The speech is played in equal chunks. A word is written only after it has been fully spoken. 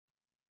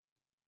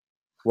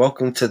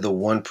Welcome to the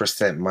 1%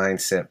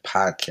 Mindset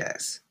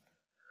Podcast,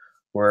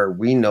 where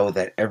we know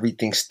that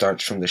everything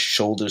starts from the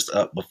shoulders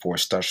up before it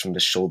starts from the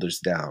shoulders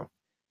down.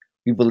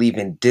 We believe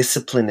in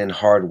discipline and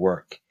hard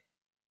work.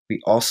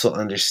 We also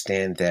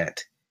understand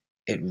that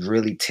it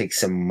really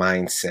takes a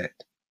mindset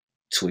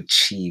to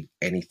achieve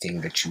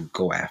anything that you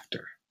go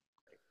after.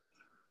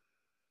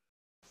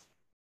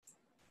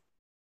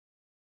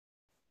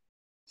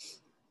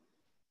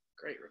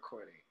 Great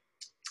recording.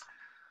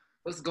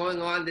 What's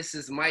going on? This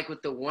is Mike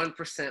with the 1%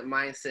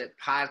 Mindset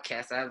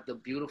Podcast. I have the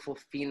beautiful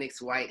Phoenix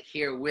White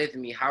here with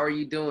me. How are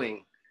you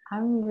doing?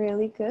 I'm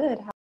really good.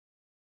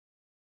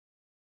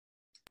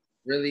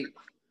 Really?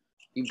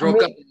 You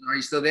broke up. Are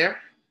you still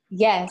there?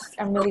 Yes,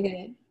 I'm really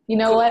good. You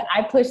know what?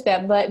 I pushed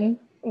that button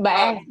by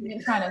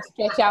accident trying to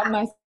stretch out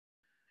my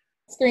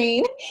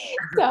screen.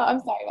 So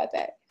I'm sorry about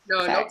that. No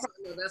Sorry. problem.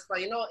 No, that's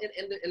fine. You know,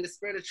 in the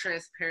spirit of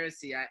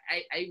transparency, I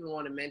even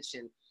want to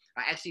mention,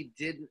 I actually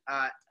did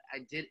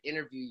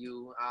interview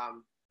you.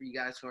 For you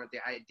guys who aren't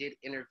there, I did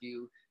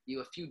interview you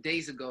a few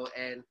days ago,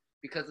 and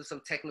because of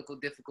some technical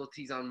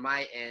difficulties on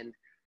my end,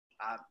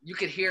 you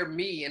could hear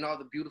me and all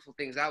the beautiful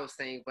things I was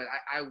saying, but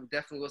I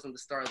definitely wasn't the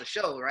star of the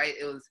show, right?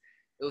 It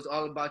was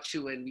all about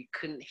you, and we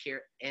couldn't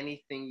hear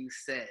anything you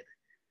said.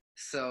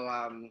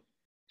 So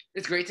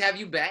it's great to have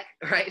you back,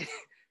 right? Of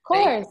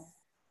course.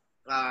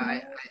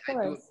 I do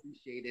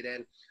appreciate it,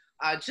 and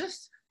I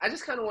just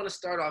kind of want to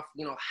start off,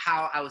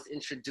 how I was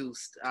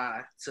introduced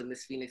to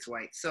Miss Phoenix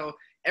White. So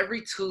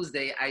every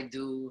Tuesday I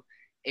do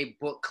a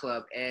book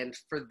club, and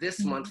for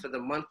this month, for the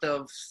month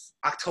of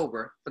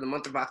October,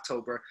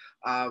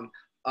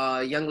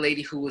 a young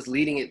lady who was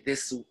leading it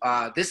this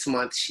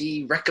month,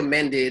 she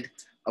recommended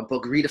a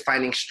book,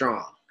 Redefining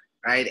Strong,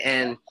 right?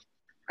 And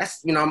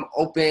that's, I'm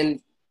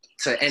open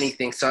to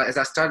anything. So as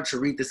I started to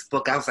read this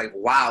book, I was like,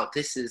 wow,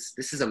 this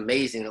is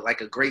amazing.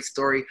 Like a great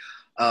story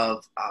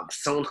of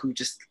someone who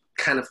just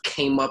kind of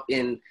came up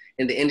in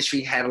the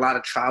industry, had a lot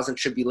of trials and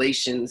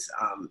tribulations.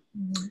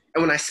 And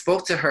when I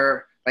spoke to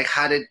her, like,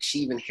 how did she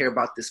even hear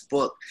about this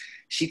book?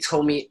 She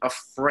told me a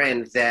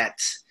friend that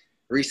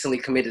recently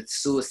committed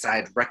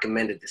suicide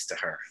recommended this to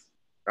her,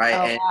 right?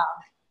 Oh, and wow.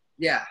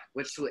 yeah,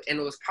 and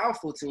it was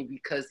powerful to me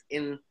because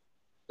in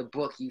the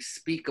book you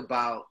speak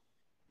about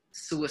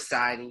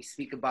suicide and you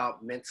speak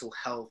about mental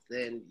health,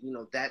 and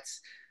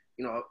that's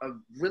a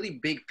really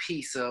big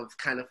piece of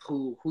kind of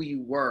who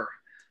you were.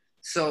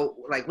 So,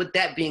 like, with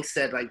that being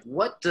said, like,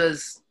 what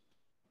does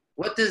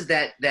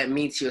that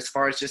mean to you as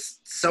far as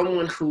just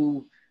someone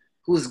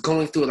who's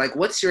going through it? Like,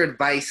 what's your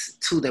advice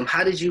to them?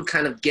 How did you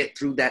kind of get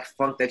through that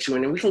funk that you're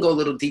in? And we can go a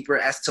little deeper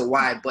as to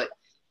why, but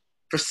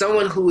for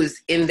someone who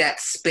is in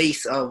that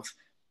space of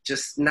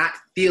just not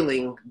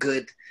feeling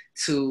good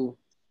to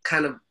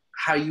kind of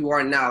how you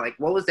are now, like,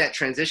 what was that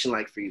transition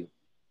like for you?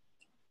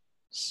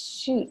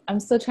 Shoot, I'm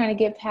still trying to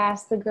get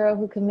past the girl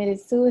who committed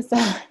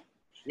suicide.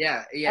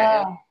 Yeah.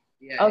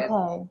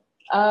 Okay.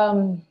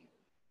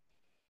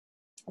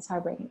 It's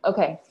heartbreaking.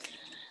 Okay.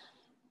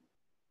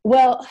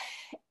 Well,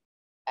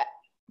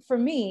 for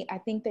me, I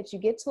think that you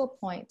get to a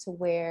point to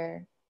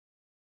where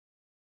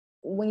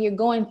when you're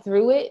going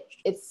through it,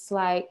 it's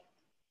like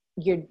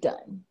you're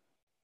done.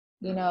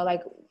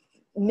 Like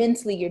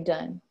mentally you're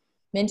done.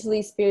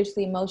 Mentally,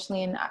 spiritually,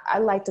 emotionally, and I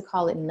like to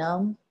call it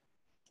numb.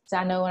 So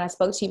I know when I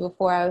spoke to you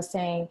before, I was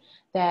saying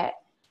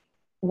that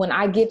when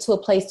I get to a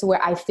place to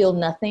where I feel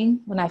nothing,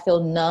 when I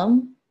feel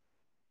numb,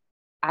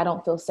 I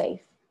don't feel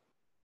safe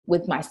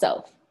with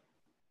myself.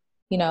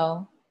 I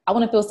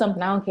want to feel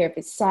something. I don't care if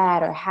it's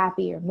sad or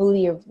happy or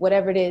moody or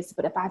whatever it is.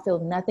 But if I feel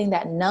nothing,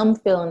 that numb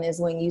feeling is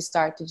when you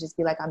start to just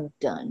be like, I'm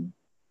done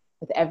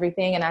with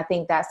everything. And I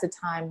think that's the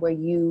time where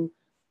you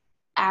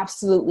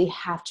absolutely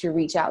have to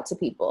reach out to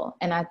people.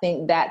 And I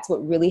think that's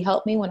what really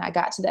helped me when I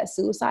got to that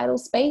suicidal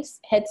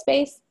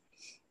headspace,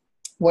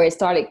 where it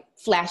started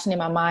flashing in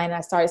my mind.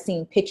 I started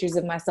seeing pictures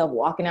of myself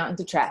walking out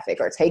into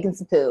traffic or taking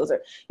some pills,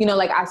 or,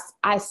 like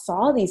I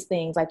saw these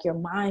things, like your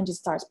mind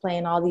just starts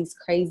playing all these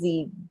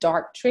crazy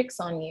dark tricks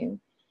on you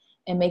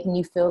and making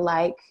you feel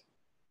like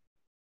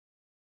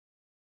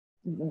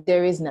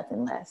there is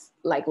nothing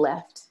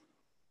left.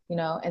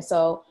 And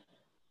so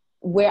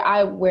where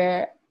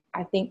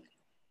I think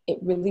it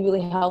really,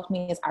 really helped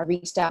me is I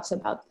reached out to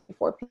about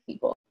 4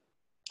 people.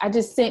 I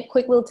just sent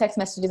quick little text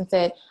messages and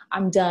said,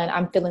 I'm done.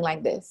 I'm feeling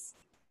like this.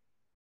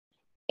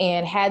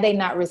 And had they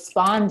not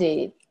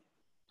responded,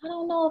 I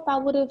don't know if I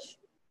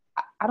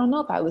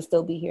would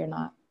still be here or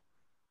not.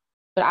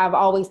 But I've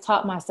always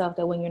taught myself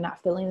that when you're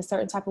not feeling a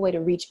certain type of way, to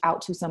reach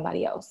out to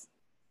somebody else,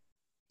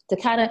 to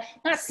kind of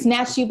not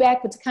snatch you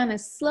back, but to kind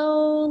of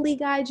slowly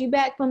guide you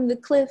back from the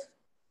cliff,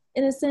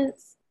 in a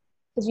sense,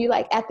 because you're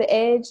like at the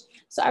edge.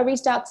 So I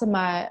reached out to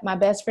my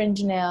best friend,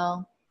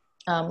 Janelle,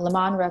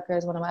 Lamont Rucker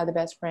is one of my other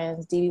best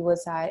friends, Dee Dee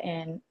Woodside,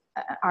 and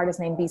an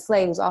artist named B.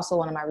 Slade, who's also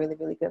one of my really,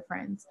 really good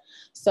friends.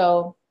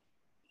 So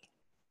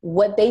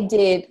what they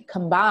did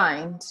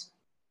combined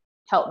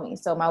helped me.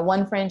 So my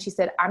one friend, she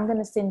said, I'm going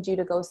to send you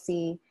to go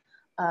see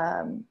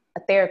a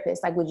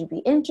therapist. Like, would you be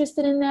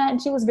interested in that?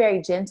 And she was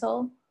very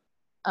gentle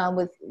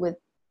with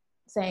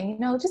saying, you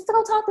know, just to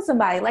go talk to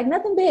somebody, like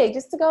nothing big,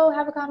 just to go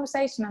have a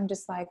conversation. I'm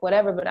just like,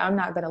 whatever, but I'm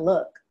not going to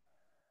look,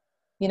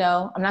 you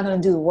know, I'm not going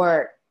to do the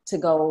work to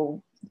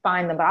go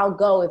find them, but I'll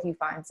go if you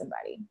find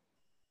somebody,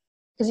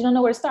 because you don't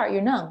know where to start.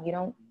 You're numb.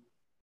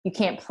 You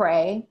can't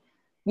pray,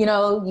 you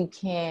know, you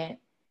can't,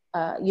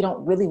 you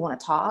don't really want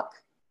to talk.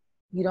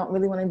 You don't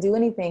really want to do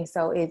anything.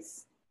 So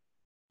it's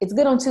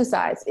good on two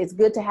sides. It's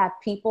good to have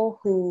people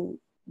who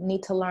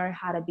need to learn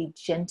how to be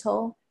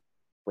gentle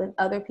when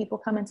other people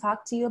come and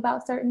talk to you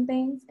about certain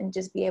things, and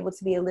just be able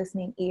to be a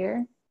listening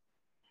ear.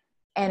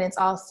 And it's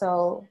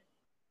also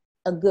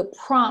a good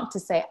prompt to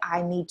say,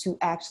 I need to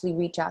actually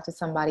reach out to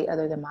somebody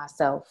other than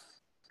myself,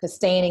 because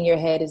staying in your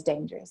head is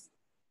dangerous.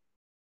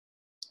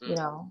 You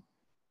know,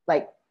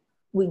 like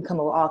we can come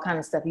up with all kinds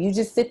of stuff. You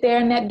just sit there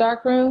in that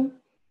dark room.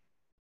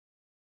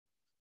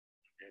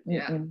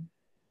 Yeah. Mm-mm.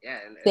 Yeah.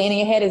 Staying in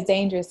your head is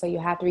dangerous. So you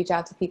have to reach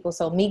out to people.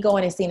 So me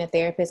going and seeing a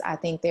therapist, I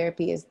think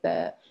therapy is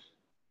the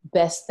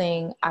best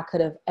thing I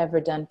could have ever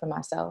done for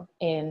myself.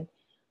 And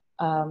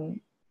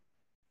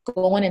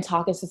going and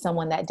talking to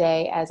someone that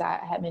day, as I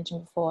had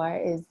mentioned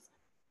before,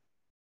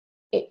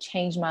 it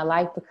changed my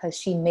life, because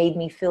she made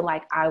me feel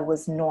like I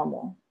was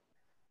normal.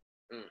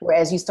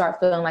 Whereas you start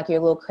feeling like you're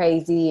a little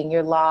crazy and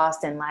you're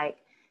lost, and like,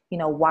 you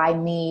know, why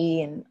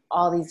me, and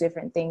all these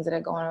different things that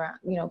are going around,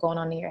 you know, going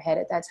on in your head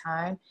at that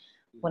time.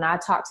 When I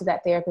talked to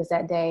that therapist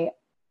that day,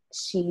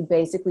 she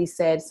basically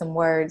said some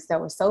words that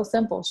were so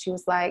simple. She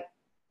was like,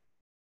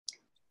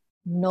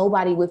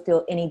 nobody would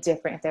feel any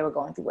different if they were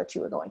going through what you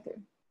were going through.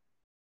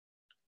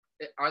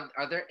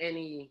 Are there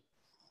any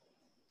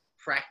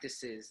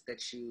practices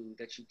that you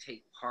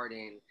take part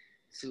in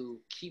to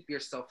keep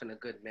yourself in a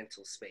good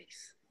mental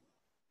space?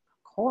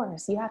 Of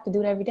course, you have to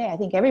do it every day. I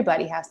think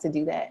everybody has to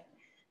do that.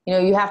 You know,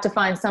 you have to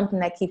find something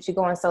that keeps you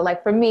going. So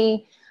like for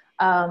me,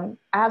 I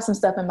have some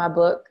stuff in my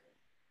book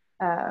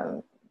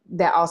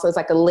that also is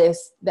like a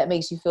list that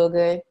makes you feel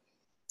good.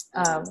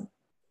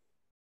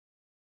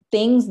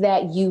 Things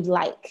that you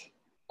like.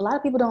 A lot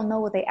of people don't know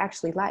what they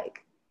actually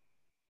like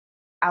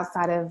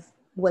outside of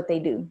what they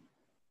do,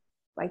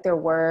 like their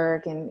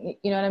work, and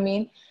you know what I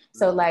mean?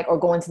 So like, or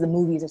going to the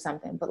movies or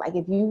something. But like,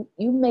 if you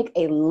make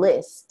a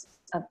list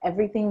of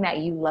everything that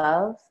you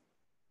love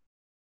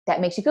that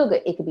makes you feel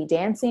good. It could be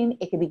dancing.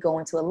 It could be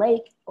going to a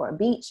lake or a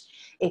beach.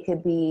 It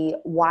could be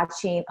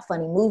watching a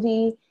funny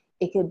movie.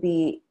 It could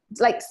be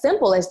like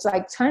simple as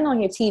like turning on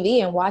your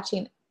TV and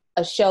watching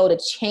a show to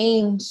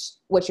change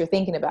what you're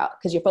thinking about,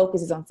 because your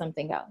focus is on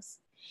something else.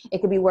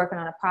 It could be working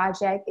on a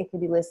project. It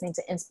could be listening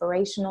to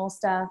inspirational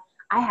stuff.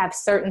 I have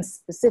certain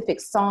specific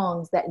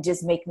songs that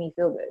just make me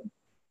feel good.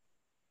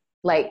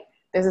 Like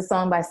there's a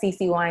song by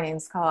CeCe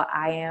Winans called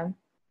I Am.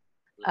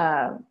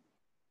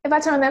 If I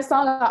turn on that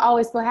song, I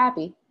always feel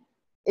happy.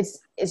 It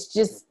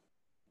just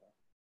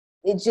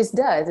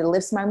does. It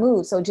lifts my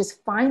mood. So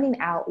just finding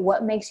out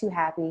what makes you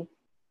happy.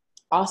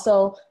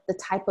 Also, the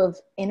type of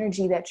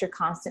energy that you're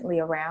constantly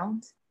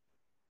around.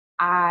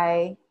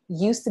 I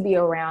used to be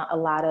around a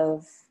lot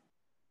of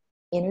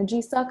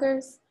energy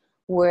suckers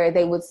where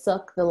they would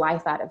suck the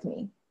life out of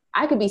me.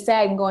 I could be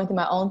sad and going through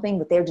my own thing,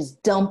 but they're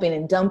just dumping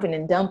and dumping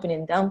and dumping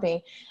and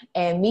dumping.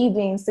 And me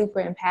being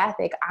super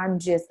empathic, I'm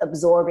just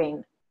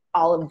absorbing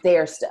all of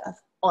their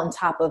stuff on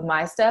top of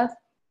my stuff,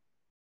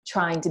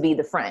 trying to be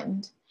the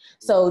friend.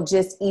 So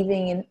just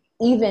even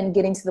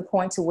getting to the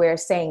point to where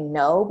saying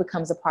no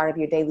becomes a part of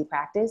your daily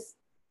practice,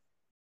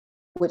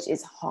 which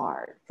is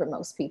hard for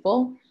most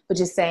people, but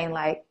just saying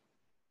like,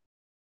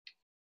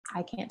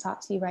 I can't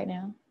talk to you right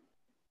now.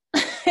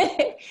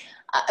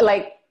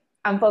 Like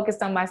I'm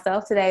focused on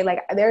myself today. Like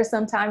there are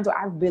some times where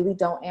I really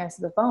don't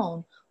answer the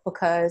phone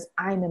because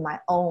I'm in my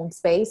own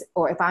space,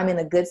 or if I'm in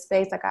a good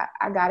space, like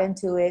I got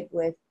into it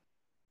with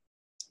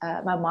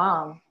my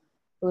mom.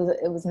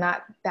 It was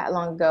not that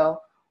long ago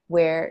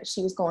where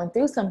she was going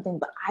through something,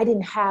 but I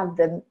didn't have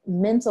the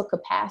mental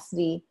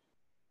capacity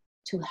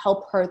to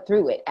help her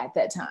through it at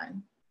that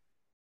time.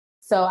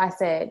 So I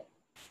said,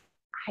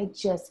 I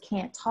just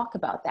can't talk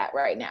about that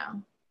right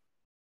now.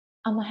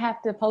 I'm gonna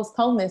have to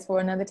postpone this for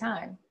another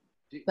time.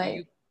 Do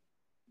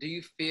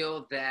you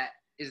feel that,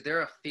 is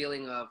there a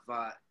feeling of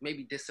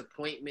maybe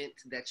disappointment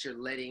that you're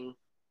letting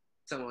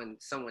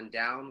someone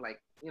down? Like,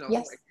 you know,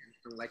 yes.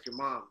 like your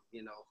mom,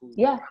 you know, who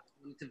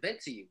wanted to vent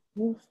to you.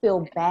 You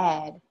feel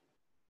bad.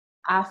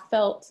 I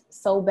felt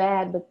so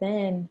bad, but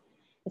then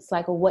it's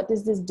like, well, what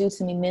does this do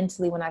to me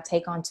mentally when I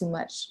take on too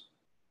much?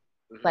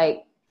 Mm-hmm.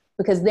 Like,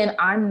 because then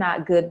I'm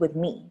not good with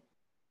me.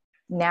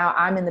 Now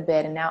I'm in the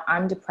bed and now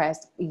I'm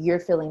depressed. You're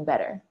feeling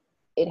better.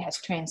 It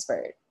has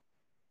transferred.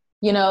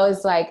 You know,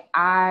 it's like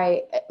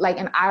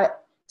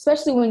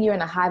especially when you're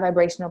in a high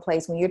vibrational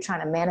place, when you're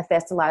trying to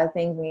manifest a lot of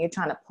things, when you're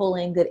trying to pull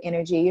in good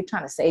energy, you're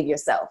trying to save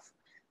yourself.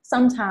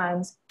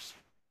 Sometimes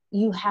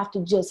you have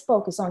to just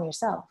focus on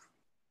yourself.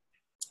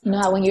 You know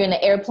how when you're in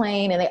the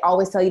airplane and they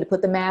always tell you to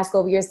put the mask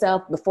over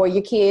yourself before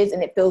your kids,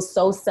 and it feels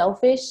so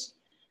selfish.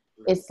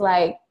 It's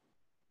like,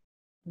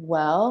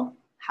 well,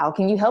 how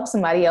can you help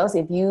somebody else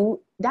if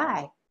you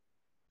die?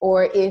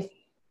 Or if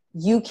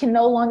you can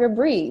no longer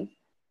breathe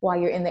while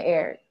you're in the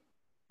air?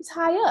 It's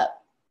high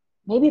up.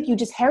 Maybe if you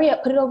just hurry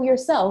up, put it over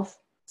yourself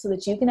so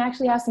that you can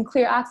actually have some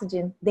clear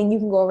oxygen, then you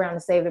can go around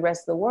and save the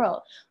rest of the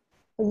world.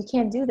 But you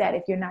can't do that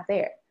if you're not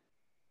there.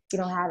 You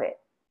don't have it.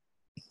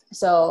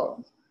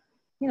 So,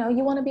 you know,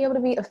 you want to be able to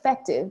be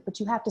effective,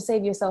 but you have to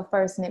save yourself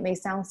first. And it may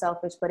sound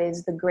selfish, but it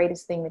is the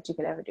greatest thing that you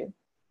could ever do.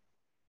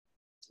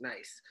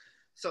 Nice.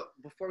 So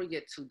before we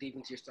get too deep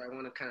into your story, I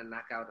want to kind of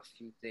knock out a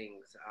few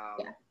things.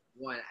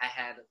 One, I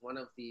had one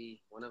of the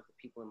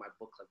people in my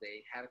book club,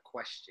 they had a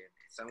question.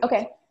 So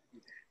okay.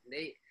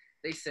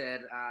 They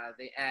said,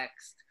 they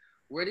asked,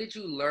 where did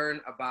you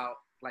learn about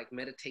like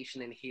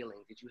meditation and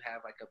healing? Did you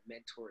have like a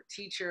mentor or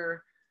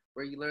teacher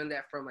where you learned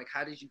that from? Like,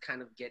 how did you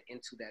kind of get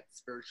into that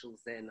spiritual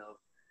zen of,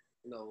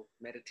 you know,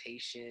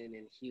 meditation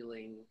and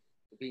healing,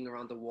 being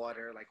around the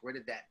water? Like, where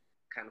did that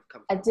kind of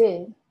come from? I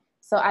did.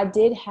 So I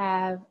did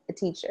have a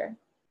teacher.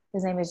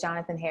 His name is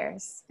Jonathan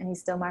Harris, and he's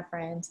still my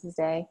friend to this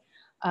day.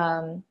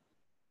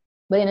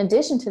 But in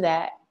addition to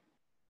that,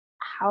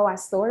 how I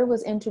sort of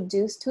was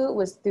introduced to it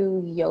was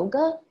through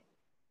yoga.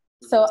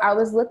 So I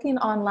was looking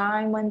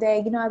online one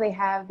day, you know how they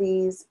have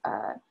these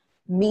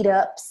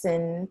meetups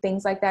and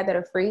things like that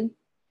are free?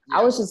 Yeah.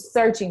 I was just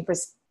searching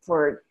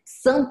for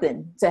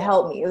something to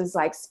help me. It was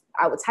like,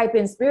 I would type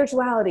in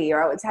spirituality,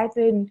 or I would type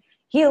in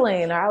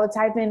healing, or I would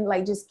type in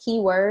like just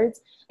keywords,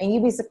 and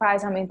you'd be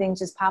surprised how many things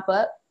just pop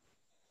up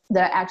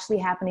that are actually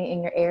happening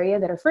in your area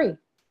that are free.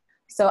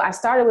 So I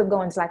started with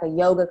going to like a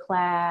yoga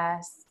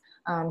class,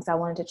 because I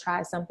wanted to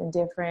try something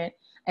different.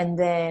 And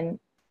then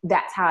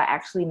that's how I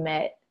actually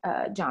met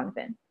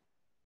Jonathan.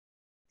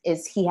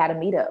 Is he had a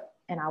meetup,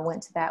 and I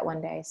went to that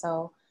one day.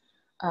 So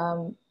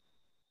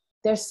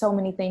there's so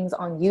many things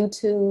on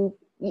YouTube.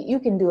 You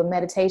can do a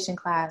meditation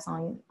class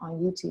on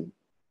YouTube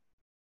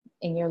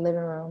in your living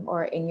room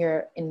or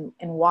in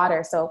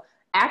water. So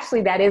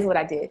actually that is what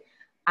I did.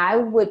 I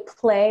would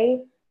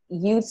play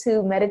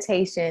YouTube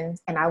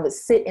meditations and I would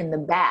sit in the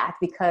bath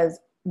because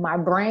my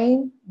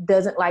brain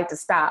doesn't like to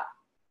stop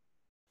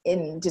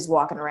in just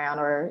walking around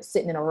or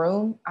sitting in a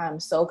room. I'm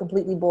so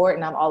completely bored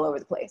and I'm all over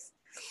the place.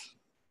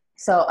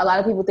 So a lot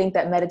of people think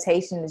that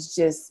meditation is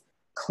just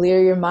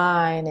clear your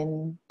mind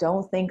and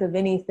don't think of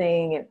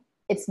anything. And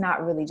it's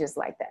not really just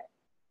like that.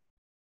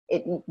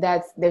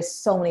 There's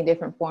so many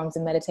different forms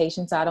of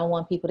meditation. So I don't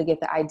want people to get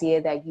the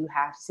idea that you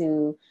have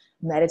to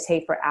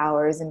meditate for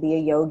hours and be a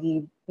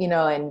yogi, you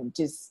know, and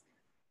just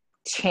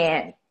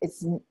chant.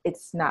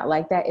 It's not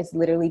like that. It's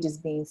literally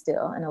just being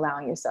still and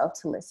allowing yourself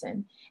to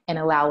listen and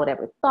allow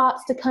whatever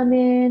thoughts to come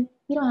in.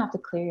 You don't have to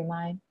clear your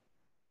mind.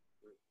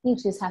 You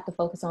just have to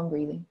focus on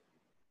breathing.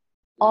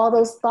 All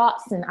those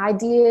thoughts and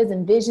ideas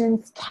and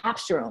visions,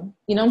 capture them.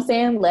 You know what I'm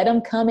saying? Let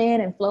them come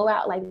in and flow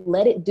out. Like,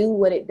 let it do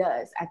what it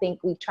does. I think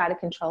we try to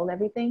control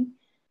everything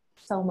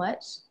so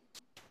much.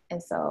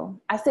 And so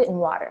I sit in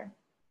water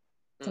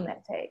to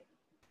meditate.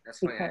 That's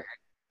funny.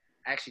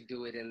 I actually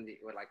do it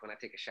like when I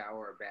take a shower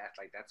or a bath.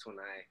 Like, that's when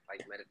I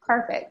like meditate.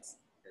 Perfect.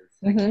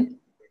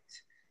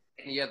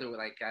 Any other,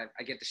 like,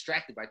 I get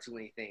distracted by too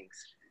many things.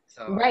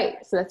 So right.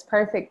 So that's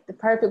perfect. The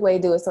perfect way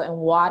to do it. So in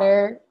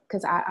water,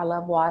 because I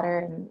love water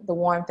and the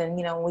warmth, and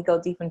you know, when we go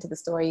deep into the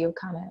story, we'll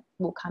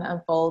kind of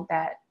unfold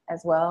that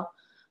as well.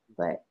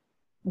 But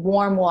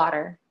warm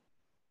water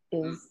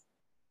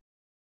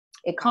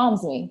it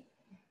calms me.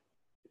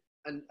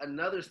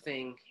 Another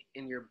thing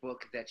in your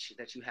book that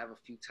you have a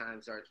few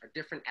times are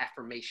different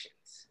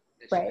affirmations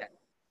that right. you have.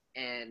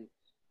 And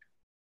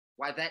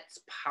why that's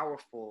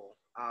powerful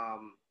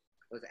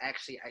was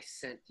actually I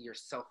sent your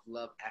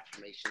self-love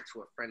affirmation to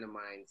a friend of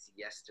mine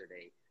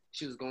yesterday.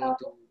 She was going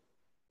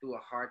through a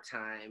hard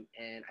time,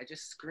 and I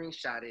just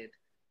screenshotted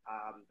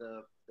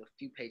the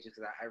few pages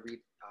that I read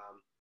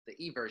the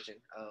e-version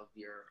of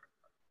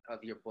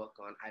your book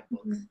on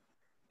iBooks,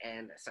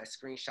 and so I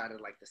screenshotted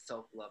like the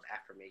self-love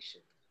affirmation.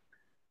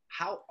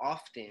 How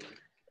often,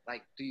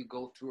 like, do you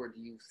go through or do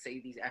you say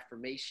these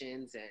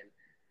affirmations? And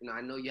you know,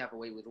 I know you have a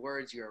way with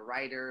words. You're a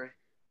writer.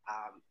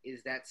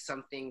 Is that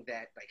something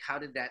that, like, how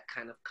did that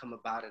kind of come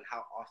about, and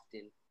how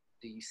often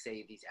do you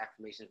say these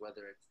affirmations,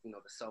 whether it's, you know,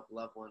 the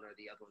self-love one or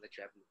the other one that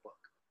you have in the book?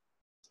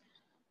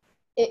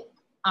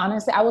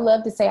 Honestly, I would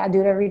love to say I do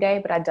it every day,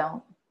 but I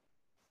don't.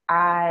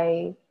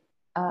 I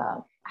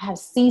have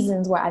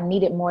seasons where I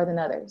need it more than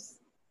others.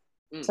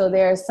 So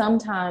there are some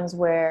times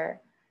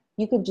where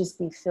you could just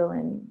be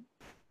feeling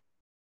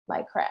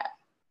like crap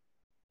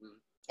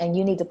and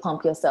you need to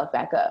pump yourself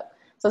back up.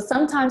 So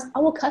sometimes I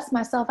will cuss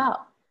myself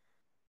out.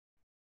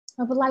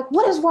 I'll be like,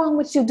 what is wrong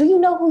with you? Do you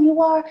know who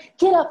you are?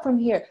 Get up from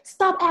here.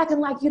 Stop acting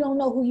like you don't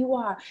know who you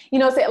are. You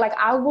know, say, like,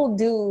 I will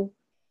do,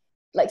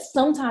 like,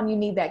 sometimes you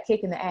need that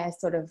kick in the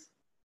ass sort of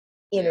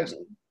energy.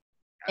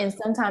 Yeah. And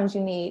sometimes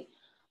you need,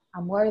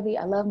 I'm worthy,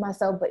 I love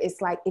myself. But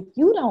it's like, if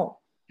you don't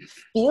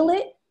feel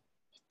it, it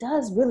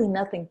does really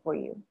nothing for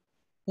you.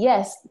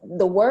 Yes,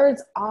 the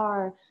words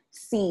are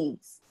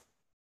seeds,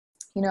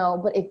 you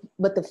know,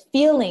 but the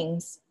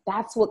feelings,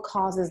 that's what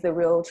causes the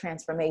real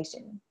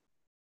transformation.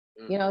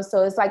 You know,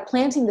 so it's like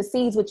planting the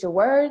seeds with your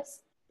words,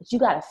 but you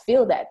got to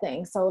feel that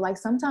thing. So like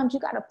sometimes you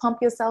got to pump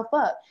yourself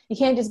up. You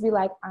can't just be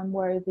like, I'm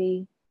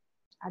worthy,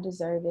 I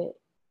deserve it.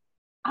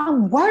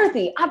 I'm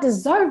worthy. I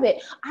deserve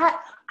it.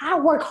 I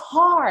work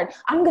hard.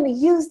 I'm going to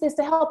use this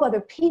to help other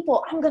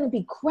people. I'm going to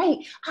be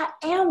great. I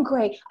am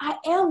great. I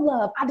am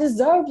loved. I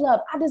deserve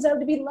love. I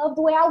deserve to be loved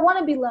the way I want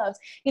to be loved.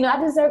 You know, I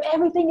deserve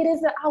everything it is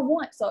that I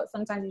want. So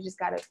sometimes you just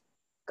got to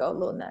go a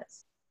little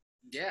nuts.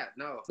 Yeah,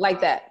 no. Like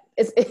that.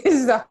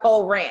 It's a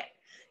whole rant,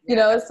 you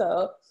know,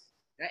 so.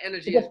 That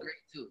energy is great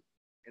too.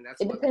 And that's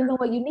it depends on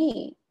what you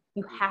need.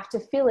 You have to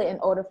feel it in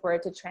order for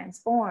it to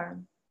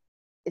transform.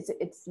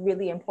 It's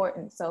really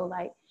important. So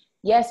like,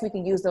 yes, we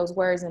can use those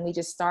words and we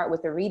just start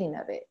with the reading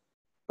of it.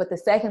 But the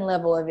second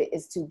level of it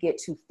is to get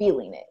to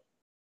feeling it.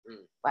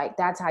 Like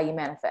that's how you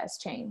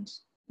manifest change.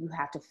 You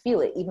have to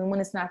feel it. Even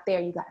when it's not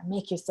there, you got to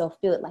make yourself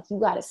feel it. Like you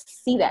got to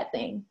see that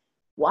thing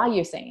while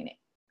you're saying it.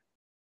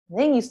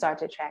 Then you start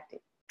to attract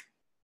it.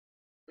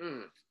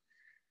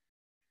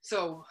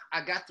 So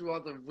I got through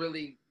all the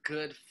really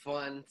good,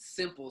 fun,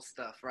 simple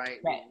stuff, right?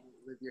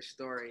 With your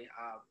story.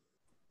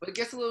 But it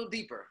gets a little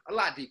deeper, a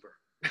lot deeper.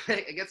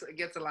 It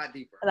gets a lot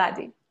deeper. A lot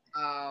deeper.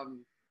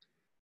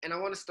 And I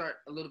want to start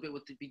a little bit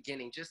with the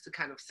beginning, just to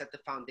kind of set the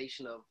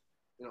foundation of,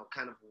 you know,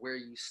 kind of where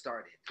you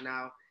started.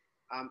 Now,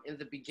 in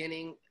the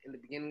beginning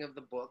of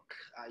the book,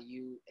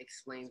 you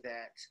explained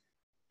that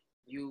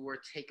you were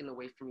taken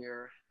away from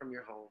your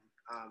home.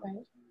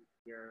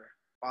 Your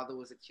father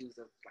was accused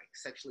of like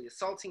sexually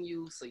assaulting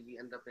you, so you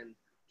end up in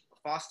a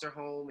foster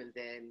home, and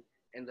then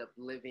end up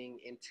living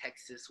in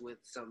Texas with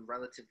some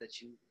relative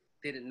that you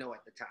didn't know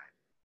at the time.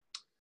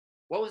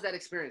 What was that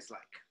experience like?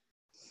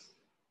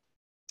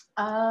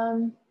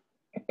 I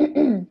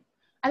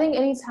think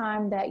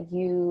anytime that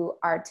you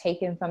are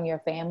taken from your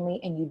family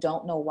and you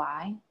don't know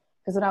why,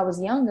 because when I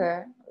was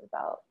younger,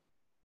 about,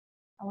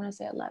 I want to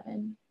say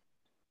 11,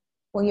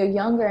 when you're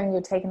younger and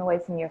you're taken away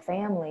from your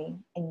family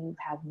and you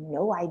have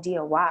no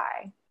idea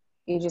why,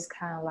 you're just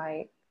kind of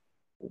like,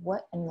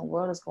 what in the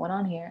world is going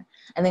on here?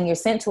 And then you're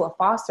sent to a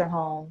foster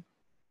home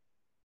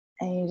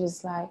and you're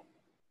just like,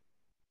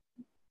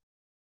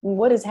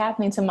 what is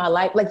happening to my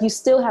life? Like you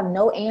still have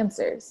no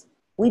answers.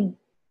 We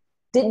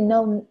didn't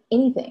know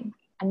anything.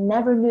 I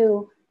never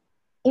knew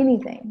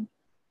anything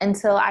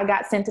until I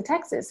got sent to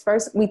Texas.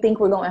 First, we think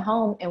we're going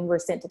home and we're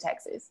sent to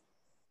Texas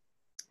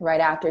right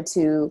after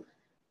to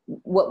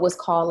what was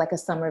called like a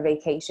summer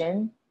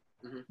vacation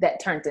that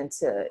turned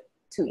into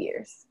 2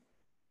 years.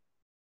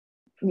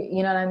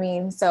 You know what I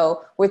mean?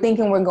 So we're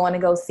thinking we're going to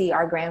go see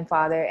our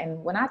grandfather.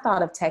 And when I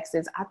thought of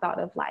Texas, I thought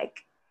of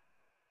like,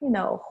 you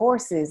know,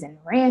 horses and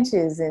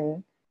ranches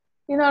and,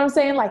 you know what I'm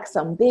saying? Like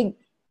some big,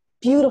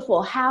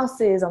 beautiful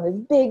houses on this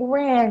big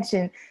ranch.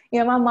 And, you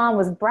know, my mom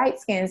was bright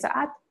skinned. So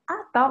I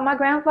thought my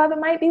grandfather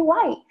might be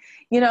white,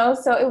 you know?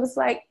 So it was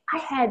like,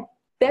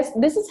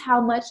 this is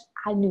how much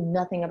I knew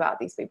nothing about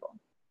these people.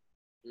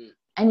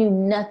 I knew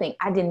nothing.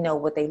 I didn't know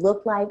what they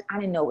looked like. I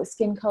didn't know what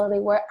skin color they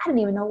were. I didn't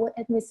even know what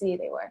ethnicity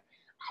they were.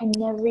 I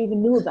never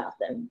even knew about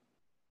them.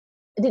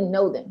 I didn't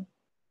know them.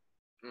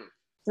 So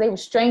they were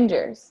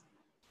strangers.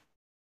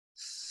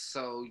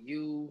 So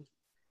you're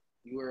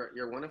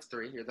one of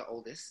three. You're the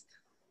oldest.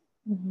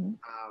 You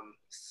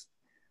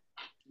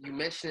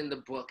mentioned in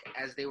the book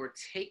as they were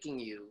taking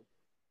you,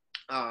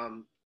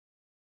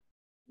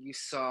 you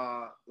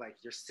saw like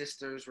your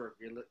sisters were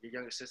your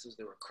younger sisters.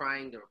 They were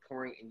crying. They were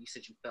pouring, and you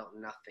said you felt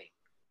nothing.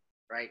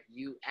 Right?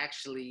 You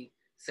actually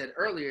said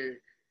earlier,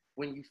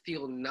 when you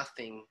feel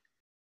nothing,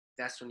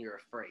 that's when you're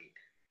afraid.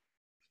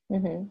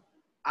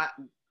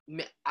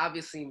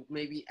 Obviously,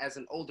 maybe as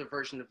an older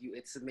version of you,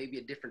 it's maybe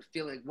a different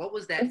feeling. What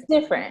was that?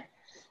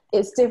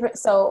 It's different.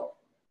 So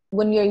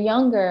when you're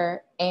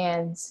younger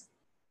and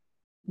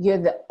you're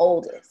the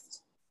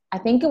oldest, I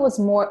think it was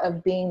more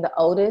of being the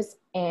oldest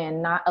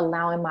and not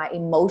allowing my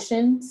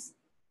emotions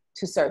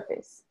to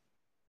surface.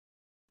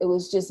 It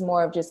was just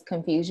more of just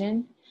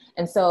confusion.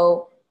 And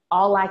so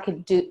all I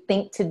could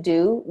think to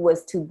do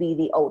was to be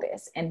the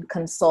oldest and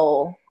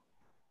console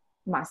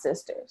my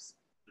sisters.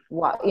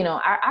 Well, you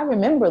know, I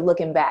remember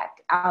looking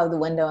back out of the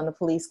window in the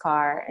police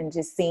car and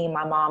just seeing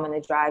my mom in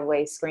the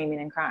driveway screaming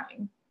and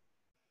crying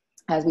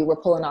as we were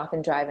pulling off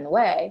and driving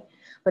away.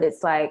 But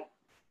it's like,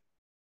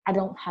 I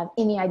don't have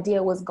any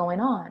idea what's going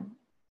on.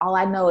 All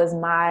I know is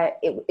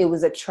it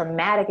was a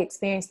traumatic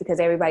experience because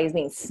everybody's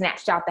being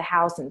snatched out the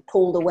house and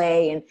pulled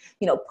away and,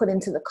 you know, put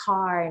into the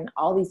car and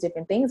all these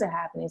different things are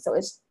happening. So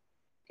it's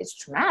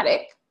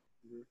traumatic.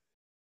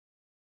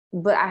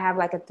 But I have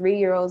like a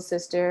 3-year-old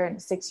sister and a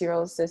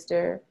 6-year-old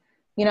sister,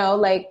 you know,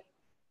 like,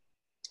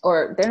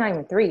 or they're not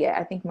even 3 yet.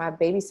 I think my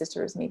baby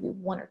sister is maybe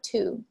 1 or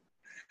 2.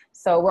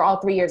 So we're all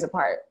 3 years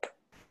apart.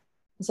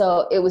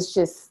 So it was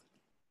just,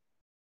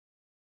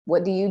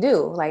 what do you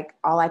do? Like,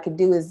 all I could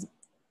do is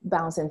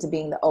bounce into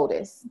being the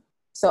oldest.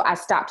 So I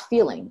stopped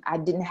feeling. I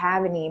didn't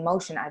have any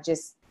emotion. I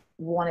just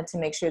wanted to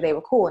make sure they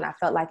were cool. And I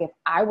felt like if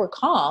I were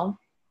calm,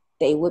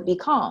 they would be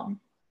calm,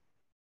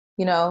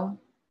 you know?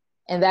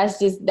 And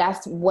that's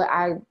what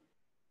I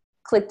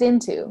clicked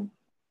into.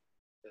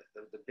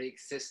 The big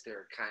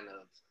sister kind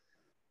of,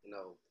 you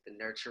know, the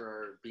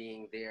nurturer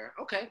being there.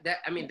 Okay,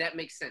 that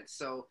makes sense.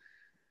 So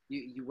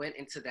you went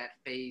into that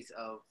phase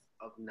of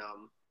of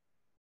Numb,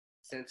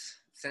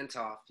 sent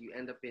off. You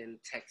end up in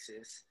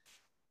Texas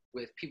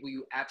with people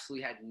you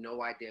absolutely had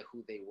no idea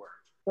who they were.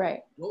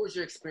 Right. What was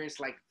your experience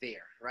like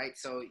there? Right.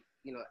 So,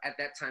 you know, at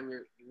that time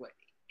you're what,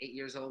 8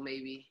 years old,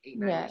 maybe 8,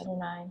 9 Yeah, years 8 old. or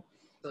 9.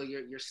 So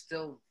you're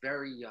still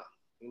very young.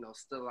 You know,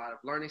 still a lot of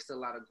learning, still a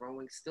lot of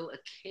growing, still a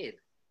kid.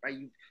 Right.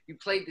 You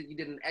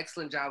did an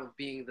excellent job of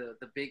being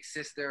the big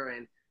sister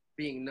and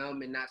being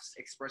numb and not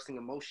expressing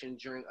emotion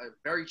during a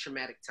very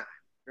traumatic time,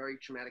 very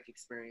traumatic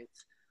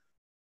experience.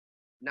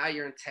 Now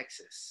you're in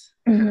Texas.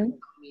 Mm-hmm.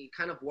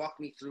 Kind of walk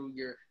me through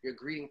your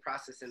greeting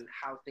process and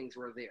how things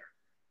were there.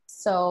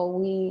 So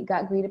we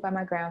got greeted by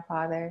my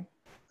grandfather,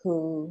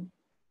 who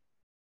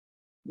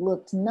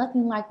looked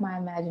nothing like my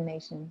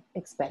imagination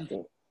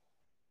expected,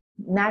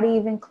 not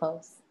even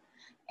close.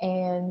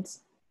 And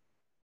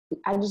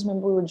I just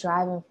remember we were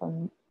driving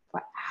for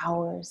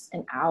hours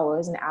and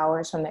hours and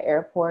hours from the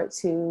airport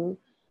to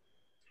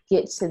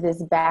get to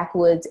this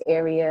backwoods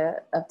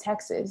area of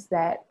Texas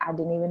that I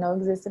didn't even know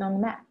existed on the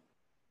map.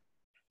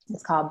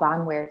 It's called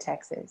Bonware,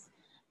 Texas.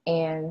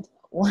 And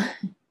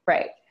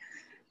right.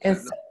 And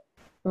so,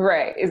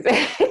 right.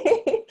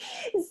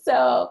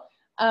 So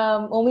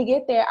when we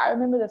get there, I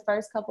remember the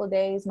first couple of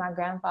days, my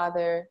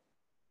grandfather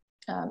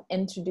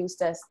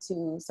introduced us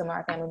to some of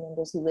our family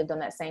members who lived on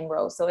that same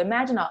road. So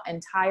imagine an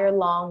entire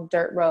long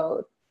dirt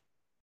road,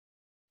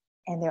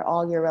 and they're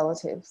all your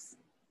relatives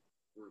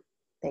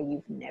that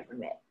you've never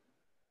met.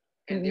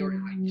 And they were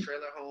in like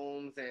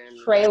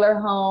trailer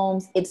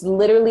homes. It's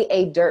literally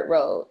a dirt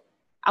road.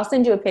 I'll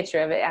send you a picture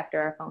of it after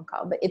our phone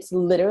call, but it's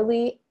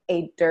literally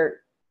a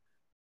dirt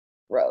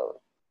road.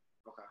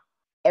 Okay.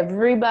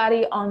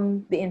 Everybody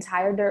on the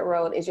entire dirt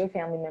road is your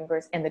family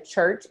members, and the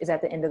church is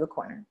at the end of the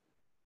corner.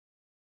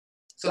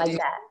 So like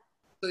that.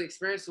 So the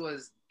experience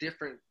was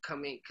different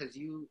coming, because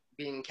you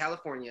being in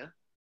California.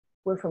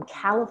 We're from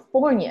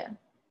California,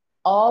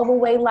 all the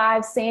way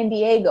live San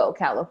Diego,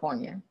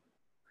 California,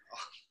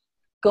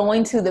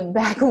 going to the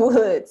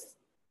backwoods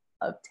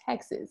of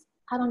Texas.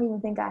 I don't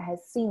even think I had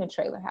seen a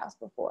trailer house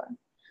before.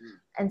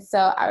 And so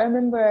I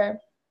remember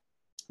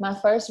my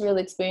first real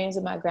experience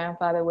with my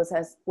grandfather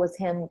was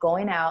him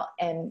going out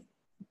and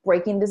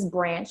breaking this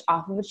branch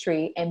off of a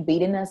tree and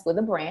beating us with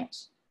a branch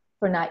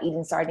for not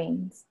eating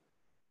sardines.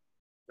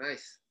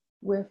 Nice.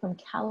 We're from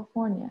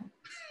California.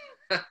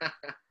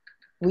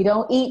 We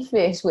don't eat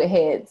fish with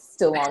heads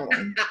still on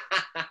them.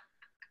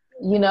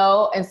 You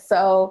know, and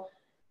so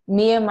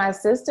me and my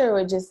sister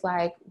were just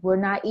like, we're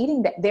not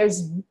eating that.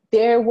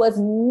 There was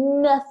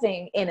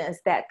nothing in us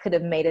that could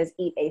have made us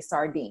eat a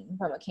sardine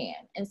from a can.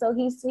 And so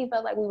he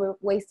felt like we were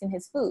wasting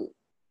his food.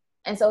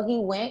 And so he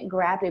went,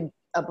 grabbed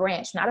a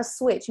branch, not a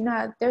switch. You know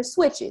how there's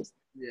switches.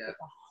 Yeah.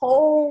 A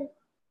whole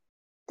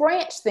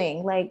branch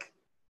thing, like,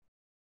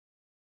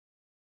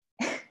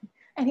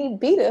 and he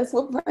beat us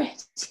with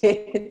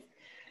branches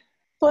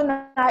for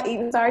not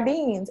eating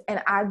sardines.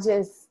 And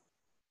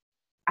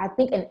I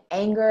think an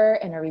anger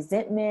and a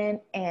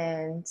resentment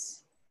and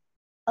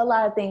a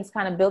lot of things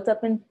kind of built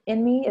up in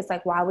me. It's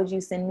like, why would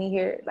you send me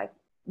here? Like,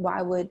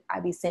 why would I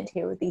be sent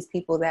here with these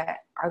people that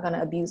are going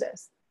to abuse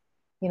us?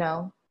 You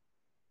know?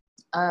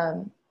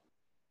 And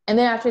then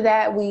after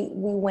that, while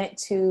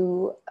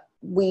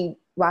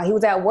he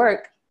was at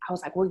work, I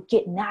was like, we're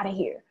getting out of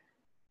here.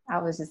 I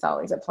was just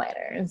always a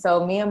planner. And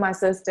so me and my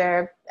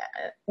sister,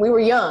 we were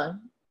young.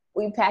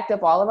 We packed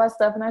up all of our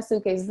stuff in our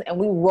suitcases and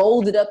we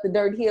rolled it up the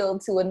dirt hill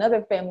to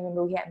another family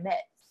member we had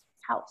met's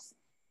house.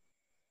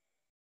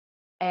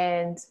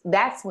 And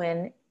that's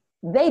when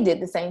they did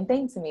the same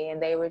thing to me.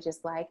 And they were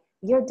just like,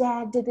 your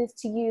dad did this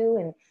to you.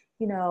 And,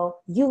 you know,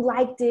 you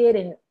liked it.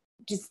 And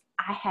just,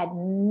 I had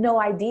no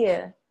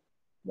idea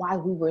why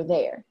we were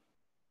there.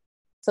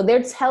 So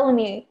they're telling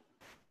me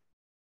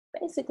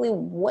basically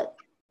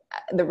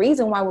the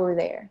reason why we were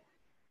there.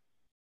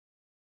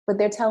 But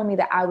they're telling me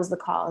that I was the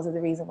cause of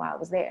the reason why I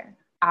was there.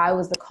 I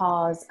was the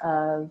cause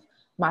of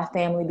my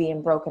family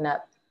being broken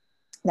up,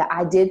 that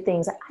I did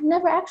things that I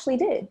never actually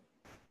did.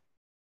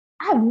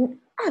 I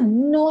have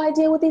no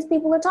idea what these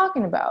people are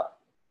talking about.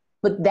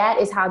 But that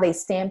is how they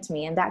stamped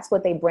me, and that's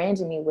what they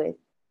branded me with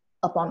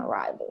upon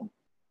arrival.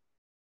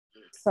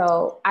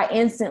 So I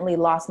instantly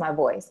lost my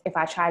voice. If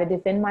I try to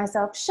defend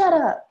myself, shut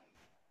up.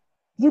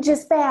 You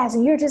just fast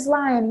and you're just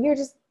lying.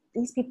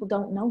 These people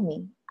don't know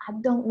me. I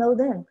don't know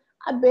them.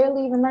 I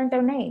barely even learned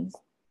their names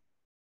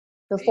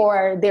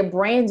before they're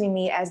branding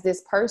me as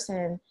this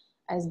person,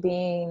 as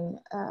being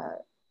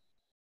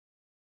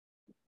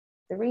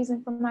the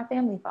reason for my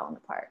family falling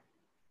apart.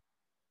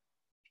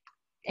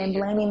 And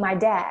blaming my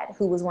dad,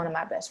 who was one of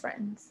my best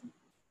friends,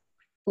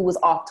 who was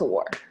off to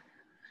war.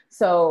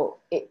 So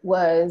it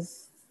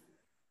was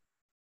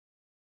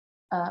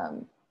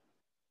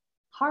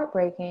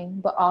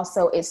heartbreaking, but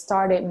also it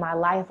started my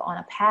life on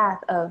a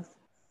path of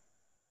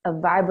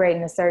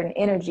vibrating a certain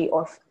energy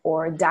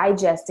or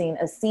digesting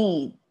a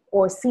seed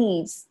or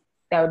seeds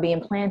that were being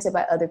planted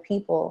by other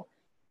people.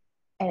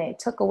 And it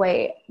took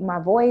away my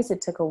voice.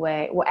 It took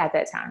away, well, at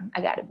that time,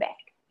 I got it back.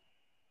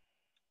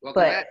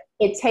 Welcome back.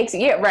 It takes,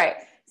 yeah, right.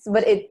 So,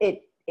 but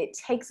it it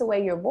takes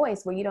away your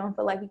voice where you don't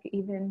feel like you could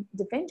even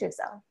defend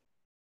yourself.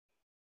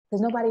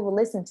 Because nobody will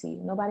listen to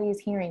you. Nobody is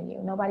hearing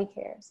you. Nobody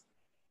cares.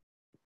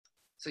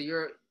 So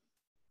you're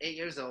 8,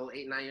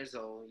 9 years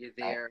old. You're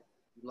there. Right.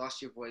 You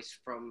lost your voice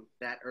from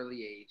that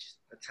early age,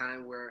 a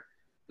time where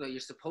you're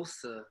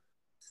supposed to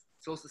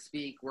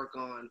speak, work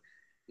on,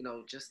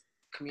 just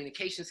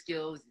communication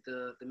skills,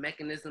 the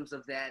mechanisms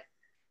of that.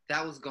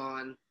 That was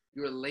gone.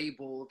 You were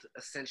labeled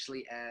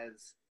essentially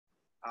as,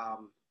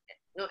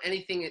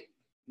 anything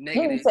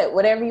negative. You said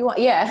whatever you want.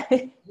 Yeah.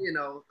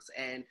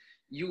 And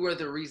you were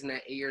the reason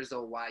at 8 years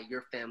old why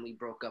your family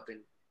broke up and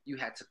you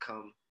had to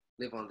come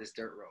live on this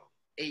dirt road.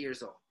 8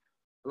 years old.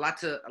 A lot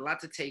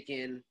to take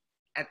in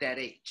at that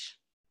age.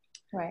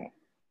 Right.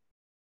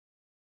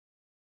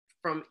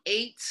 From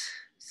 8,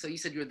 so you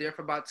said you were there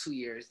for about 2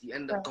 years. You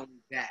ended up going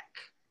back.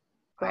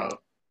 Right.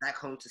 Back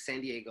home to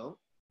San Diego.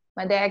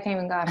 My dad came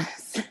and got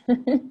us.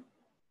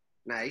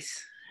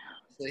 Nice.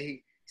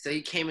 So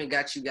he came and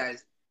got you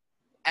guys.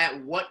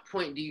 At what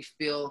point do you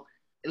feel,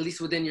 at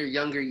least within your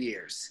younger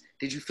years,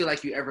 did you feel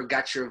like you ever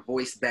got your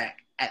voice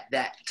back at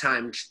that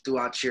time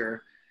throughout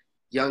your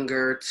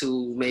younger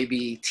to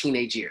maybe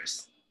teenage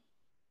years?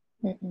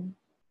 Mm-mm.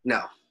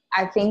 No.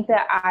 I think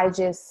that I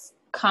just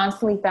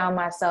constantly found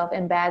myself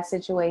in bad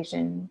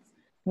situations,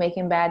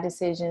 making bad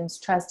decisions,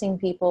 trusting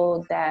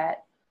people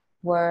that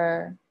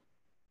were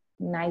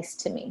nice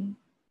to me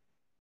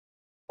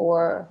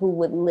or who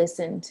would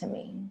listen to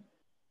me.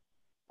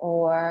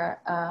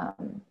 Or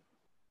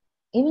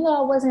even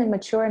though I wasn't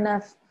mature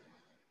enough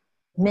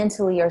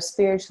mentally or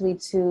spiritually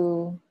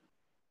to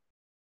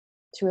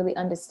really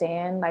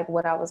understand like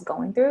what I was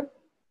going through,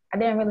 I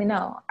didn't really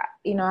know.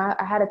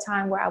 I had a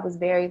time where I was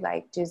very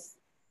like just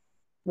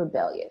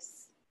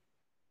rebellious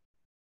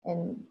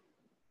and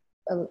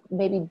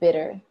maybe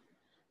bitter,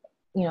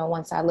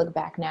 once I look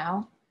back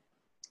now.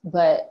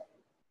 But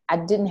I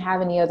didn't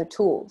have any other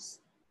tools.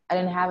 I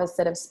didn't have a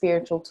set of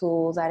spiritual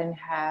tools. I didn't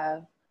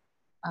have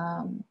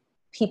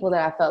people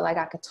that I felt like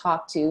I could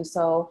talk to.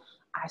 So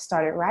I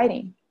started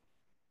writing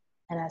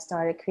and I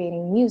started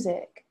creating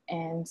music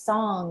and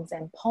songs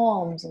and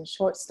poems and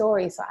short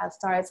stories. So I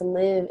started to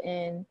live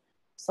in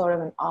sort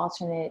of an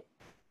alternate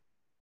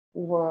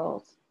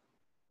world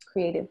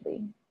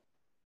creatively.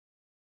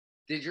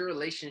 Did your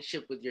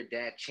relationship with your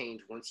dad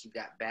change once you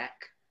got back?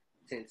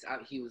 Since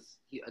he was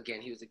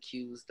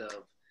accused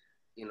of,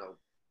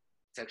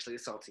 sexually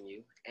assaulting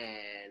you,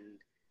 and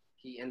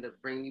he ended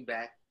up bringing you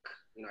back.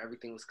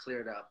 Everything was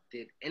cleared up.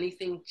 Did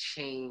anything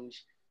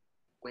change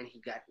when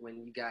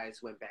you guys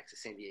went back to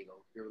San Diego?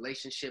 Your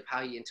relationship,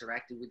 how he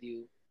interacted with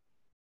you?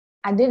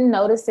 I didn't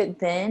notice it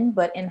then,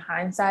 but in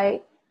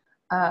hindsight,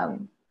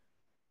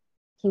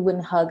 he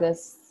wouldn't hug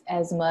us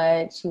as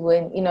much. He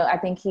wouldn't, I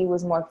think he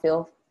was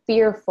more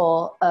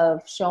fearful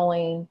of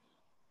showing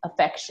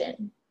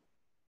affection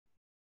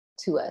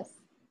to us.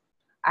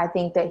 I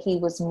think that he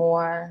was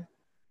more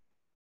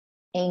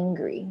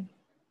angry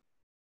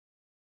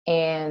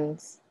and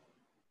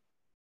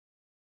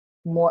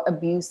more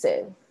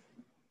abusive,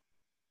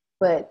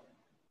 but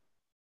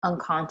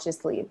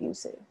unconsciously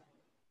abusive.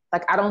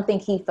 Like, I don't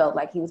think he felt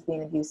like he was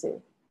being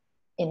abusive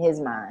in his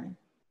mind,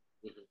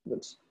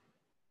 which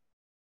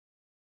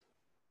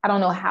I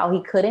don't know how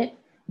he couldn't,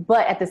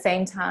 but at the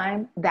same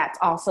time, that's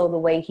also the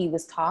way he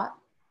was taught.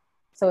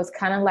 So it's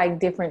kind of like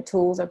different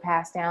tools are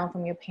passed down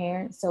from your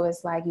parents. So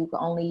it's like you can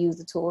only use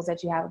the tools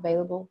that you have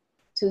available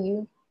to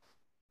you.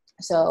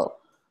 So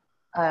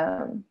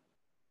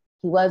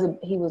he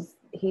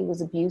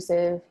was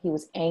abusive. He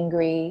was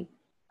angry.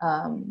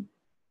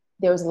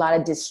 There was a lot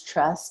of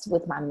distrust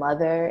with my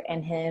mother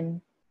and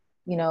him.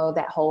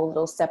 That whole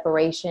little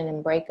separation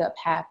and breakup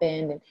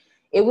happened, and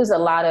it was a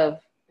lot of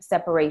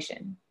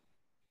separation.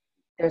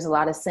 There's a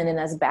lot of sending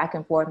us back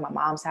and forth, my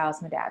mom's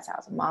house, my dad's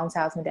house, my mom's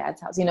house, my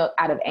dad's house,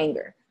 out of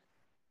anger.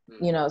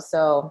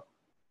 So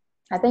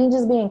I think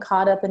just being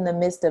caught up in the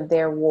midst of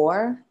their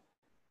war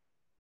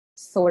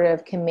sort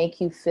of can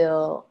make you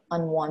feel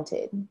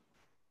unwanted,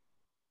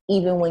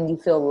 even when you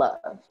feel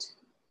loved.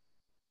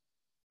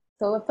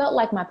 So it felt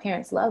like my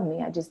parents loved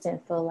me. I just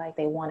didn't feel like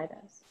they wanted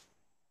us.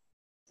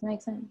 Does that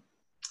make sense?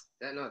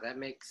 That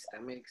makes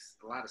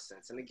a lot of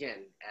sense. And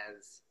again,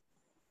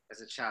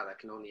 as a child, I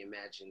can only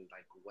imagine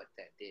like what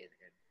that did.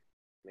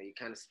 And you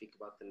kind of speak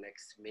about the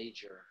next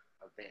major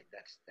event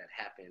that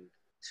happened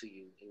to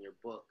you in your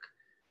book.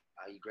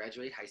 You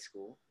graduate high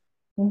school,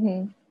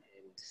 and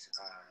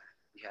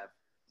you have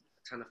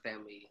a ton of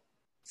family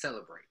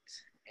celebrate.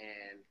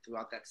 And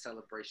throughout that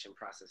celebration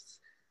process,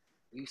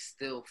 you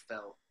still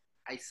felt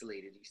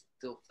isolated. You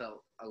still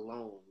felt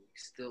alone. You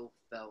still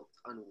felt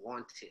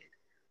unwanted.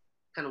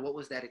 Kind of what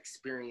was that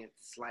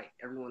experience like?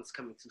 Everyone's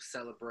coming to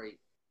celebrate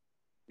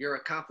your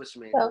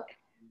accomplishment. So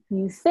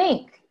you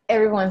think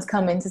everyone's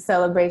coming to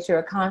celebrate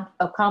your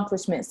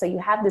accomplishment. So you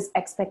have this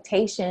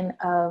expectation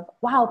of,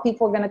 wow,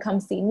 people are going to come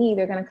see me.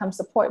 They're going to come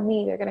support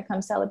me. They're going to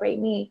come celebrate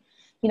me.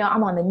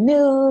 I'm on the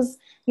news.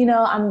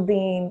 I'm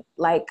being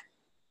like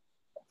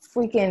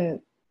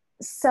freaking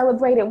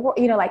celebrated,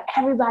 you know, like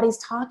everybody's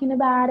talking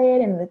about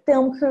it, and the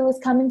film crew is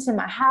coming to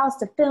my house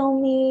to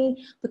film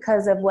me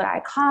because of what I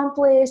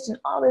accomplished and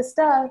all this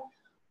stuff.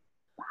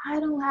 But I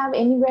don't have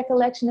any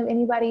recollection of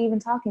anybody even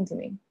talking to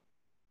me,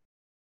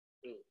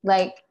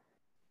 like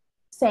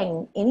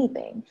saying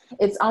anything.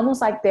 It's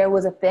almost like there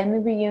was a family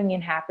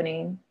reunion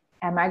happening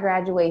at my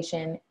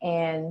graduation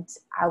and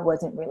I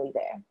wasn't really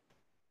there.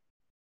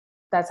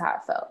 That's how I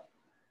felt.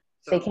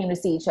 So, they came to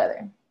see each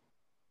other.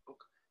 Okay.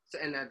 So,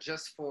 and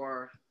just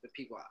for the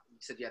people, you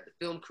said you had the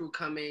film crew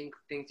coming,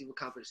 things you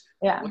accomplished.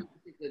 Yeah.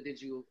 What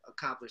did you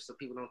accomplish so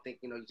people don't think,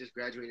 you know, you just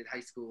graduated high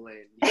school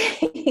and...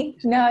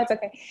 No, it's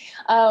okay.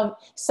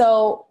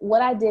 So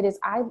what I did is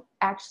I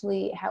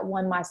actually had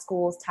won my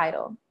school's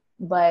title,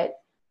 but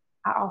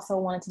I also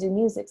wanted to do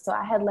music. So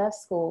I had left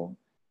school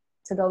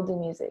to go do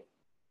music.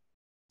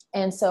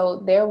 And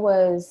so there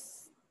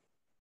was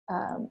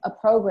a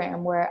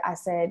program where I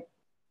said,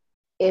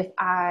 if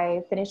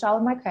I finish all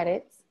of my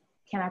credits,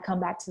 can I come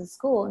back to the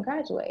school and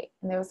graduate?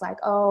 And they was like,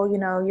 oh, you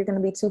know, you're going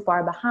to be too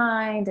far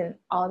behind and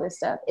all this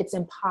stuff. It's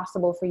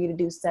impossible for you to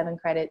do 7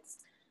 credits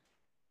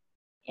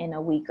in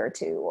a week or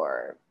 2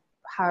 or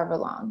however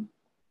long.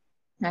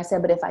 And I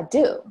said, but if I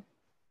do,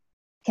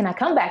 can I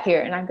come back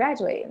here and I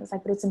graduate? And it's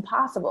like, but it's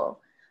impossible.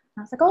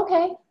 And I was like,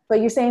 okay, but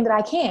you're saying that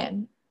I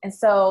can. And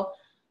so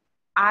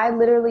I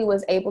literally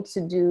was able to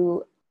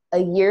do a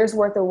year's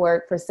worth of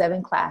work for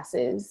 7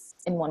 classes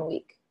in 1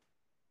 week.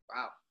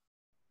 Wow.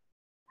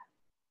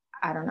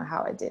 I don't know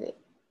how I did it,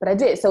 but I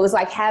did. So it was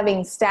like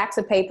having stacks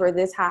of paper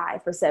this high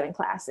for 7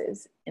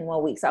 classes in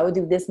 1 week. So I would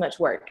do this much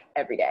work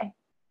every day.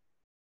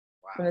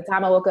 Wow. From the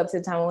time I woke up to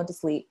the time I went to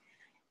sleep.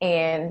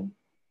 And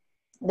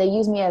they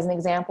use me as an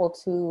example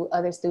to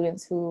other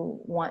students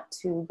who want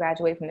to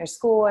graduate from their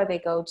school, or they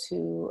go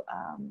to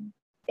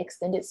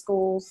extended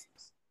schools,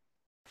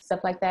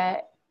 stuff like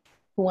that,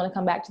 who want to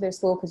come back to their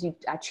school because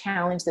I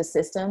challenged the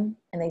system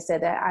and they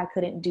said that I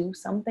couldn't do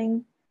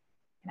something,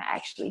 and I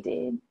actually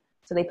did.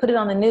 So they put it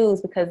on the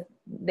news because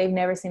they've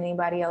never seen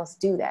anybody else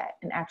do that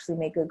and actually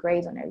make good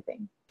grades on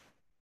everything.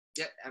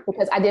 Yeah,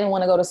 because I didn't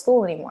want to go to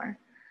school anymore.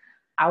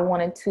 I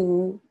wanted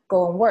to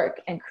go and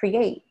work and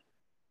create.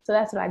 So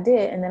that's what I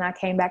did. And then I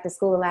came back to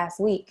school last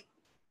week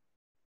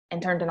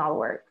and turned in all the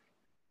work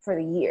for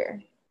the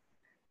year.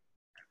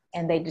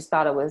 And they just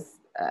thought it was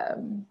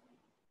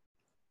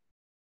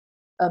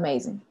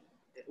amazing.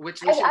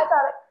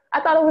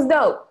 I thought it was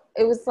dope.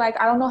 It was like,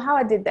 I don't know how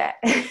I did that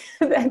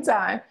that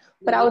time,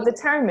 but I was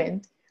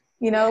determined.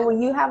 You know,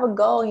 when you have a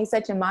goal and you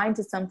set your mind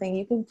to something,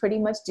 you can pretty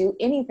much do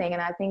anything.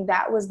 And I think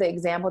that was the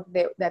example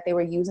that they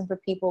were using for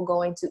people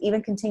going to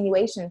even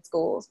continuation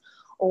schools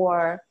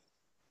or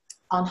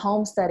on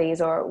home studies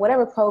or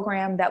whatever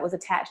program that was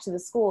attached to the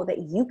school, that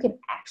you can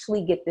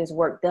actually get this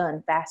work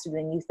done faster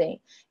than you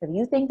think. If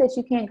you think that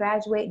you can't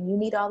graduate and you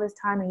need all this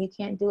time and you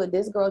can't do it,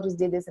 this girl just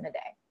did this in a day.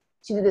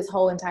 She did this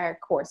whole entire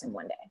course in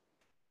 1 day.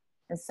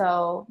 And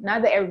so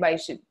not that everybody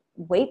should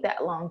wait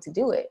that long to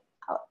do it.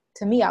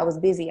 To me, I was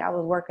busy. I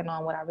was working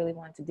on what I really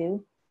wanted to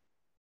do.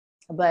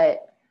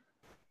 But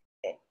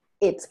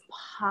it's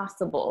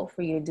possible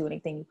for you to do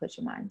anything you put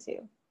your mind to.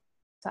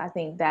 So I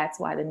think that's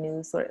why the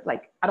news sort of,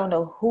 like, I don't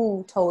know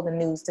who told the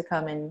news to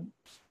come and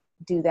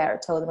do that or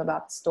told them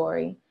about the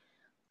story,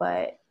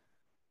 but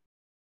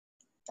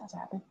that's what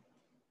happened.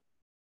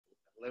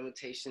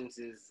 Limitations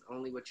is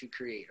only what you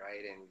create, right?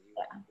 And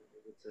you're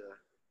able to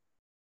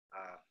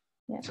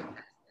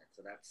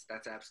so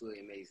that's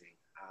absolutely amazing.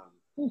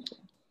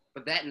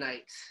 But that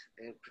night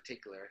in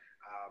particular,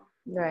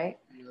 right,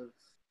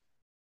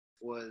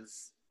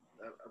 was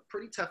a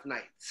pretty tough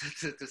night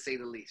to say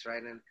the least,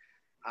 right? And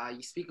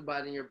you speak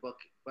about it in your book,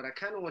 but I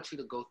kind of want you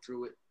to go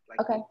through it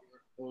in your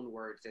own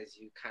words as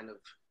you kind of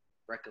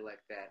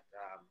recollect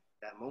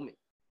that moment.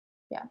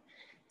 Yeah.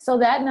 So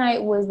that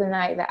night was the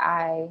night that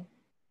I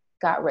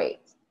got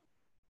raped.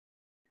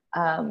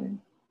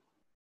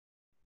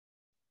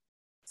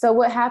 So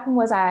what happened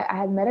was I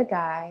had met a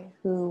guy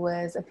who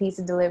was a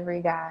pizza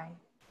delivery guy,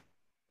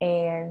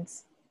 and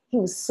he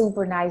was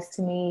super nice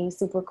to me,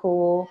 super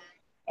cool.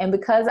 And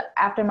because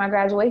after my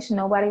graduation,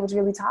 nobody was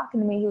really talking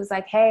to me, he was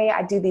like, hey,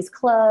 I do these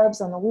clubs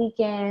on the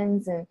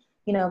weekends. And,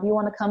 you know, if you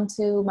want to come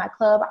to my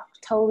club, I'll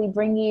totally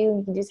bring you.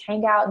 You can just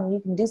hang out and you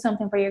can do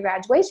something for your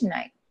graduation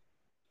night.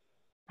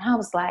 And I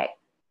was like,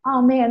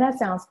 oh man, that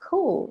sounds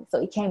cool. So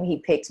he came and he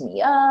picked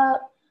me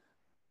up.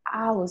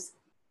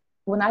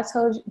 When I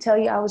tell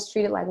you I was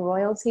treated like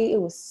royalty, it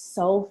was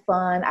so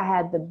fun. I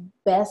had the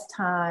best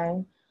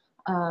time.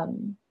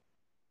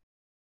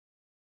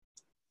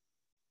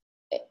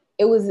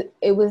 It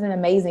was an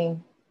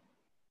amazing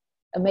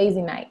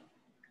night.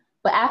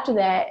 But after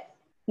that,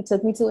 he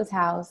took me to his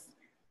house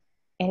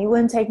and he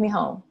wouldn't take me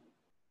home.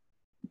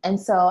 And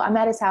so I'm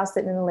at his house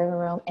sitting in the living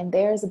room, and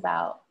there's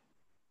about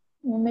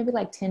maybe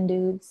like 10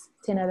 dudes,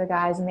 10 other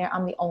guys in there.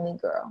 I'm the only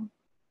girl.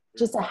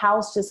 Just a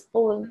house just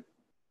full of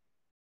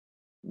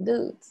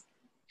dudes.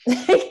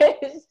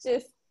 It's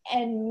just,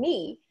 and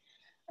me.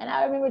 And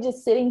I remember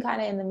just sitting kind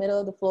of in the middle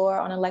of the floor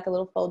on a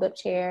little fold-up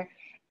chair,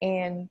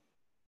 and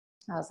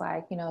I was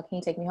like, you know, can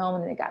you take me home?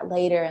 And then it got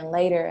later and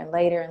later and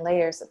later and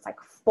later. So it's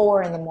like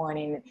 4 a.m.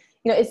 You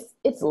know,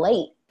 it's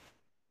late.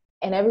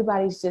 And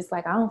everybody's just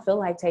like, I don't feel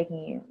like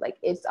taking you. Like,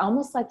 it's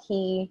almost like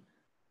he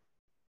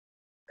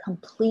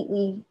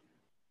completely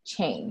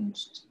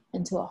changed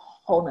into a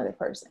whole nother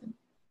person.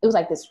 It was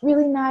like this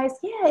really nice,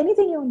 yeah,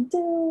 anything you want to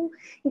do.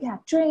 You can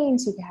have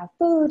drinks, you can have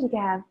food, you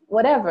can have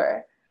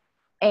whatever.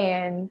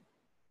 And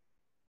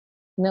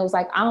it was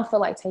like, I don't feel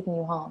like taking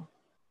you home.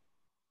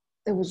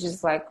 It was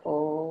just like,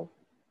 oh,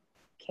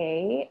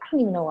 okay, I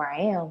don't even know where I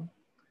am.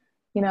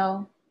 You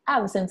know, I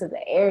have a sense of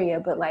the area,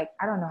 but like,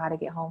 I don't know how to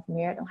get home from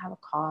here. I don't have a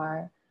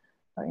car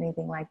or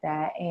anything like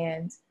that.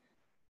 And,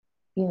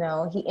 you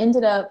know, he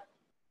ended up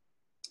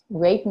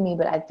raping me,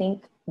 but I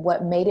think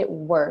what made it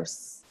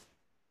worse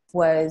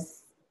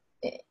was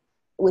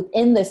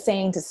within the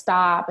saying to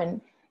stop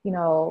and, you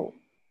know,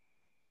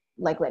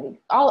 like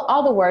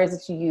all the words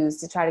that you use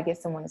to try to get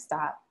someone to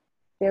stop.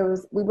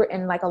 We were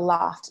in like a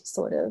loft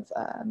sort of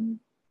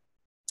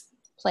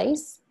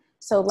place.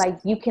 So like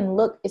you can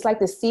look, it's like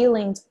the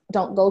ceilings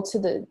don't go to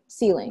the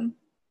ceiling.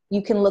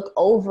 You can look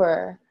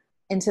over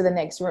into the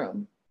next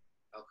room.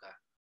 Okay.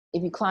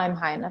 If you climb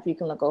high enough, you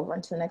can look over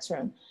into the next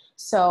room.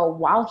 So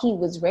while he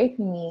was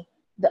raping me,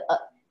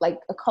 like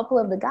a couple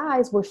of the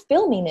guys were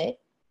filming it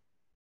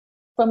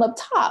from up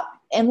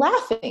top and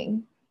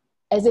laughing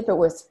as if it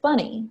was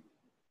funny.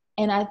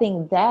 And I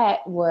think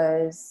that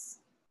was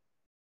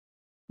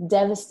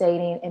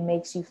devastating. It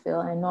makes you feel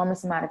an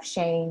enormous amount of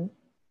shame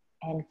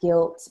and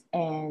guilt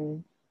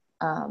and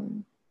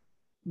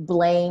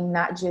blame,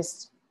 not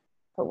just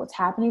for what's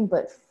happening,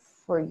 but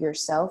for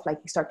yourself. Like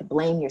you start to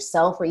blame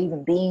yourself for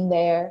even being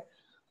there.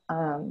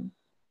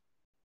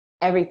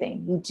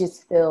 Everything. You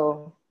just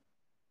feel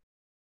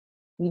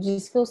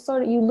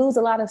sort of, you lose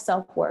a lot of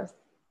self-worth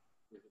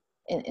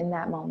in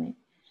that moment.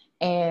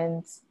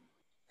 And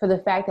for the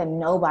fact that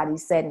nobody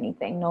said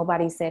anything,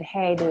 nobody said,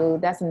 hey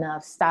dude, that's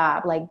enough,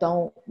 stop, like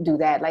don't do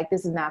that, like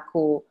this is not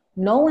cool.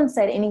 No one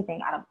said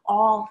anything out of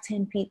all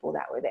 10 people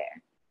that were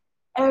there.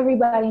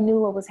 Everybody knew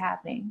what was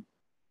happening.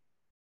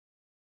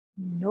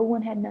 No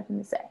one had nothing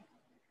to say.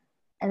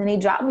 And then he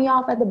dropped me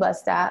off at the bus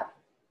stop.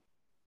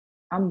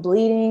 I'm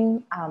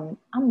bleeding. I'm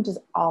just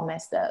all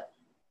messed up.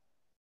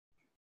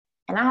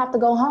 And I have to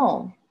go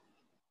home.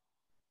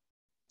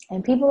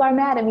 And people are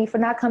mad at me for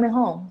not coming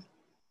home.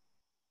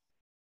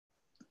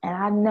 And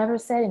I never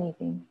said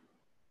anything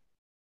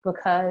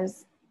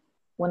because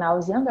when I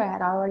was younger, I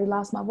had already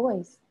lost my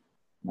voice.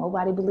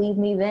 Nobody believed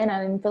me then.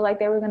 I didn't feel like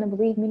they were going to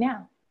believe me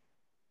now.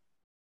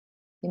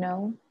 You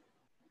know?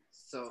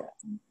 So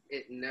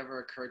it never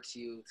occurred to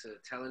you to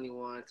tell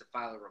anyone, to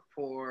file a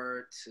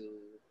report,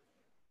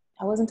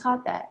 I wasn't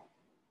taught that.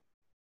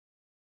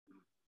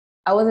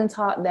 I wasn't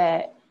taught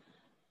that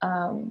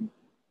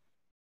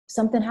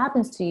something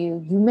happens to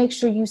you, you make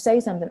sure you say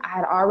something. I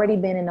had already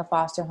been in a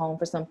foster home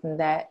for something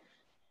that,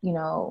 you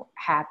know,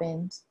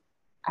 happened.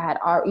 I had,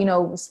 you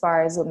know, as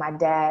far as what my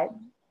dad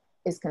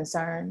is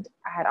concerned,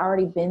 I had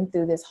already been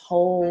through this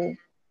whole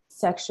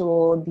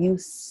sexual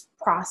abuse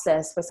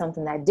process for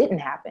something that didn't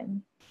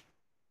happen.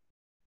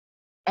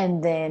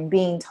 And then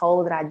being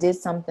told that I did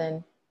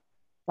something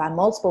by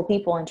multiple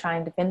people and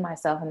trying to defend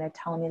myself, and they're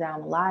telling me that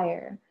I'm a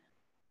liar.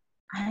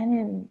 I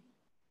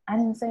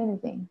didn't say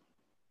anything.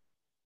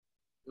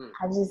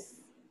 I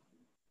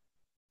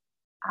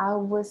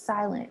was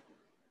silent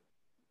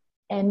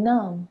and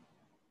numb.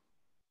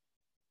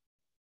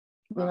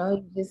 You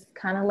know, just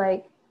kind of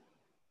like,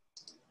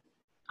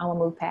 I'm gonna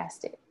move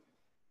past it.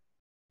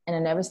 And I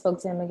never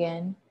spoke to him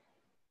again.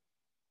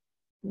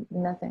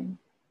 Nothing.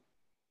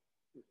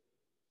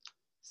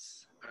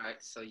 All right,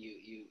 so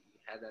you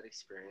had that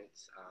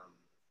experience,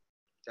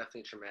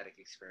 definitely a traumatic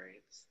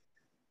experience.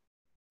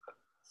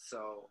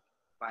 So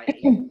by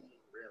 18,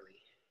 really,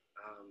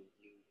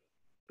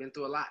 you've been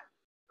through a lot,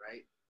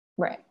 right?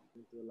 Right.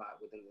 Been through a lot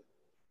within the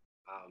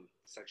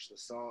sexual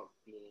assault,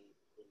 being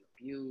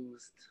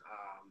abused,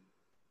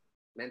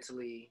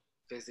 mentally,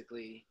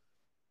 physically,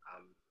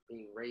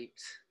 being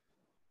raped,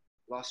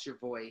 lost your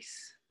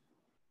voice.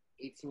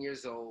 18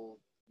 years old,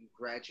 you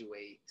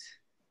graduate,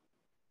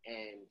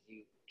 and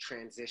you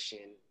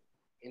transition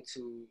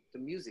into the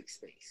music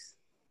space.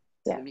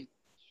 Yeah. The music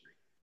industry.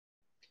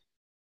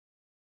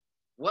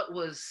 What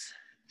was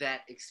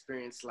that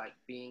experience like,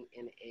 being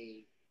in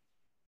a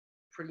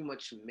pretty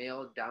much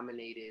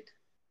male-dominated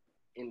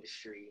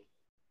industry?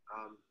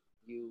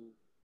 You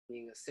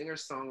being a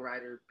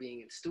singer-songwriter,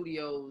 being in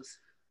studios,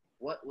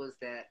 what was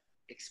that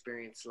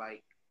experience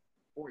like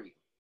for you?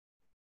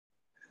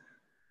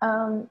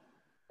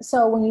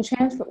 So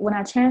when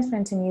I transferred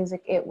into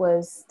music, it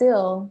was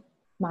still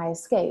my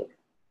escape,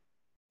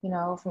 you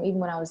know, from even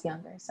when I was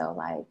younger. So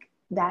like,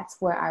 that's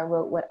where I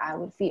wrote what I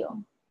would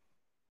feel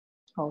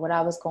or what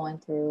I was going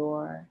through,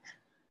 or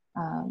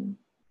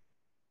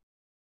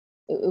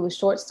it was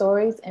short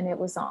stories and it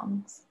was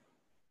songs.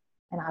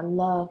 And I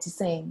love to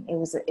sing. It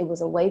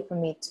was a way for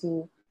me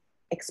to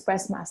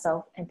express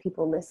myself and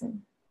people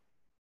listen.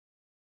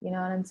 You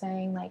know what I'm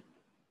saying? Like,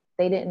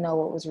 they didn't know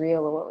what was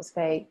real or what was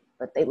fake,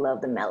 but they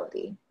loved the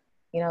melody.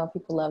 You know,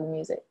 people love the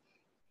music.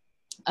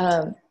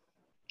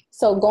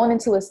 So going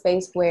into a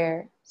space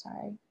where,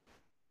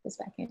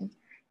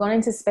 going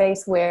into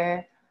space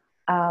where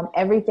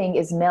everything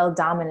is male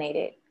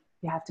dominated,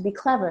 you have to be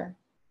clever.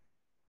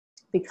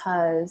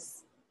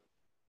 Because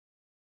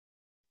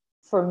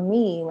for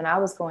me, when I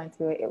was going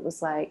through it, it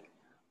was like,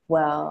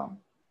 well,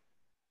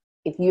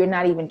 if you're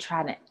not even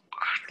trying to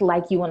act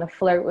like you want to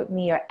flirt with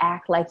me or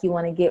act like you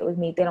want to get with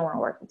me, they don't want to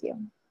work with you.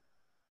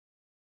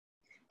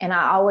 And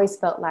I always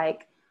felt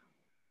like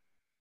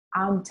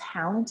I'm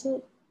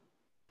talented.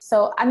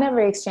 So I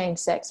never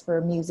exchanged sex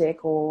for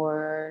music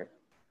or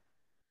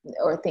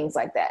things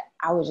like that.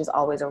 I was just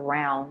always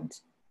around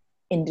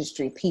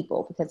industry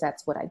people because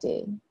that's what I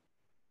did.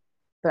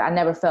 But I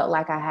never felt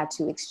like I had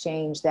to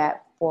exchange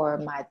that for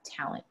my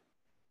talent.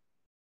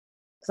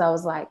 Because I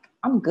was like,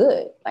 I'm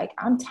good. Like,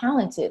 I'm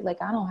talented. Like,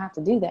 I don't have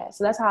to do that.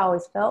 So that's how I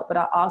always felt. But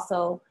I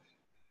also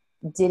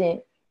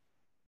didn't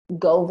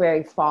go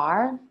very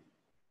far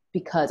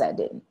because I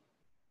didn't.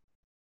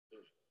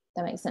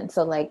 That makes sense.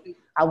 So, like,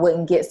 I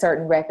wouldn't get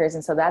certain records.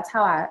 And so that's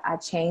how I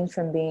changed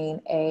from being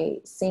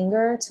a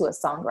singer to a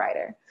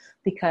songwriter.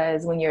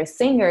 Because when you're a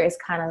singer, it's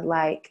kind of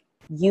like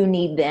you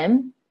need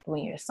them.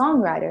 When you're a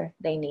songwriter,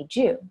 they need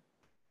you.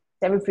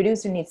 Every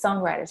producer needs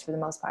songwriters for the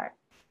most part.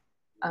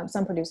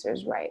 Some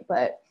producers write,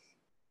 but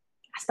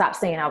I stopped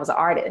saying I was an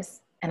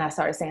artist and I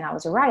started saying I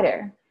was a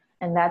writer.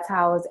 And that's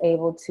how I was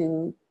able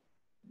to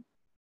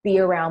be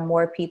around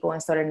more people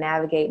and sort of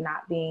navigate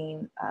not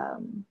being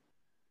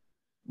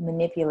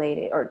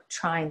manipulated or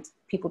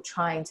people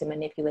trying to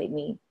manipulate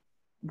me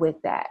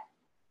with that,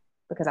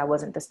 because I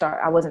wasn't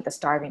the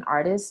starving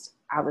artist.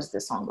 I was the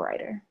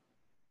songwriter.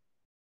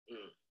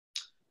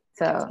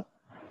 So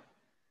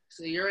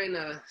you're in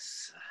a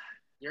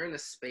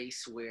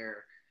space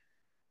where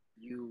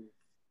you've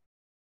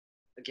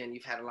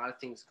had a lot of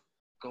things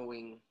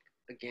going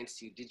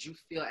against you. Did you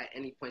feel at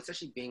any point,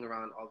 especially being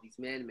around all these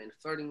men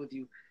flirting with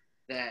you,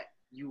 that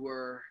you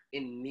were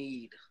in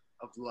need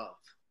of love,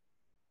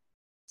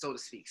 so to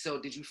speak? So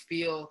did you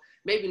feel,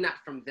 maybe not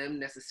from them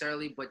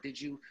necessarily, but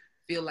did you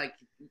feel like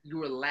you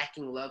were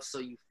lacking love, so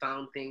you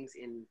found things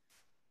in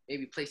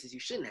maybe places you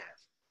shouldn't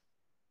have?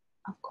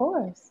 Of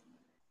course.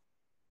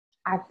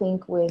 I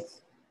think with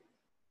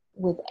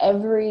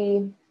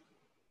every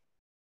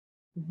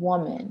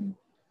woman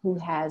who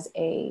has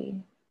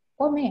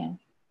or man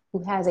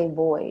who has a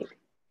void,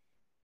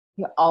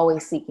 you're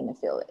always seeking to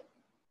fill it.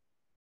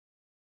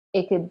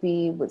 It could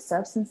be with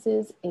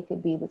substances, it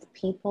could be with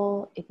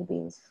people, it could be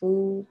with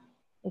food,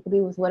 it could be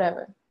with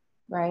whatever,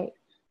 right?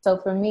 So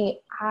for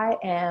me, I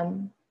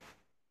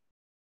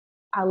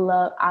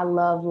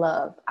love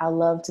love. I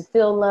love to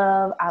feel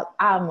love.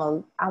 I'm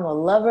a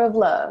lover of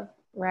love,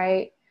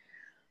 right?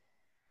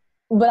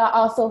 But I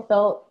also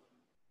felt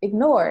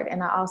ignored,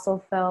 and I also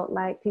felt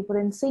like people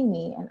didn't see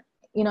me, and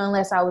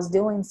unless I was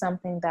doing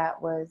something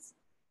that was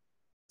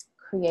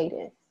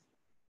creative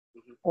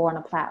or on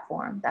a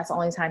platform, that's the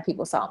only time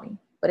people saw me.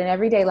 But in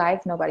everyday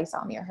life, nobody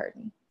saw me or heard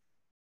me.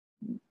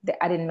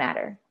 I didn't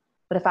matter.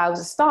 But if I was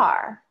a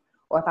star,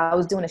 or if I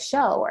was doing a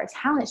show or a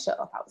talent show,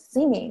 if I was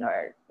singing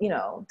or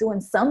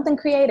doing something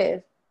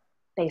creative,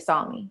 they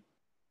saw me,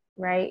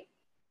 right?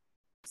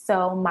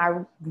 So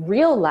my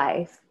real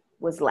life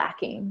was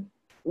lacking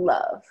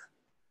love.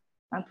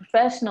 My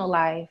professional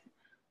life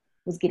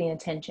was getting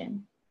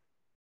attention.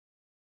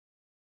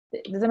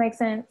 Does that make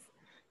sense?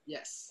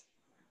 Yes.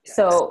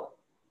 So,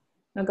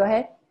 no, go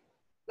ahead.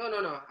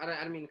 No. I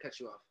didn't mean to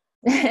cut you off.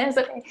 It's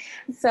okay.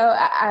 So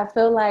I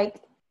feel like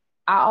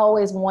I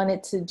always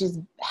wanted to just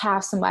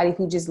have somebody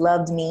who just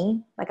loved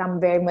me. Like, I'm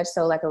very much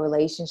so like a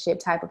relationship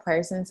type of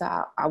person. So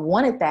I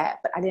wanted that,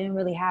 but I didn't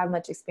really have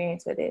much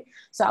experience with it.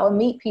 So I would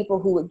meet people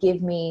who would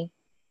give me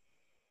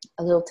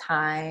a little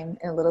time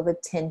and a little bit of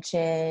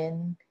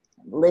attention,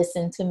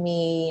 listen to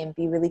me and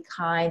be really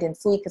kind and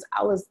sweet. Cause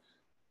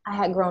I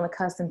had grown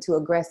accustomed to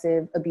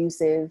aggressive,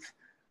 abusive,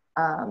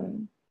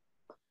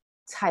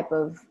 type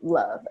of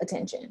love,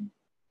 attention.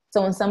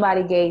 So when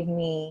somebody gave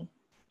me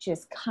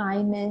just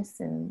kindness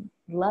and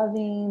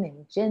loving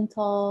and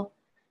gentle,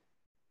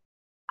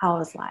 I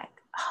was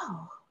like,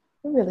 oh,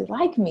 they really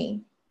like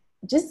me.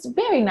 Just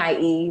very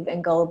naive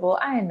and gullible.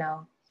 I didn't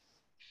know.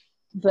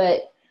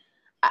 But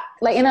I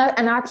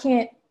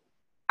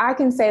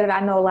can say that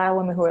I know a lot of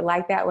women who are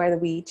like that, whether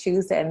we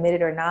choose to admit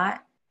it or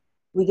not.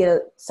 We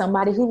get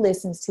somebody who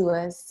listens to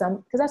us,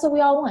 because that's what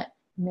we all want.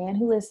 A man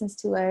who listens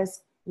to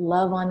us,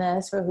 love on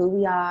us for who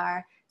we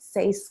are,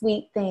 say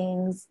sweet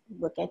things,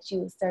 look at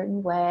you a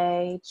certain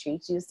way,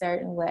 treat you a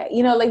certain way.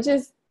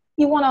 Just,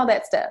 you want all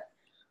that stuff.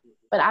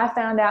 But I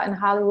found out in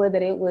Hollywood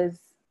that it was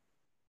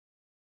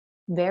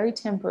very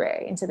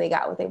temporary until they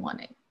got what they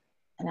wanted.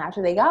 And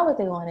after they got what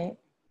they wanted,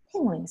 they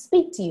won't even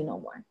speak to you no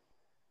more.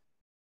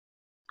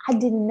 I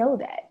didn't know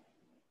that.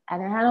 I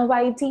didn't have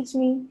nobody teach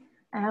me.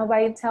 I didn't have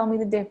nobody tell me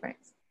the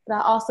difference. But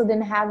I also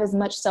didn't have as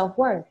much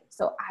self-worth.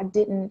 So I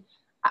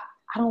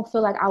don't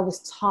feel like I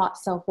was taught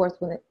self-worth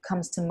when it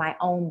comes to my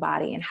own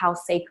body and how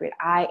sacred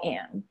I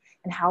am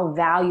and how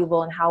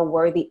valuable and how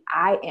worthy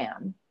I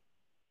am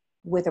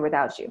with or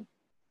without you.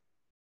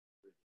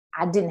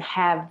 I didn't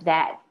have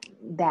that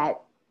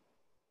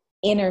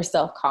inner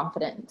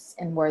self-confidence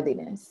and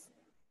worthiness.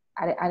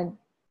 I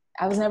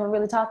was never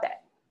really taught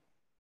that.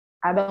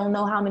 I don't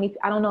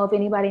know if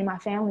anybody in my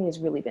family has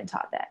really been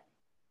taught that.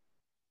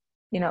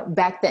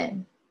 Back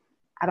then,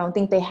 I don't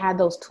think they had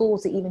those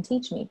tools to even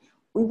teach me.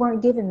 We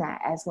weren't given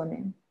that as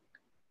women.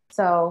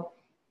 So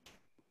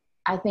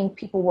I think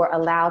people were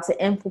allowed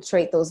to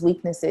infiltrate those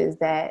weaknesses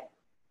that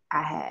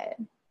I had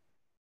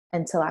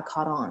until I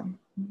caught on.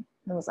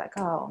 It was like,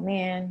 oh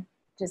man,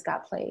 just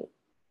got played.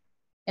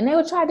 And they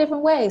would try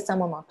different ways. Some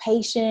were more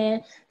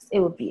patient. It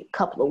would be a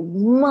couple of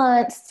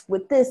months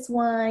with this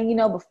one,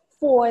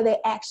 before they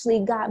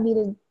actually got me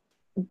to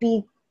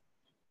be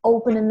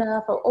open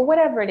enough or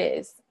whatever it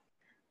is.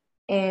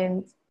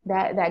 And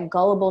that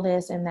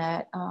gullibleness and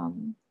that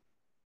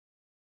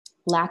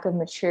lack of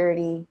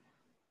maturity,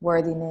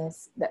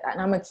 worthiness, and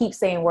I'm going to keep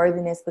saying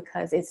worthiness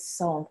because it's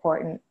so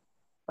important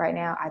right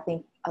now. I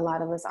think a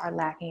lot of us are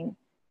lacking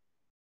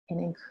an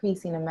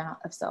increasing amount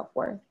of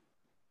self-worth.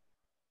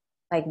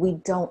 Like, we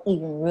don't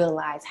even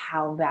realize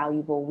how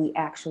valuable we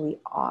actually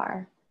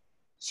are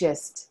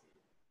just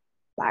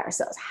by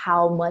ourselves,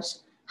 how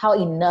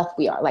enough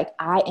we are. Like,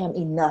 I am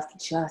enough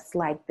just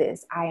like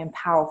this. I am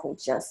powerful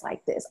just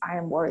like this. I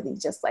am worthy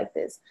just like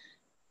this.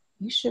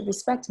 You should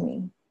respect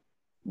me.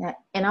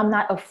 And I'm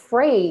not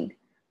afraid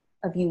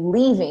of you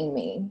leaving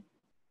me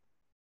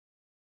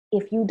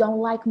if you don't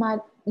like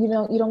you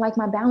don't like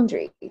my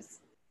boundaries.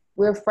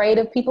 We're afraid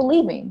of people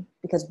leaving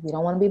because we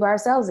don't want to be by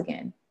ourselves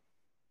again.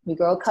 We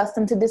grow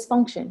accustomed to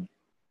dysfunction.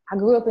 I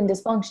grew up in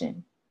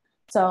dysfunction.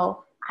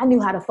 So I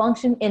knew how to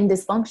function in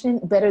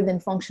dysfunction better than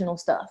functional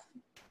stuff.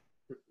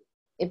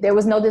 If there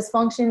was no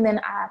dysfunction, then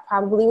I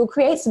probably would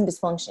create some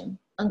dysfunction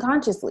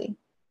unconsciously.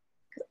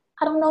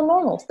 I don't know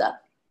normal stuff.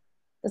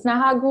 That's not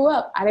how I grew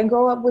up. I didn't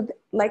grow up with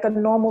like a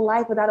normal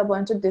life without a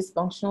bunch of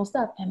dysfunctional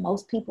stuff. And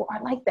most people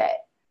are like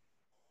that.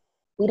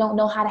 We don't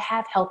know how to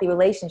have healthy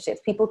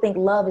relationships. People think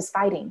love is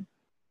fighting.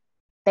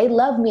 They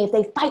love me if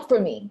they fight for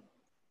me.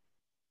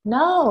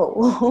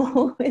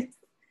 No,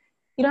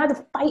 you don't have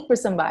to fight for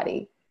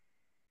somebody.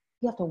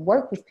 You have to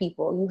work with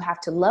people. You have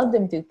to love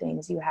them through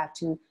things. You have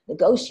to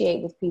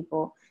negotiate with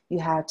people. You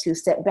have to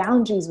set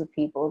boundaries with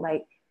people.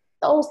 Like,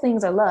 those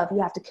things are love.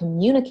 You have to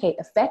communicate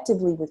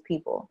effectively with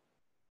people.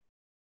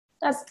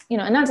 That's,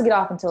 and not to get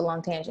off into a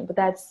long tangent, but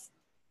that's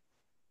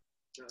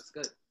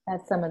good.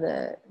 That's some of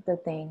the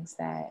things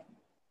that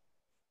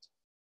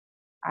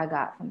I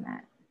got from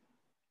that.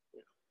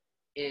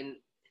 And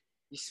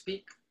you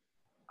speak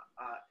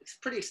it's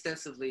pretty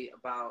extensively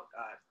about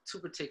two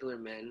particular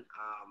men,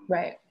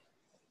 right?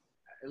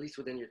 At least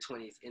within your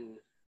 20s in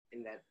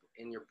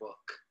your book.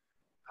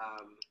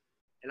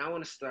 And I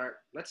want to start.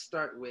 Let's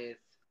start with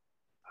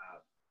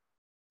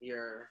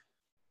your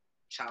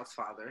child's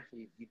father.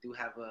 You do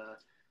have a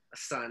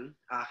son.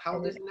 How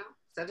old is he now?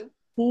 7?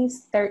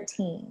 He's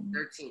 13.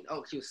 13.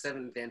 Oh, he was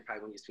 7 then,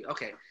 probably when you speak.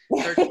 Okay,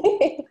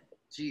 13.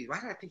 Geez, why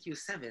did I think he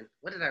was 7?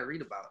 What did I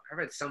read about? I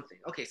read something.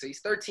 Okay, so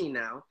he's 13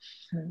 now.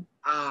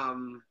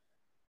 Mm-hmm.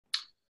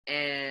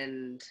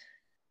 And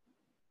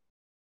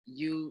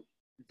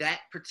that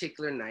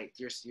particular night,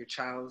 your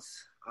child's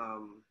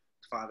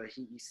father,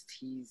 he's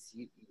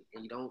you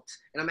don't,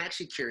 and I'm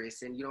actually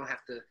curious, and you don't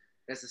have to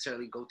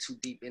necessarily go too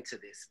deep into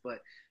this, but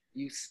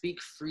you speak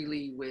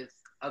freely with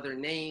other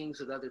names,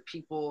 with other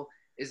people.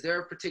 Is there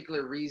a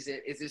particular reason?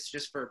 Is this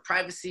just for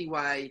privacy?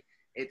 Why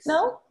it's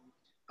no?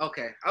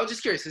 Okay, I was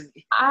just curious.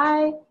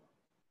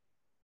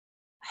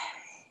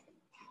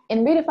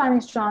 In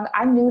Redefining Strong,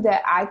 I knew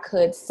that I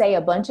could say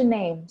a bunch of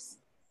names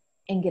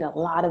and get a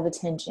lot of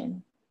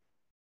attention.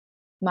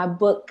 My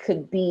book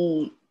could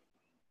be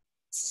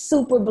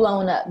super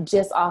blown up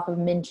just off of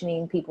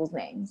mentioning people's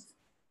names,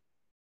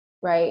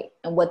 right?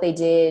 And what they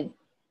did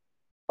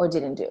or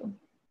didn't do.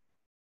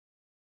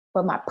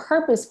 But my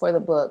purpose for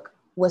the book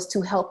was to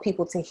help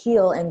people to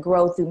heal and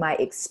grow through my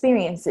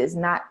experiences,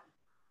 not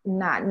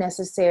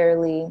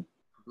necessarily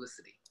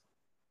publicity.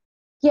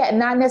 Yeah,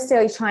 not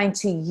necessarily trying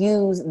to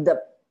use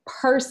the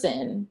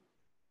person.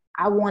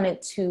 I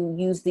wanted to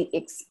use the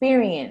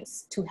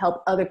experience to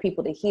help other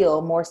people to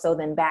heal more so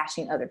than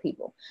bashing other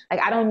people. Like,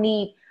 I don't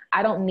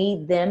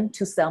need them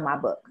to sell my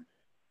book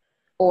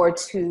or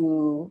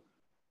to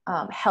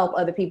help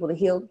other people to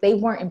heal. They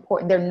weren't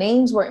important. Their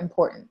names were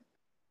important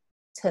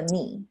to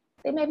me.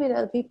 They may be to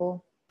other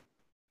people,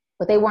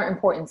 but they weren't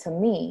important to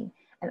me.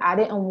 And I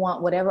didn't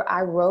want whatever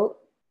I wrote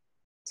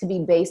to be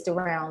based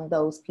around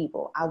those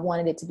people. I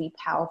wanted it to be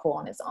powerful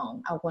on its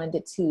own. I wanted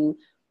it to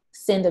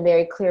send a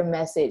very clear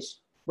message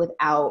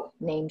without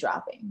name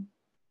dropping.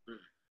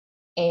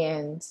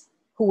 And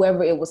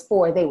whoever it was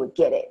for, they would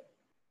get it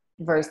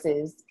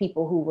versus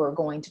people who were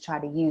going to try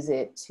to use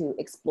it to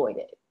exploit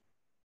it.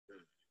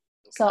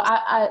 So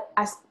I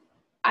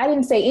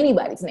didn't say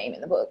anybody's name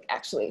in the book,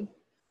 actually.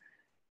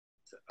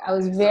 I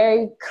was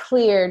very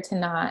clear to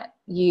not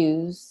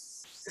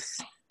use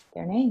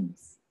their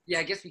names. Yeah,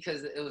 I guess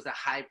because it was a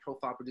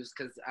high-profile producer.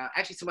 Because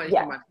actually, somebody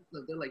from my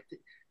book, they're like,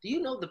 "Do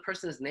you know the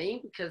person's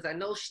name?" Because I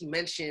know she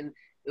mentioned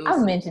it was.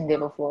 I've mentioned it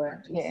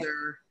before. Yeah.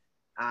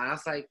 And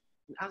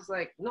I was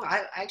like, no,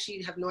 I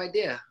actually have no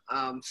idea.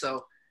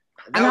 So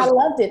that And I was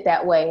loved it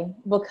that way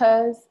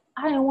because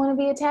I didn't want to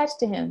be attached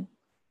to him.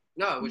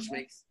 no, which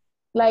makes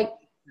like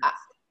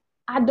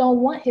I don't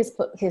want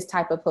his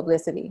type of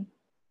publicity.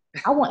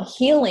 I want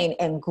healing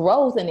and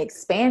growth and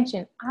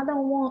expansion. I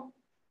don't want,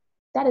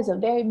 that is a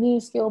very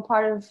minuscule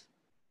part of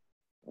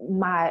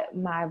my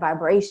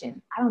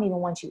vibration. I don't even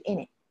want you in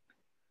it.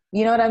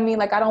 You know what I mean?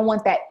 Like, I don't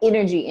want that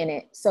energy in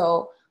it.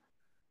 So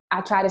I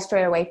try to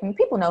stray away from,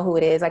 people know who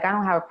it is. Like, I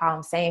don't have a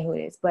problem saying who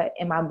it is, but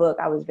in my book,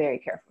 I was very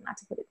careful not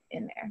to put it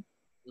in there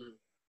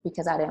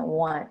because I didn't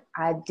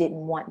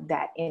want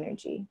that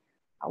energy.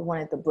 I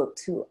wanted the book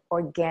to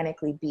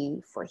organically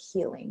be for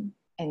healing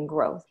and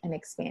growth and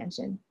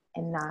expansion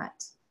and not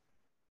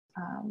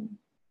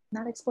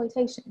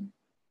exploitation,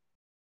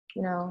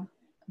 you know?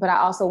 But I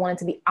also wanted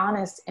to be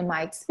honest in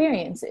my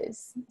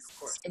experiences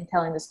in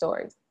telling the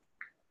stories.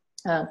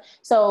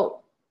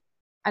 So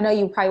I know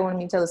you probably wanted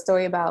me to tell a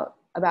story about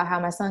how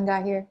my son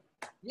got here.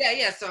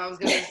 Yeah. So I was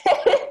gonna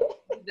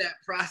do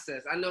that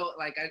process. I know,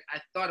 like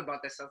I thought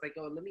about that. So I was like,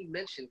 oh, let me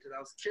mention because I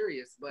was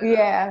curious. But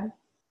yeah,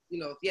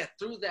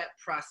 through that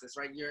process,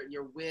 right?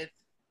 You're with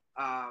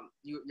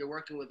you're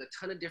working with a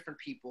ton of different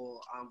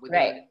people within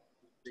the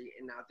industry,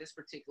 and now this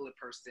particular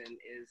person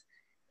is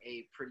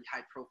a pretty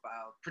high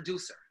profile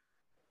producer.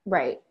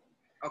 Right.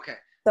 Okay.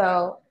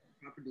 So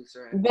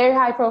producer. Very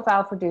high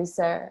profile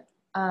producer.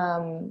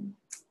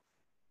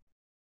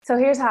 So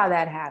here's how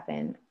that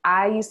happened.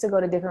 I used to go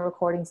to different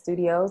recording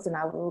studios and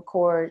I would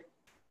record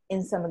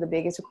in some of the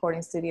biggest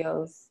recording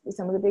studios with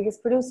some of the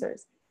biggest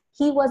producers.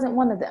 He wasn't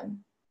one of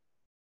them.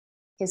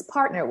 His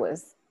partner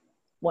was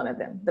one of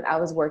them that I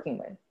was working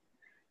with.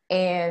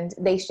 And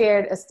they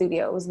shared a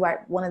studio. It was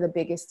one of the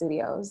biggest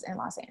studios in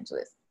Los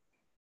Angeles.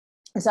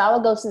 And so I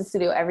would go to the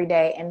studio every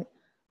day and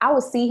I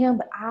would see him,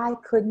 but I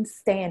couldn't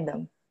stand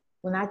him.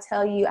 When I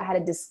tell you I had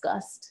a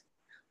disgust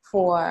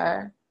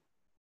for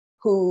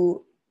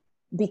who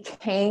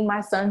became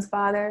my son's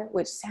father,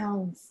 which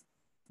sounds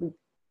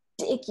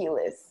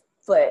ridiculous,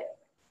 but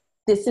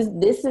this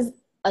is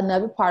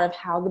another part of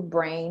how the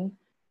brain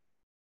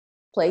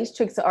plays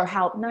tricks, or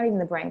how, not even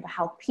the brain, but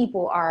how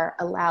people are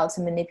allowed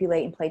to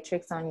manipulate and play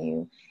tricks on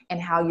you, and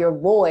how your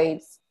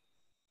voids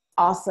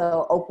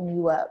also open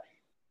you up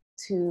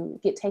to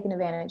get taken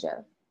advantage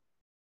of,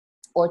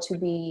 or to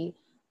be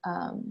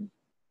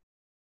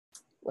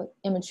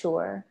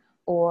immature,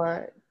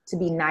 or to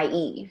be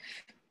naive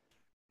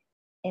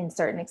in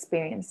certain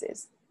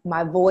experiences.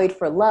 My void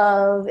for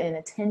love and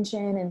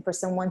attention, and for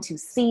someone to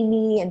see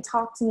me and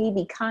talk to me,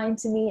 be kind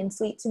to me and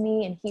sweet to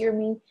me and hear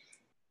me,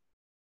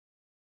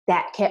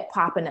 that kept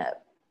popping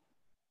up.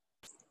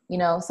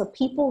 So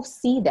people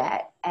see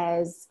that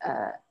as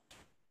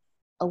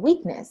a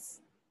weakness.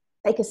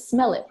 They could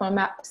smell it from,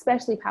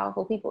 especially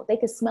powerful people. They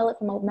could smell it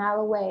from a mile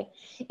away.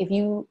 If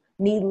you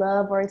need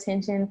love or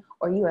attention,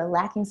 or you are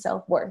lacking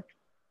self-worth,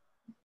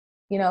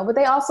 but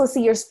they also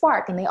see your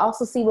spark and they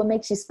also see what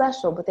makes you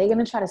special, but they're going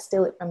to try to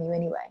steal it from you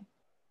anyway.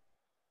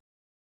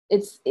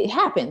 It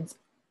happens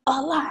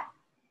a lot.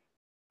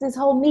 This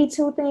whole Me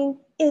Too thing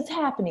is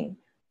happening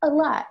a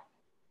lot.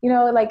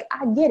 Like,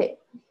 I get it.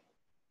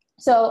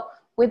 So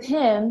with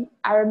him,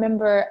 I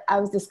remember I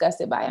was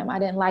disgusted by him. I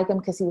didn't like him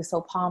because he was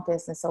so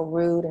pompous and so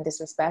rude and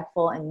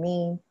disrespectful and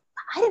mean.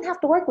 I didn't have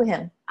to work with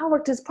him. I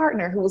worked his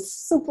partner, who was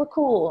super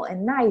cool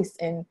and nice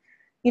and,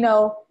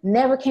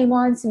 never came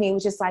on to me.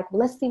 Was just like,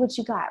 well, let's see what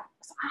you got.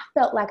 So I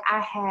felt like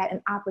I had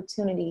an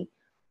opportunity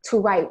to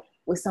write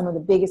with some of the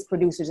biggest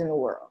producers in the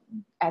world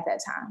at that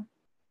time.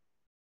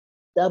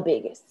 The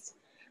biggest.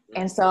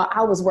 And so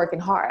I was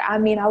working hard. I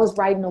mean, I was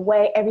writing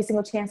away every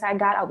single chance I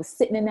got. I was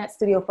sitting in that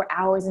studio for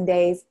hours and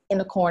days in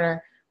the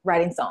corner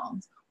writing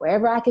songs.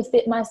 Wherever I could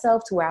fit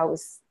myself to where I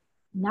was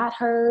not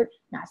heard,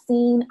 not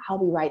seen, I'll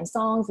be writing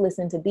songs,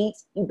 listening to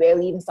beats. You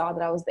barely even saw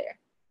that I was there,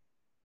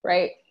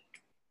 right?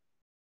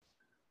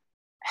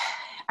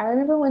 I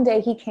remember one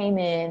day he came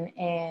in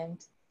and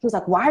he was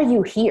like, "Why are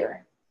you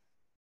here?"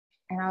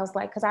 And I was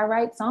like, "Because I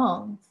write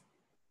songs."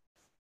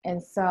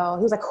 And so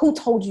he was like, "Who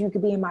told you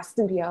could be in my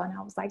studio?" And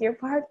I was like, "Your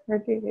partner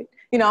did."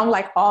 I'm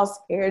like all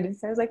scared. And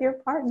so I was like, "Your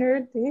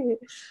partner did."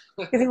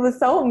 Because he was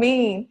so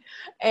mean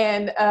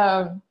and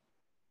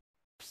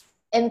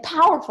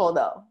powerful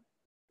though.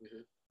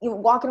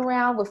 Walking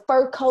around with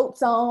fur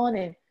coats on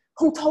and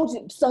who told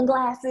you,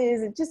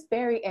 sunglasses, and just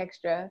very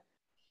extra,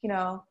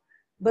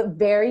 but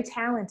very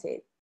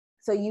talented.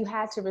 So you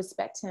had to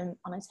respect him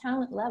on a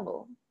talent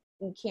level.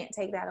 You can't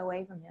take that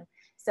away from him.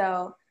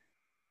 So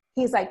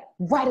he's like,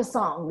 "Write a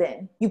song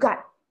then. You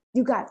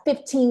got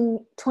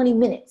 15, 20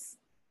 minutes.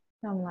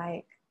 And I'm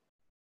like,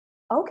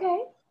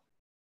 okay.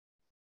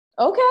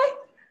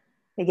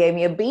 He gave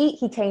me a beat.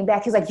 He came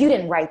back. He's like, "You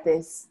didn't write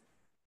this."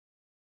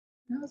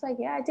 And I was like,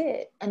 "Yeah, I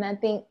did." And I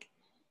think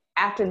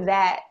after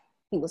that,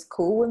 he was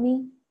cool with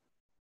me.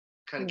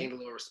 Kind of gained a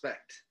little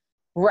respect.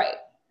 Right.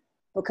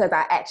 Because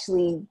I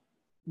actually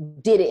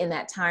did it in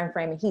that time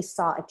frame, and he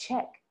saw a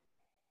check,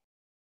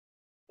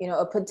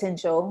 a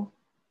potential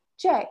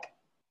check,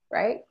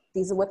 right?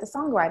 These are what the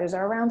songwriters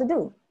are around to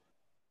do.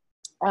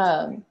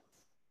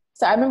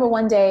 So I remember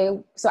one day,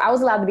 so I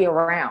was allowed to be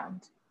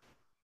around.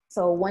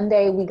 So one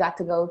day we got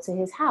to go to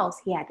his house.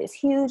 He had this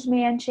huge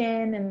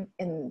mansion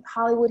in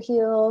Hollywood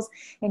Hills,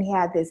 and he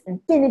had this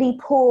infinity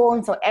pool.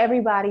 And so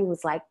everybody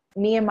was like,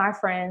 me and my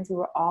friends, we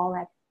were all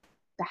at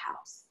the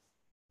house.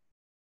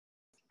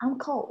 I'm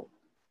cold.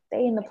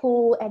 They in the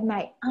pool at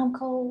night. I'm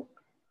cold.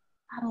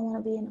 I don't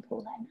want to be in the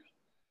pool at night.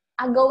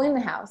 I go in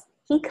the house.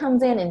 He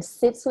comes in and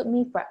sits with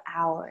me for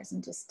hours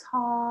and just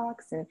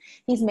talks, and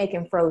he's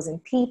making frozen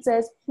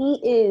pizzas.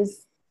 He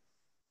is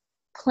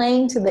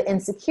playing to the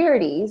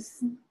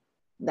insecurities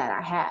that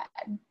I had,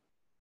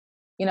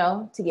 you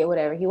know, to get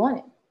whatever he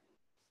wanted.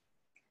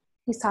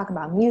 He's talking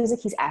about music.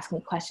 He's asking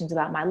me questions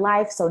about my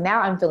life. So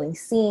now I'm feeling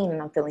seen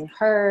and I'm feeling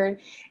heard.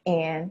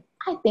 And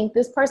I think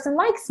this person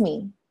likes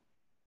me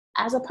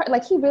as a person.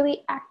 Like he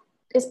really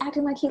is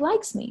acting like he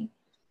likes me,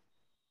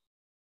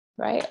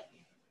 right?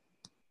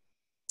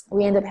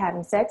 We ended up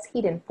having sex.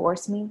 He didn't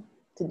force me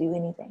to do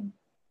anything.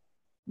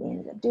 We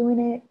ended up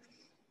doing it.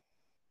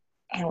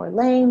 And we're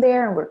laying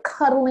there and we're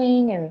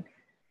cuddling. And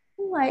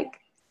I'm like,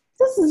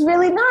 this is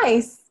really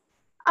nice.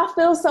 I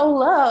feel so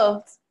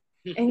loved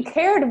and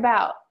cared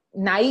about.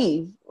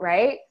 Naive,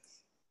 right?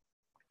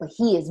 But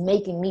he is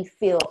making me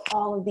feel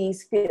all of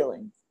these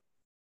feelings.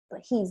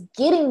 But he's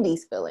getting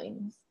these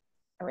feelings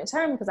in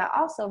return, because I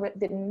also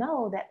didn't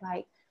know that,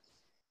 like,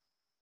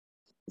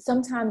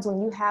 sometimes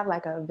when you have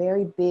like a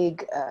very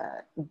big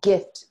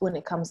gift when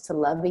it comes to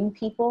loving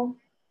people,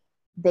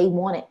 they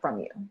want it from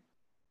you.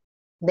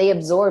 They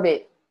absorb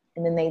it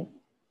and then they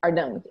are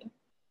done with you.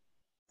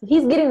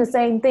 He's getting the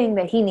same thing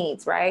that he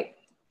needs, right?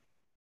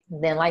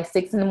 And then like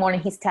 6 a.m,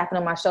 he's tapping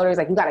on my shoulder. He's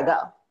like, you gotta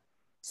go.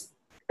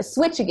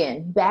 Switch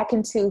again, back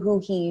into who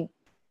he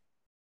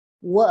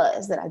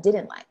was that I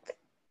didn't like.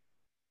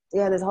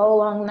 Yeah, this whole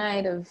long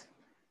night of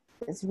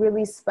this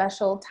really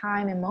special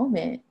time and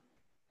moment.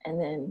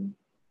 And then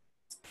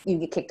you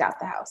get kicked out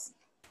the house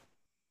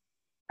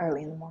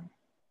early in the morning.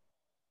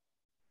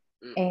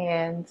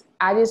 And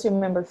I just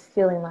remember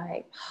feeling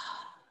like,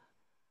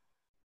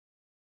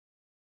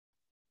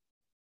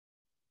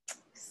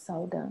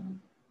 so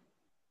dumb.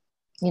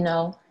 You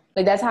know,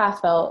 like that's how I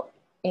felt.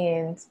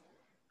 And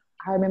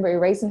I remember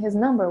erasing his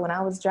number when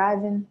I was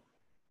driving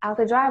out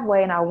the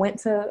driveway, and I went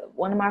to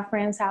one of my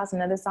friend's house,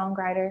 another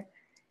songwriter,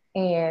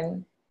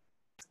 and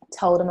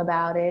told him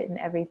about it and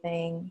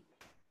everything.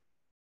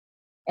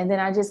 And then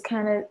I just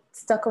kind of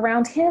stuck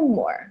around him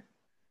more,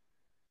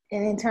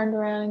 and then turned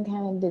around and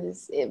kind of did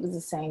this. It was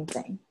the same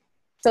thing.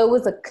 So it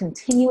was a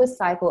continuous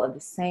cycle of the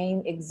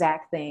same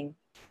exact thing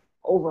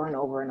over and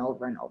over and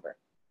over and over.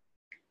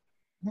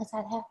 And that's how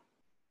it happened.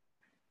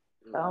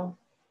 So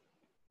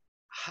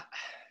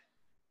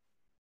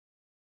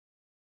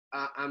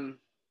I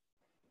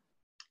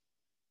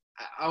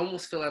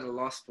almost feel at a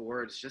loss for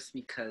words, just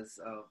because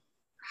of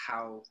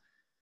how,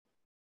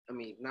 I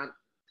mean,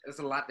 there's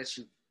a lot that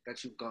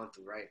you've gone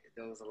through, right?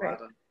 There was a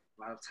lot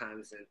of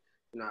times, and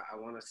you know, I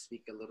want to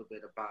speak a little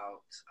bit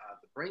about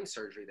the brain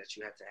surgery that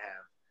you had to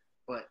have,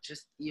 but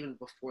just even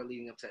before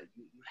leading up to that,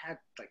 you had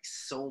like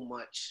so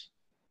much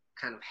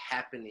kind of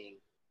happening,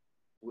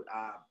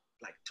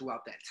 like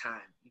throughout that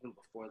time, even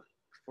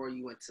before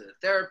you went to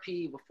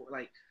therapy, before,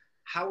 like,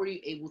 how were you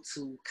able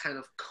to kind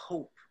of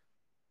cope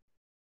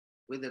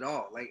with it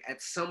all? Like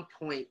at some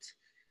point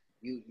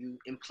you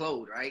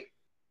implode, right?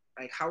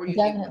 Like how are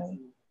you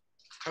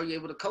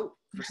able to cope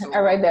for so long?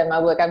 I write that in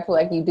my book. I feel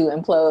like you do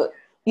implode.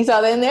 You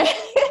saw that in there?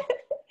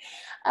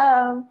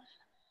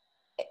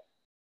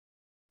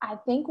 I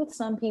think with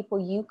some people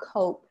you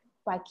cope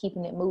by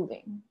keeping it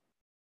moving.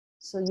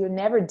 So you're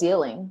never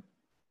dealing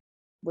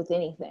with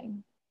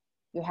anything.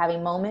 You're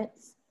having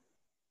moments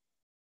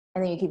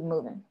and then you keep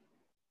moving.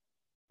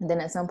 And then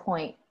at some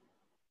point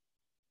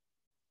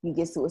you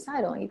get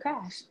suicidal and you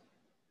crash.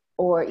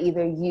 Or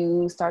either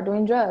you start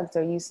doing drugs,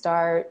 or you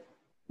start,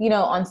 you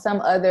know, on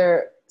some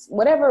other,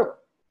 whatever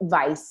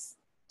vice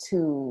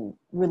to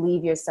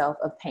relieve yourself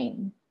of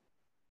pain.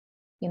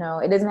 You know,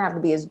 it doesn't have to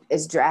be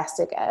as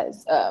drastic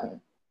as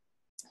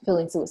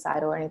feeling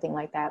suicidal or anything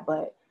like that,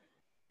 but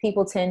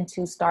people tend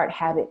to start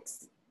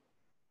habits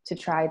to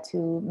try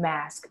to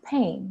mask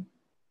pain,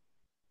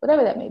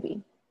 whatever that may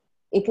be.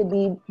 It could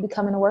be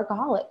becoming a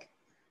workaholic.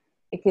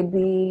 It could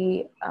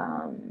be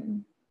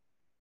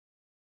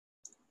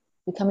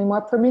becoming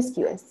more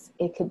promiscuous.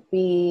 It could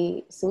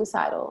be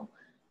suicidal.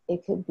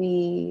 It could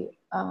be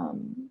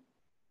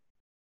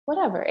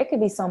whatever. It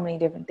could be so many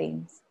different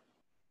things.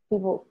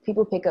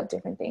 People pick up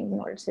different things in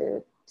order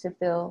to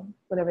feel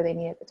whatever they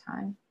need at the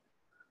time.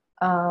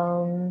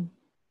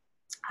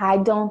 I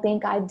don't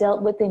think I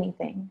dealt with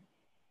anything.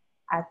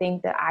 I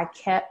think that I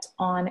kept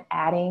on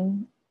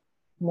adding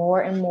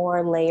more and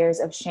more layers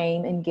of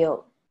shame and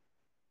guilt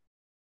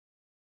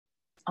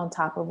on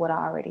top of what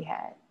I already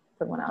had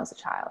from when I was a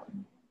child.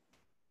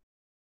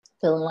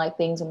 Feeling like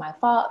things were my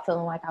fault,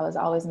 feeling like I was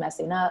always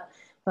messing up,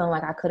 feeling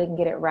like I couldn't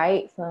get it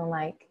right, feeling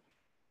like,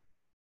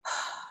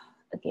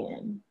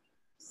 again,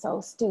 so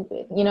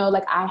stupid. You know,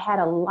 like I had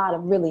a lot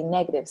of really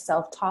negative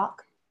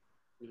self-talk.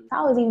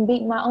 I was even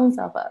beating my own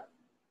self up.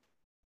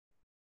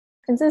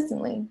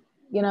 consistently,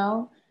 you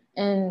know?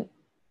 And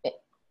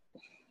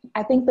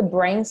I think the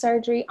brain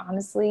surgery,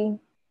 honestly,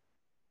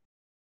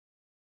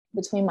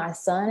 between my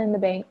son and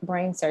the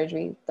brain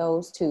surgery,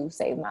 those two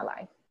saved my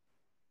life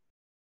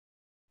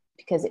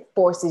because it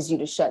forces you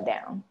to shut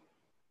down.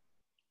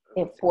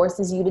 It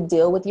forces you to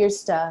deal with your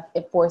stuff.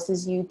 It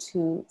forces you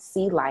to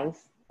see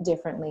life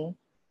differently.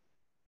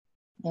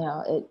 You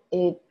know,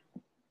 it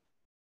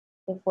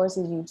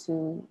forces you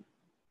to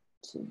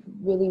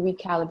really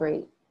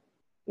recalibrate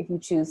if you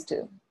choose to.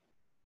 You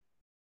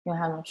don't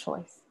have no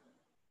choice.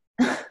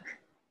 You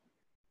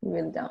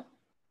really don't.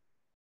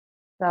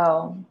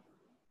 So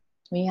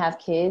when you have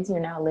kids, you're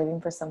now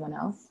living for someone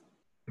else.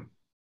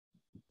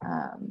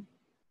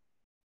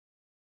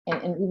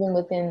 And even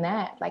within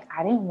that, like,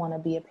 I didn't want to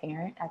be a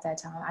parent at that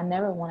time. I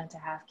never wanted to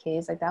have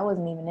kids. Like, that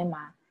wasn't even in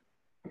my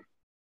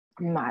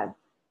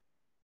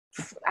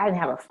I didn't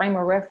have a frame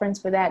of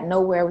reference for that,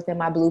 nowhere within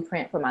my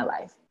blueprint for my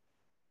life.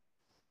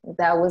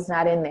 That was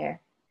not in there.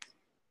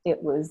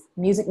 It was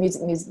music,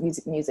 music, music,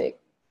 music, music,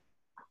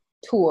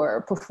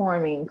 tour,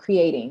 performing,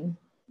 creating.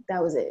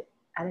 That was it.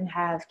 I didn't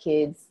have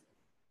kids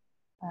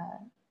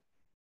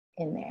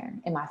in there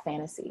in my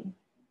fantasy.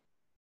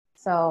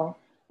 So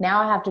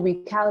now I have to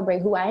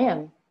recalibrate who I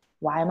am.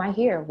 Why am I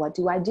here? What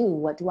do I do?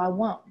 What do I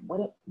want?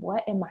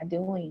 What am I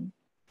doing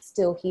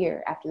still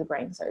here after the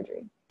brain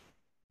surgery?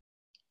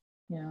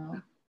 You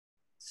know?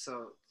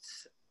 So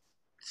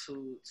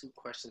two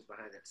questions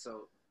behind it.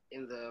 So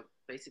in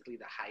basically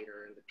the height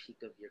or in the peak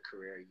of your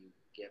career, you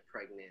get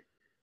pregnant.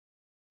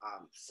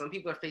 Some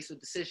people are faced with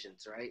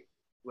decisions, right?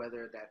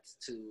 Whether that's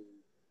to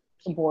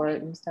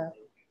abort and stuff.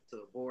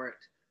 To abort.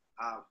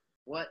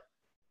 What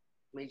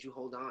made you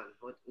hold on?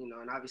 What,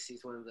 and obviously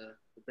it's one of the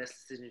best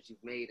decisions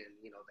you've made, and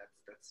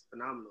that's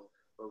phenomenal.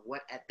 But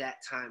what at that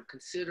time,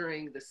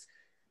 considering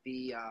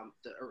the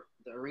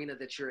arena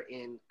that you're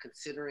in,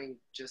 considering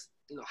just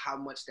how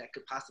much that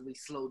could possibly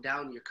slow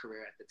down your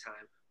career at the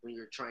time when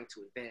you're trying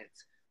to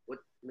advance, what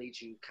made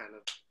you kind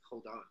of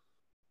hold on?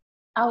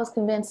 I was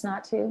convinced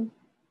not to.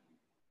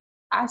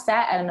 I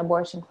sat at an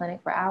abortion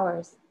clinic for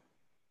hours.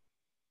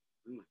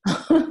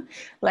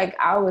 Like,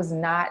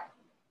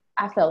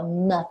 I felt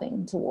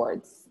nothing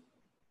towards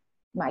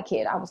my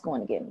kid. I was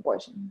going to get an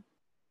abortion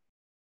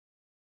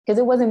because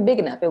it wasn't big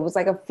enough. It was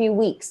like a few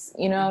weeks,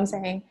 you know what I'm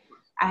saying?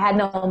 I had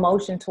no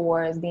emotion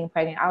towards being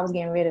pregnant. I was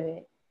getting rid of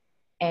it.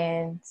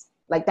 And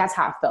like, that's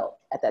how I felt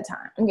at that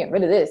time. I'm getting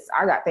rid of this.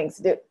 I got things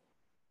to do.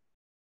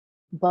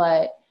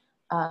 But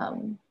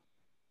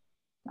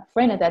my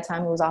friend at that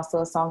time, who was also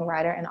a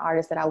songwriter and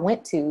artist that I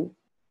went to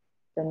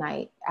the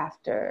night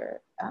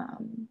after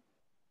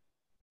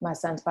my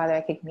son's father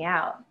had kicked me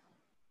out,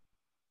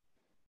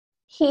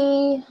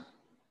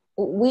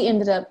 we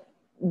ended up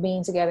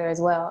being together as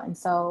well. And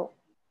so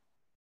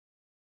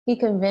he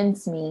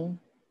convinced me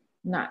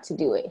not to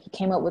do it. He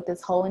came up with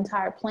this whole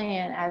entire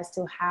plan as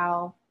to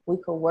how we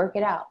could work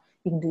it out.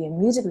 You can do your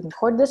music, we can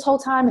record this whole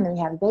time, and then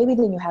you have a baby,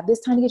 then you have this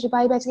time to get your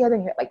body back together.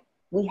 And you're like,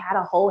 we had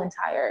a whole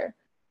entire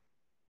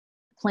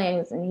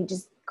plan, and he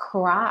just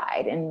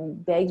cried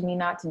and begged me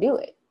not to do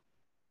it.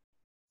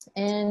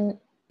 And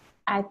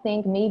I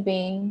think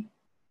me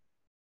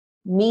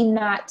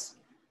not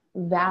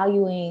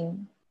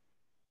valuing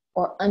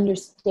or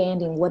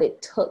understanding what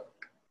it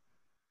took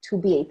to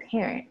be a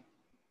parent,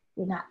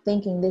 you're not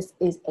thinking this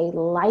is a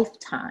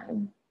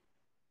lifetime.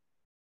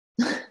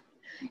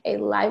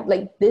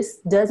 Like, this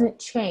doesn't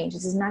change.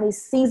 This is not a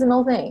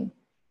seasonal thing.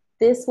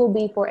 This will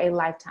be for a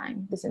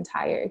lifetime, this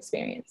entire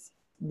experience.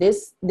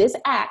 This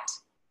act,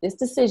 this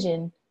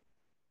decision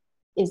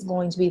is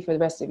going to be for the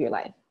rest of your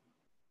life.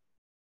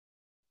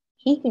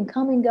 He can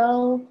come and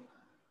go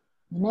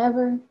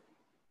whenever.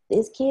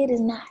 This kid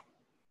is not.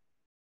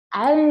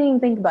 I didn't even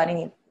think about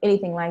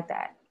anything like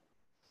that.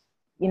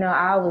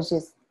 I was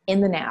just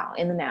in the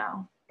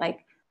now.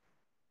 Like,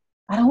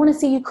 I don't want to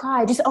see you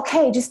cry. Just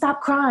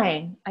stop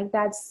crying. Like,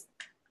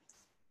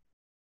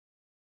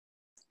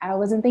 I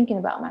wasn't thinking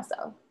about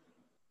myself.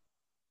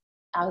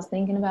 I was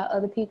thinking about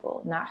other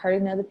people, not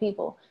hurting other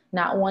people,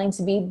 not wanting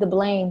to be the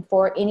blame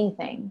for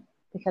anything,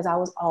 because I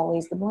was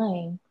always the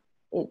blame.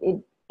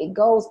 It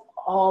goes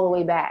all the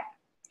way back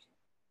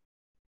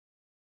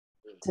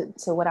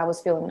to what I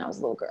was feeling when I was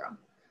a little girl.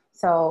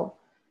 So,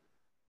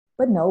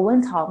 but no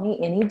one taught me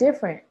any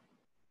different.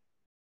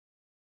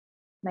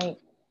 Like,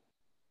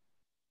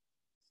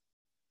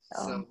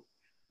 so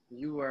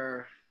you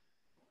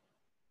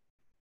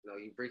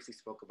briefly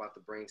spoke about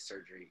the brain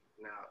surgery.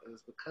 Now, it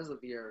was because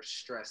of your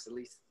stress, at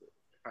least if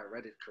I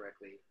read it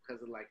correctly,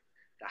 because of like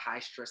the high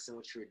stress in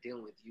which you were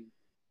dealing with, you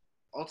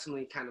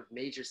ultimately kind of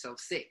made yourself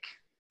sick.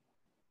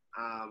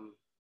 You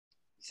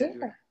said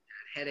you had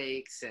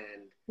headaches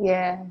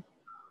and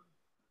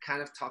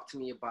kind of talk to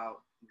me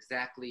about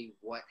exactly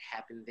what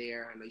happened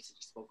there. I know you said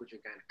you spoke with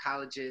your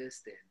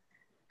gynecologist and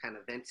kind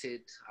of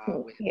vented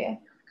with your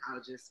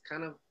gynecologist.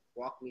 Kind of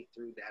walk me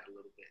through that a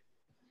little bit.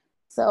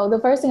 So the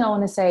first thing I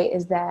want to say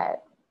is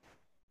that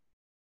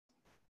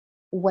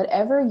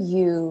whatever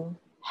you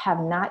have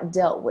not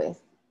dealt with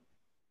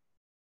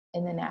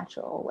in the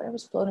natural,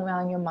 whatever's floating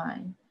around in your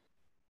mind,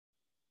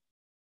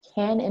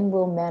 can and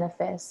will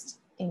manifest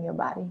in your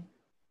body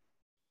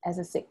as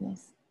a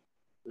sickness.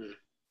 Mm.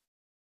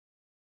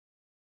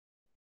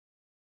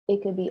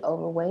 It could be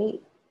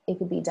overweight. It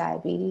could be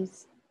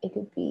diabetes. It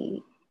could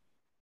be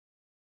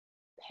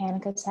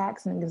panic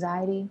attacks and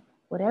anxiety.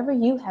 Whatever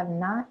you have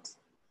not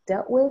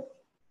dealt with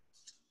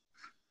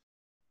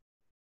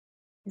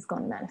is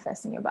going to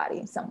manifest in your body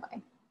in some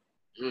way.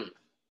 Mm.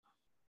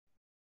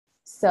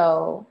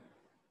 So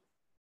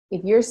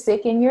if you're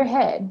sick in your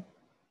head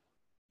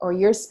or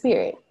your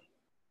spirit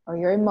or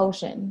your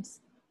emotions,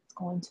 it's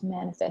going to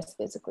manifest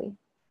physically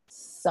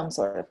some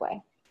sort of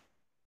way.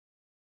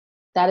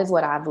 That is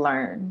what I've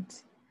learned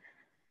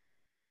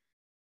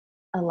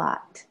a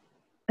lot.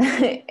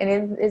 And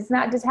it's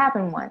not just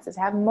happened once, it's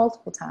happened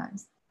multiple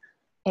times.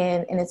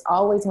 And it's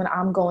always when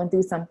I'm going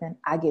through something,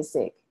 I get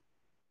sick.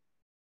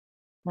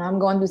 When I'm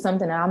going through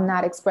something and I'm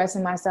not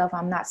expressing myself,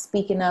 I'm not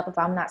speaking up, if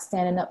I'm not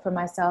standing up for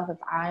myself, if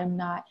I'm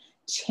not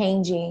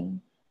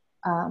changing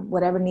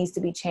whatever needs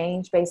to be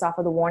changed based off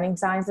of the warning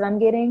signs that I'm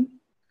getting,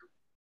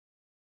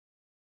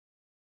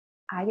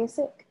 I get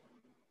sick.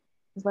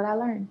 Is what I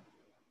learned.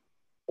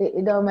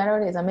 It don't matter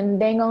what it is. I'm in the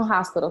dang on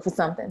hospital for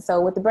something.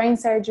 So with the brain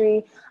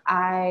surgery,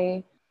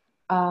 I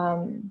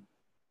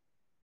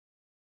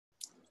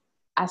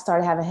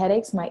started having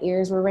headaches. My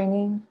ears were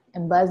ringing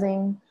and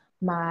buzzing.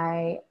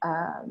 My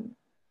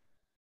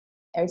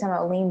every time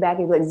I would lean back,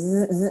 it would like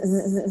zzz, zzz,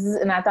 zzz, zzz,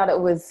 and I thought it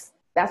was,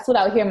 that's what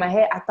I would hear in my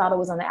head. I thought it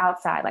was on the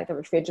outside, like the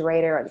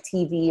refrigerator or the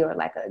TV or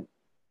like a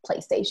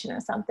PlayStation or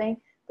something,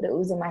 but it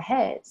was in my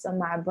head. So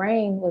my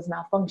brain was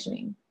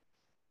malfunctioning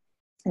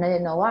and I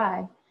didn't know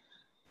why.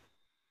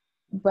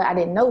 But I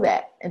didn't know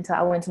that until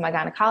I went to my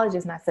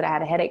gynecologist and I said I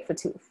had a headache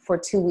for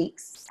 2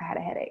 weeks. I had a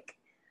headache.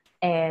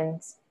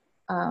 And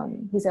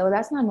he said, well,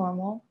 that's not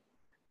normal.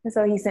 And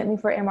so he sent me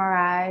for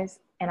MRIs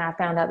and I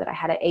found out that I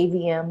had an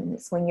AVM, and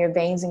it's when your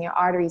veins and your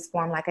arteries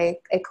form like a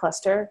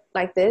cluster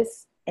like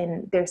this,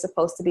 and they're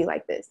supposed to be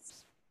like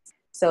this.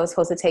 So it's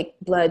supposed to take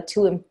blood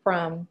to and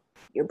from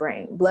your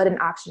brain, blood and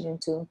oxygen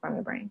to and from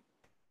your brain.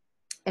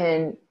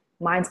 And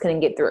mine couldn't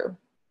get through.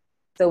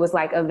 So it was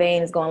like a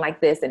vein is going like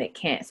this and it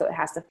can't. So it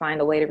has to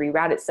find a way to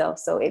reroute itself.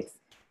 So it's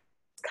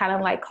kind of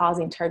like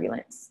causing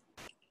turbulence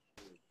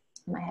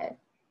in my head.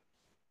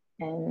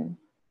 And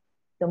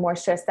the more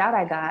stressed out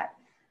I got,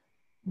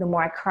 the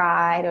more I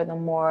cried or the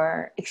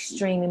more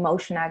extreme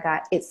emotion I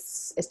got, it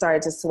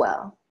started to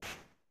swell.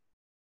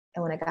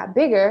 And when it got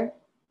bigger,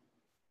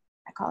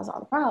 that caused all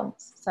the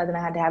problems. So then I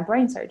had to have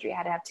brain surgery. I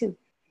had to have 2.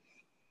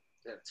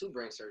 Yeah, 2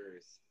 brain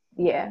surgeries.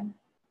 Yeah.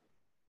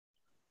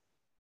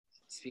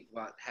 Speak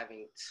about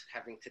having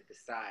to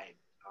decide.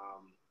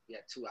 You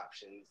had 2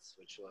 options,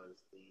 which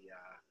was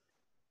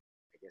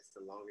I guess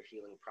the longer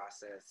healing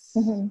process,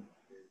 the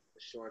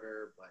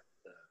shorter, but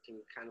can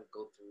you kind of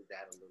go through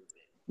that a little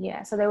bit?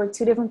 Yeah, so there were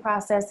 2 different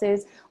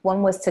processes.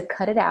 One was to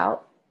cut it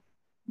out,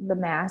 the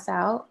mass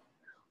out,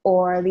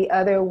 or the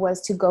other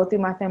was to go through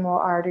my femoral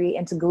artery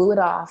and to glue it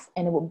off,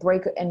 and it would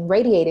break and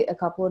radiate it a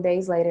couple of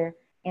days later,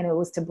 and it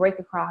was to break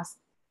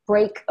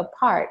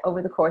apart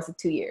over the course of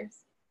 2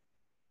 years.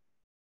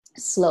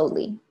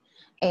 Slowly.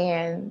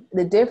 And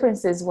the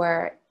differences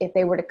were, if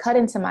they were to cut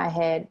into my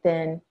head,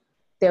 then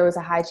there was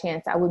a high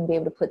chance I wouldn't be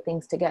able to put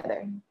things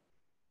together.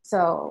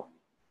 So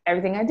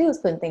everything I do is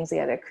putting things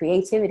together: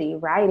 creativity,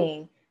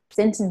 writing,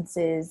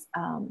 sentences,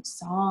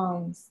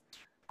 songs,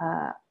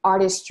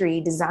 artistry,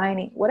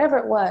 designing, whatever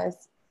it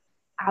was.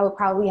 I would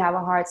probably have a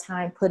hard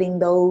time putting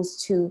those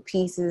 2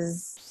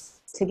 pieces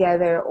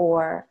together,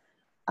 or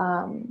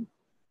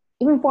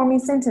even forming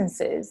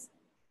sentences.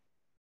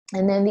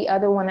 And then the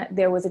other one,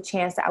 there was a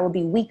chance that I would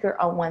be weaker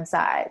on one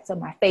side. So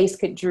my face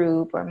could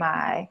droop, or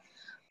I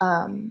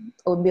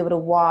wouldn't be able to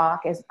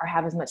walk or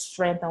have as much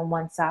strength on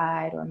one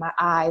side, or my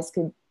eyes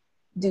could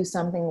do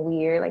something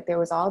weird. Like there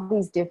was all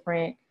these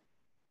different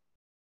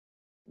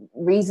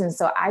reasons.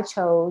 So I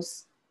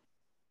chose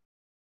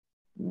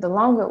the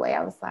longer way.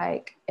 I was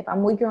like, if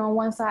I'm weaker on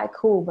one side,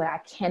 cool, but I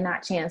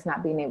cannot chance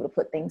not being able to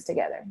put things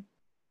together.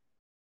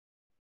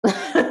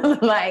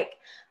 Like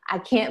I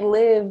can't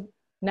live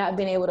not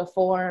being able to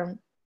form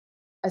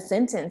a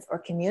sentence or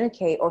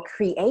communicate or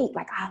create.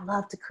 Like I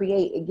love to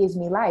create. It gives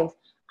me life.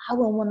 I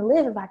wouldn't want to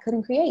live if I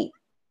couldn't create.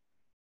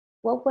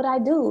 What would I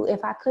do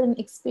if I couldn't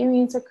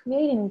experience or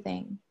create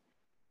anything?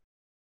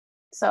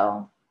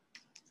 So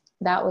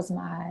that was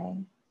my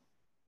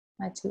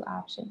 2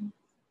 options.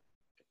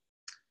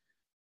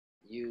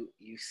 You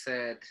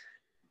said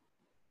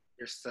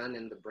your son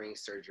and the brain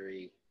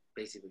surgery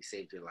basically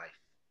saved your life.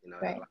 You know,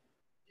 right.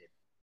 It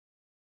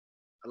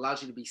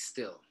allows you to be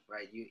still,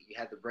 right? You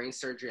had the brain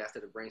surgery. After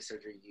the brain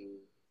surgery, you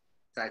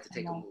decided to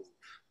take a move.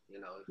 You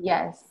know.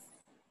 Yes.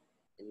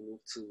 And you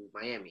moved to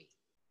Miami.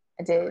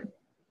 I did.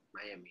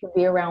 Miami. To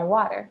be around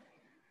water.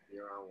 Be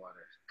around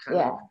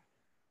water.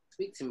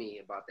 Speak to me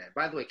about that.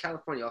 By the way,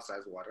 California also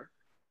has water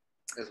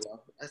as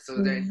well.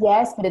 So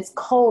yes, but it's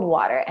cold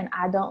water, and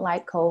I don't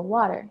like cold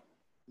water.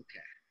 Okay.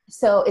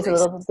 So it's a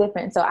little bit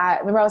different. So I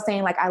remember I was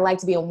saying, like, I like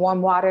to be in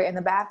warm water in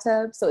the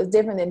bathtub. So it's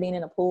different than being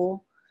in a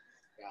pool.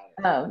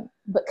 But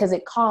because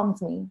it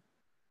calms me.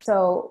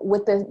 So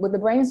with the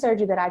brain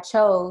surgery that I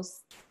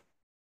chose,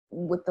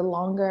 with the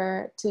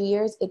longer 2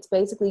 years, it's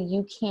basically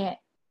you can't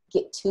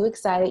get too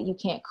excited, you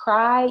can't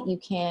cry, you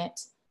can't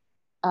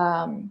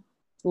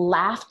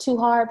laugh too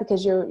hard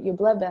because your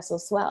blood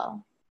vessels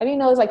swell. Have you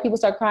noticed like people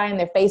start crying,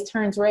 their face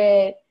turns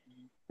red,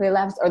 they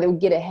laugh, or they would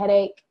get a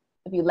headache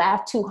if you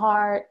laugh too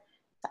hard.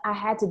 So I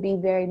had to be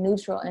very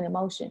neutral in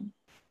emotion.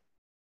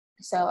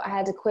 So I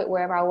had to quit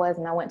wherever I was,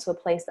 and I went to a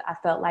place that I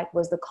felt like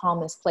was the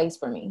calmest place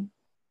for me.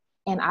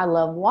 And I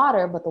love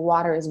water, but the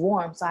water is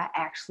warm. So I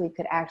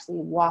could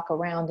walk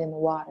around in the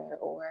water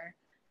or,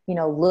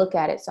 look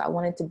at it. So I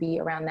wanted to be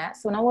around that.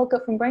 So when I woke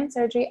up from brain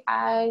surgery,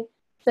 I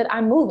said,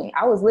 I'm moving.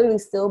 I was literally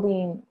still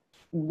being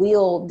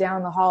wheeled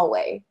down the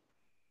hallway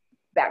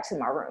back to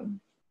my room.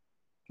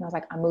 And I was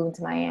like, I'm moving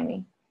to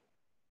Miami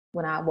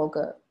when I woke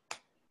up.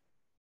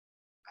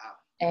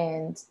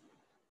 And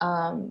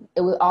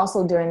it was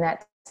also during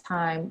that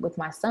time with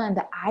my son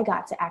that I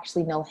got to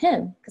actually know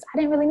him, because I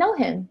didn't really know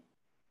him.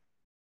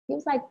 He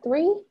was like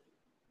 3.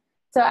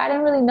 So I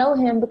didn't really know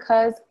him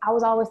because I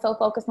was always so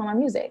focused on my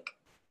music.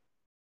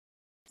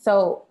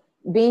 So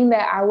being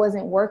that I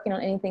wasn't working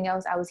on anything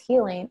else, I was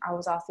healing, I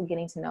was also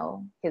getting to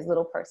know his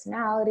little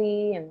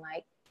personality, and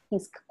like,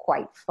 he's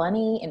quite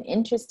funny and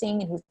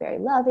interesting, and he's very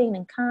loving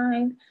and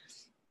kind.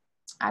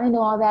 I didn't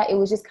know all that. It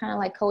was just kind of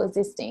like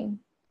coexisting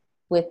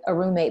with a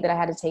roommate that I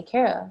had to take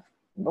care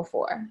of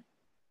before.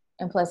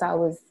 And plus I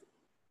was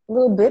a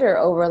little bitter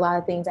over a lot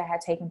of things that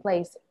had taken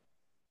place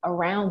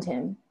around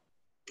him.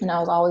 And I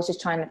was always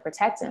just trying to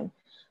protect him.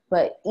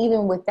 But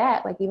even with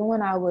that, like even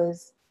when I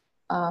was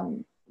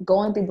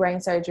going through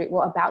brain surgery,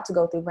 about to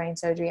go through brain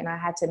surgery, and I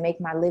had to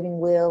make my living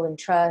will and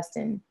trust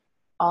and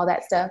all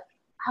that stuff,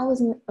 I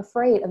wasn't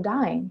afraid of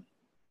dying.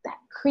 That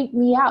creeped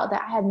me out,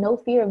 that I had no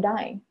fear of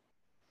dying.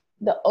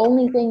 The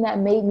only thing that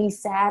made me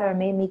sad or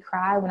made me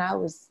cry when I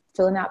was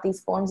filling out these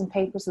forms and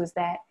papers was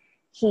that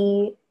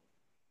he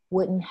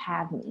wouldn't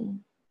have me.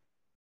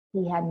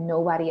 He had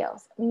nobody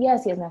else. I mean,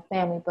 yes, he has my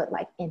family, but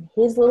like in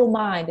his little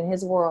mind, in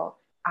his world,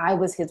 I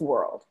was his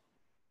world.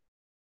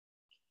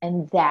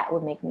 And that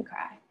would make me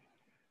cry.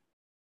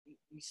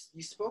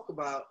 You spoke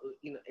about,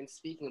 in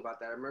speaking about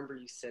that, I remember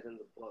you said in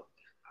the book,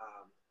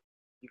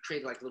 you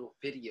created like little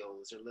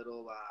videos or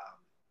little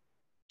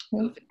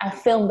I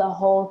filmed the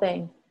whole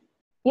thing.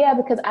 Yeah,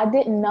 because I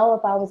didn't know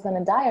if I was going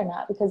to die or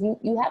not, because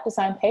you have to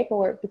sign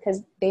paperwork,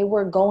 because they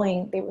were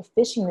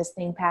fishing this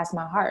thing past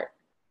my heart.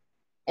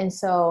 And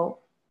so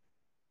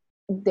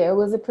there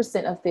was a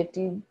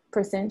 50%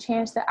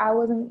 chance that I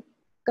wasn't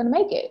going to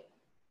make it.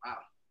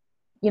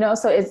 Wow.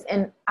 So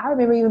and I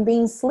remember even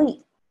being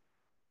asleep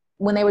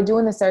when they were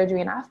doing the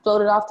surgery, and I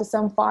floated off to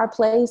some far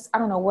place. I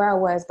don't know where I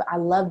was, but I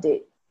loved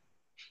it.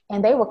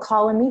 And they were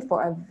calling me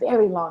for a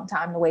very long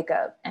time to wake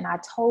up, and I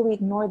totally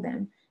ignored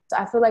them. So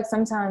I feel like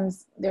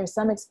sometimes there's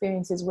some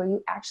experiences where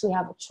you actually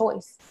have a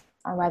choice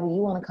on whether you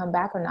want to come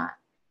back or not.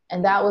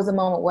 And that was a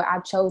moment where I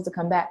chose to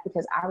come back,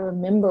 because I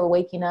remember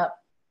waking up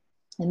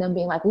and them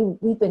being like,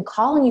 we've been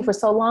calling you for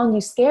so long,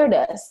 you scared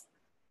us.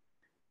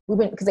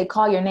 Because they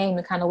call your name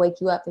to kind of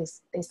wake you up.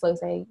 They slowly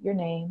say your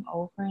name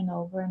over and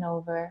over and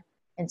over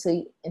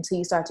until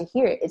you start to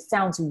hear it. It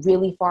sounds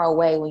really far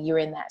away when you're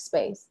in that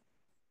space.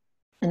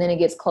 And then it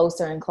gets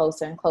closer and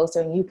closer and closer,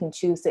 and you can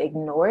choose to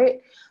ignore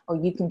it, or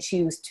you can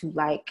choose to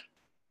like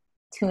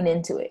tune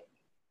into it.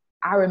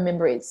 I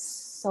remember it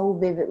so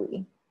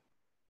vividly.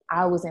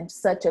 I was in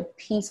such a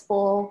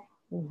peaceful,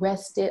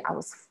 rested, I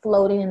was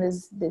floating in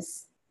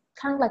this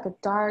kind of like a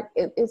dark,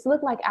 it's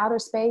looked like outer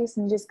space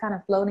and just kind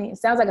of floating. It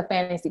sounds like a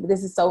fantasy, but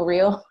this is so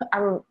real.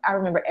 I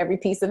remember every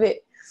piece of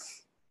it.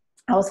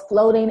 I was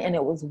floating, and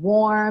it was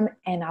warm,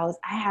 and I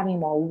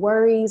having more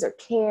worries or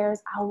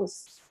cares. I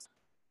was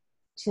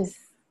just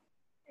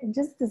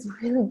this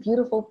really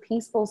beautiful,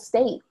 peaceful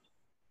state.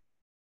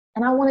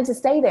 And I wanted to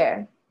stay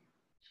there.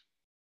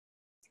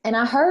 And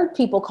I heard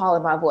people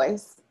calling my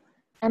voice,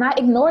 and I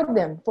ignored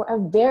them for a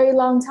very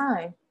long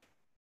time.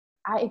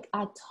 I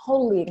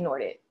totally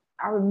ignored it.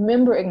 I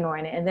remember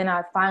ignoring it. And then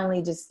I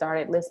finally just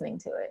started listening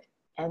to it.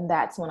 And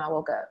that's when I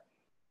woke up.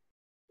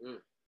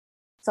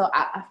 So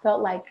I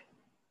felt like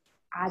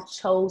I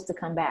chose to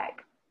come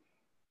back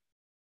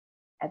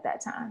at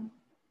that time.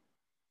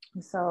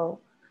 So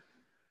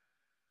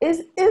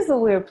it's a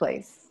weird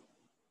place.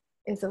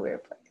 It's a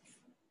weird place.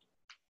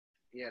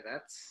 Yeah,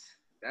 that's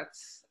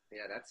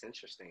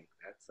interesting.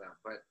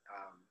 But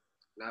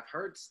I've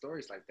heard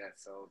stories like that,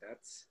 so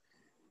that's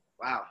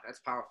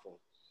powerful.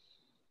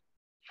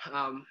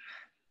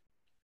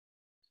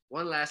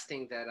 One last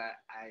thing that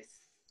I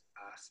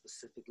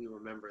specifically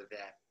remember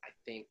that I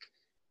think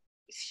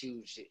is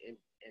huge, and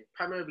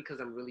primarily because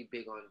I'm really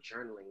big on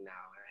journaling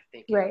now, and I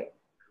think it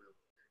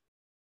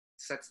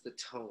sets the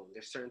tone.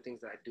 There's certain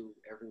things that I do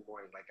every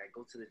morning. Like I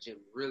go to the gym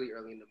really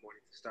early in the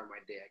morning to start my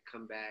day. I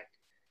come back,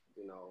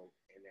 and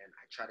then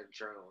I try to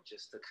journal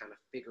just to kind of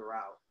figure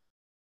out,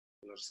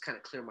 just kind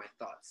of clear my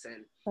thoughts.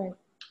 And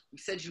you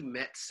said you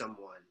met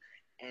someone,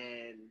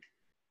 and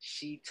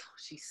she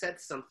said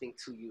something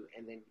to you,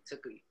 and then you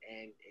took it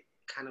and it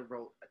kind of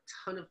wrote a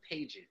ton of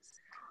pages.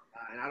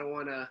 And I don't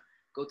want to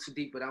go too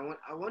deep, but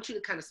I want you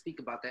to kind of speak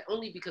about that,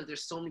 only because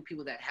there's so many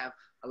people that have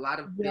a lot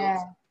of built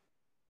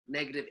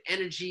negative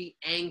energy,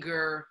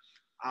 anger,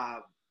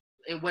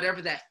 and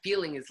whatever that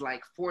feeling is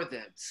like for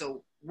them.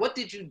 So what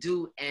did you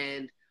do,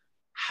 and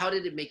how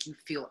did it make you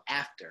feel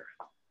after?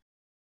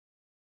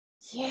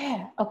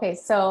 Yeah. Okay.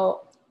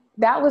 So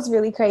that was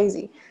really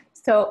crazy.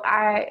 So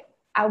I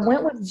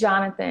went with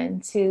Jonathan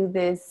to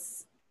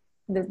this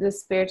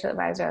spiritual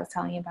advisor I was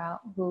telling you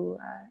about, who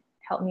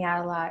helped me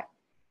out a lot.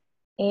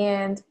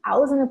 And I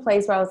was in a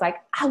place where I was like,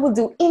 I will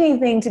do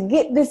anything to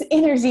get this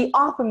energy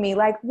off of me.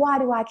 Like, why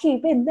do I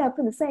keep ending up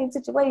in the same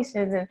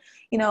situations? And,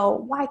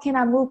 why can't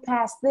I move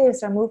past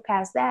this or move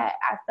past that?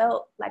 I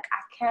felt like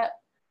I kept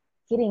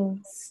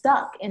getting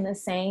stuck in the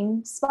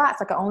same spots.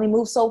 Like I only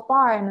move so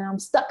far and then I'm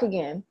stuck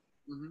again.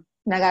 Mm-hmm.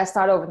 And I got to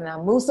start over. And I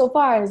move so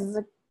far. And it's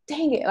like,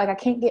 dang it. Like I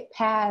can't get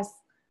past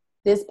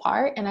this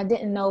part. And I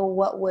didn't know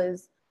what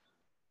was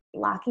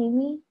blocking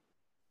me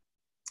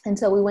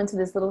until we went to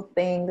this little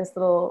thing,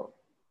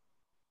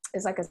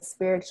 it's like a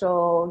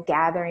spiritual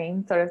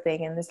gathering sort of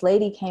thing. And this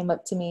lady came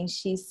up to me and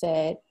she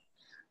said,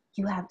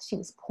 she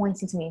was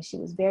pointing to me and she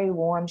was very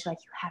warm. She's like,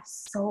 you have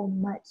so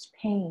much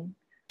pain.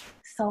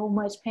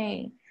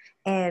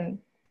 And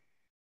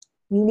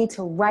you need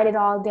to write it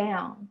all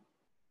down,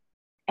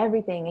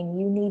 everything. And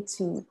you need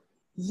to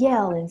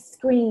yell and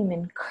scream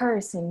and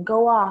curse and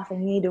go off.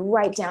 And you need to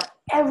write down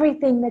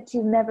everything that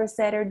you've never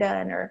said or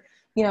done, or,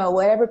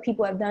 whatever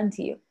people have done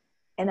to you.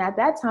 And at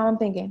that time I'm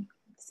thinking,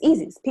 it's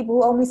easy. It's people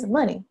who owe me some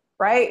money.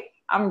 Right?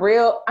 I'm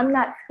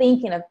not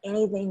thinking of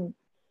anything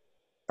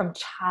from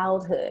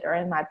childhood or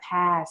in my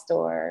past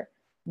or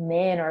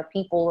men or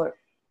people,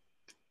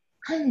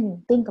 I didn't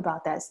even think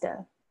about that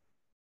stuff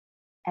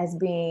as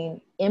being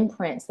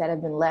imprints that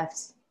have been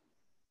left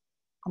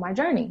on my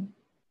journey,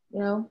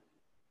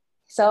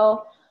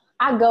 So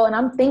I go and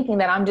I'm thinking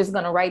that I'm just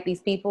going to write these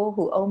people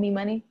who owe me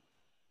money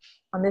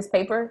on this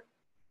paper.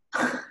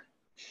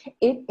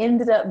 It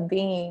ended up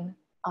being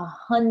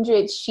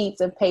 100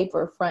 sheets of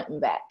paper front and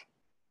back.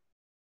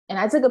 And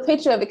I took a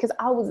picture of it because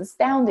I was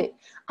astounded.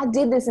 I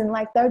did this in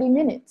like 30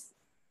 minutes.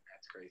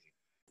 That's crazy.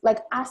 Like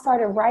I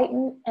started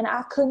writing and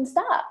I couldn't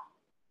stop.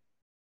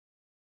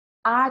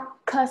 I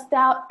cussed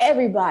out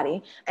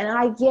everybody and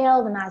I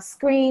yelled and I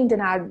screamed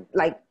and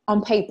I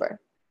on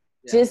paper,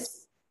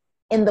 just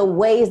in the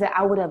ways that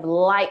I would have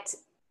liked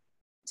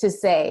to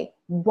say,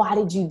 why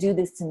did you do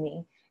this to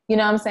me? You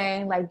know what I'm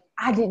saying? Like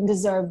I didn't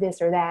deserve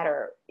this or that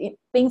or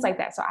things like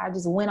that. So I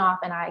just went off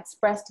and I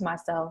expressed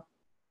myself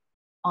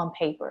on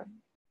paper.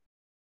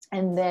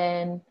 And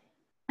then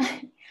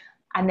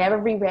I never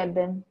reread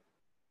them.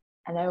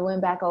 I never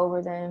went back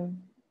over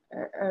them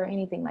or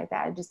anything like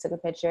that. I just took a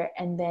picture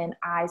and then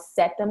I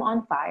set them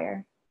on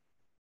fire.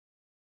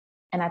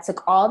 And I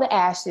took all the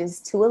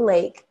ashes to a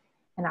lake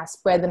and I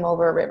spread them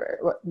over a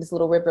river, this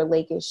little river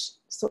lake-ish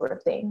sort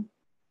of thing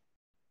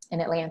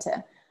in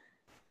Atlanta.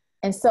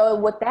 And so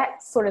what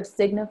that sort of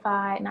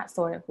signified, not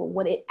sort of, but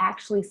what it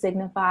actually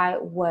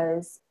signified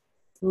was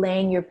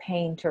laying your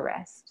pain to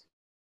rest.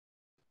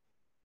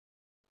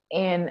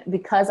 And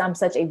because I'm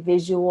such a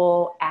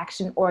visual,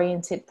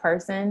 action-oriented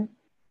person,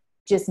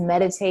 just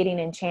meditating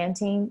and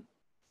chanting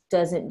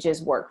doesn't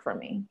just work for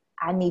me.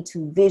 I need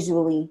to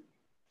visually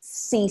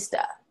see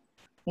stuff.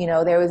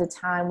 There was a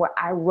time where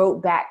I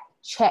wrote back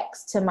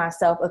checks to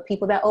myself of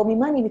people that owed me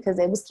money because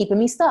it was keeping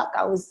me stuck.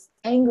 I was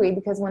angry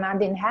because when I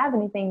didn't have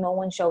anything, no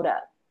one showed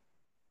up.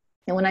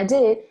 And when I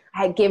did,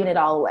 I had given it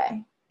all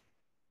away.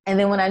 And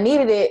then when I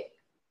needed it,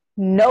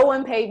 no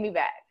one paid me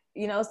back.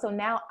 So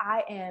now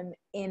I am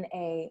in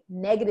a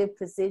negative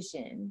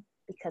position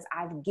because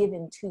I've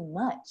given too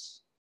much,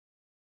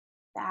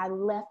 that I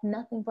left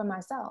nothing for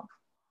myself.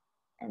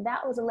 And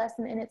that was a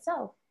lesson in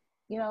itself.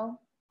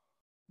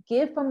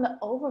 Give from the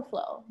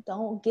overflow.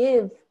 Don't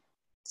give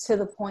to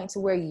the point to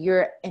where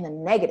you're in a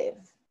negative.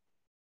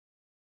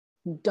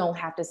 You don't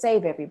have to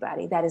save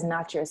everybody. That is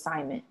not your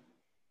assignment.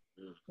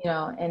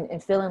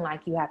 And feeling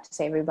like you have to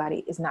save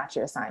everybody is not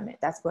your assignment.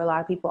 That's where a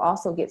lot of people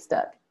also get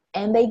stuck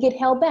and they get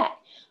held back.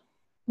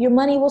 Your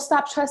money will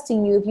stop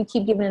trusting you if you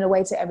keep giving it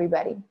away to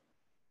everybody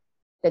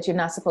that you're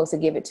not supposed to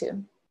give it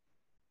to.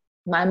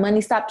 My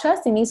money stopped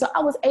trusting me, so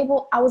I was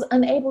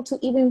unable to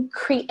even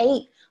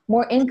create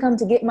more income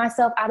to get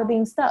myself out of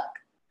being stuck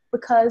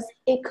because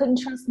it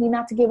couldn't trust me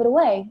not to give it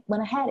away when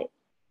I had it.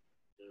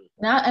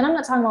 Now, and I'm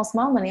not talking about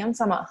small money. I'm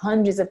talking about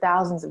hundreds of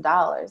thousands of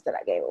dollars that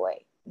I gave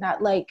away.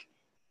 Not like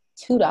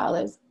 $2,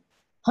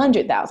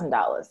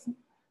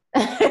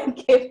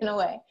 $100,000 given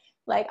away.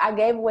 Like I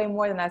gave away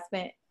more than I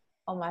spent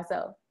on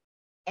myself.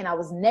 And I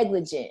was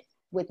negligent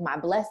with my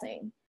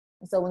blessing.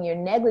 And so when you're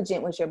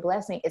negligent with your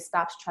blessing, it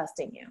stops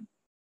trusting you.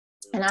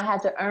 And I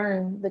had to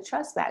earn the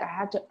trust back. I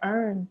had to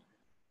earn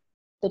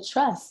the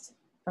trust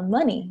from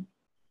money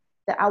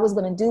that I was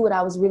going to do what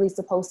I was really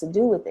supposed to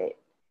do with it.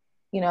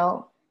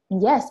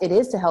 And yes, it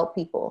is to help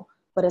people,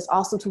 but it's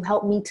also to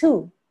help me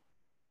too.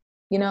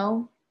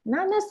 Not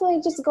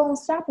necessarily just go on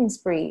shopping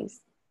sprees.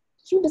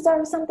 You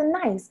deserve something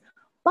nice,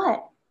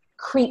 but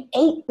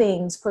create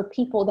things for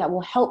people that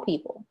will help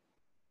people.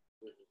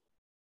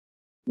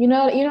 You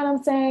know what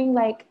I'm saying?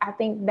 Like, I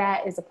think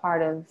that is a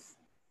part of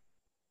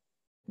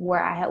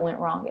where I had went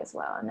wrong as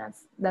well. And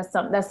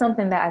that's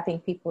something that I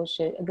think people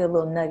should, a good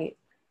little nugget,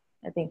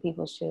 I think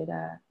people should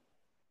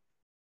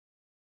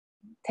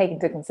take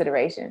into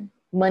consideration.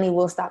 Money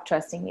will stop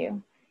trusting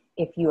you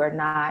if you are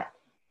not,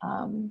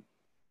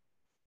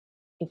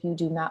 if you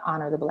do not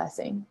honor the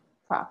blessing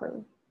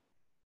properly.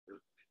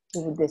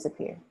 It will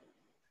disappear.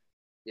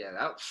 Yeah,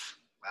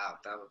 wow,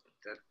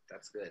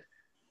 that's good.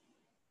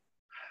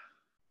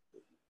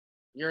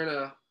 You're in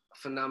a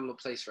phenomenal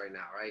place right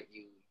now, right?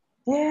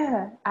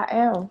 Yeah, I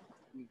am.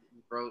 You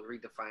wrote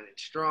Redefining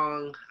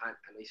Strong. I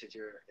know you said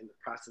you're in the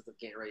process of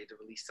getting ready to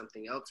release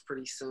something else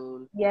pretty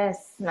soon.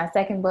 Yes, my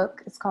second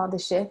book is called The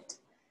Shift.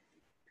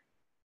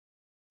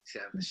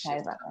 You have The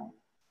Shift.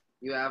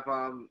 You have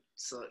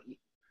so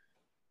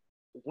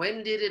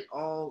when did it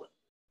all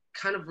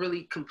kind of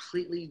really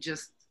completely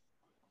just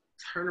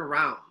turn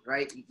around,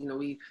 right? You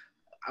know,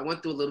 I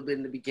went through a little bit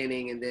in the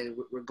beginning, and then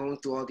we're going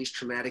through all these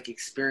traumatic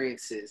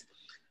experiences.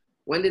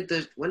 When did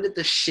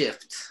the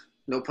shift,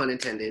 no pun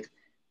intended,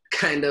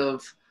 kind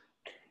of,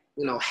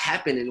 you know,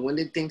 happen? And when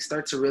did things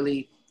start to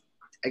really,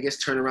 I guess,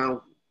 turn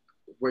around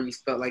where you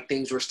felt like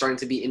things were starting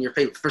to be in your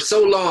favor? For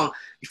so long,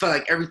 you felt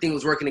like everything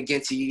was working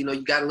against you. You know,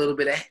 you got a little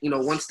bit,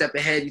 one step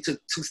ahead, you took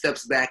 2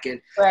 steps back, and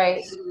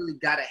right. you really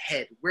got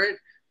ahead.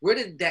 Where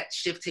did that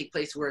shift take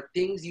place where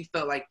you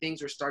felt like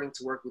things were starting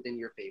to work within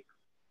your favor?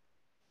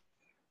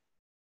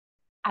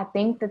 I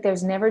think that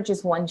there's never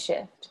just one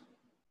shift.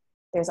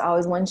 There's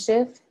always one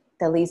shift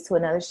that leads to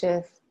another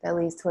shift that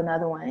leads to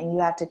another one. And you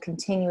have to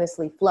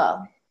continuously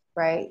flow,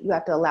 right? You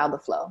have to allow the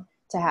flow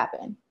to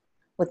happen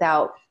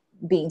without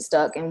being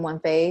stuck in one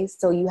phase.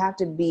 So you have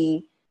to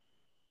be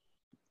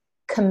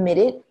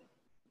committed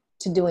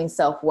to doing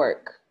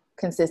self-work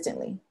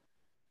consistently.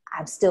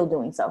 I'm still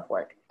doing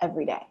self-work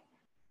every day.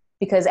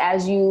 Because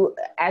as you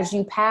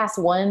pass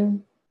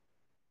one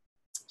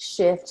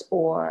shift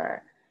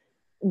or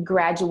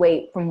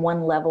graduate from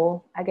one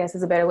level, I guess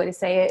is a better way to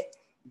say it,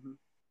 mm-hmm.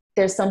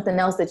 There's something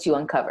else that you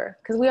uncover.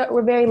 Because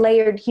we're very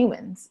layered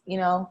humans, you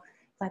know?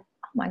 Like,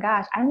 oh my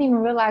gosh, I didn't even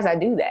realize I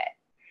do that.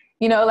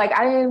 You know, like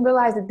I didn't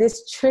realize that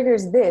this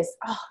triggers this.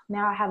 Oh,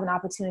 now I have an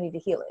opportunity to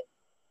heal it.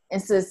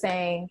 Instead of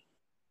saying,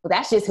 well,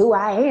 that's just who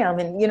I am.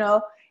 And, you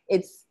know,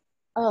 it's,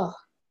 oh,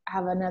 I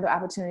have another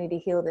opportunity to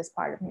heal this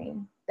part of me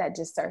that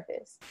just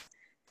surfaced.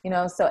 You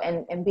know, so,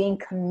 and being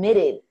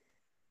committed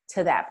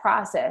to that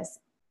process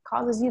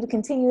causes you to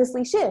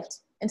continuously shift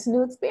into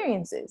new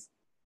experiences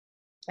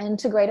and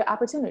to greater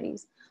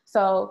opportunities.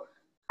 So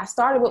I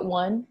started with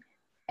one,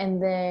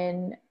 and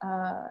then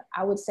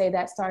I would say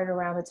that started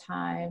around the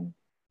time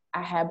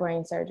I had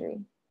brain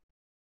surgery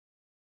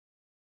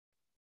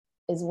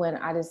is when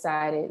I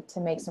decided to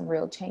make some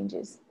real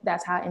changes.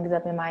 That's how I ended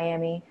up in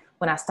Miami,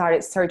 when I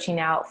started searching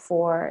out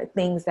for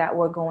things that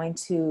were going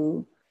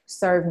to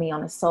serve me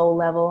on a soul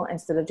level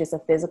instead of just a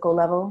physical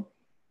level.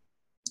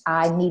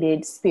 I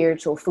needed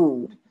spiritual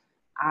food.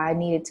 I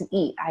needed to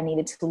eat. I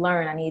needed to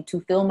learn. I needed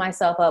to fill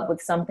myself up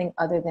with something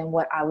other than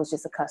what I was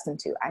just accustomed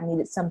to. I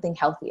needed something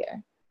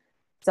healthier.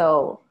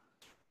 So,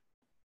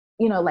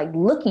 you know, like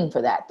looking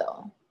for that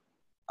though.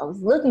 I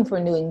was looking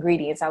for new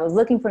ingredients. I was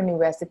looking for new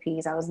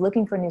recipes. I was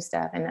looking for new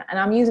stuff. And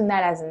I'm using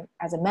that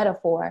as a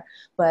metaphor,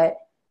 but,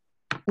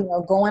 you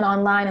know, going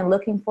online and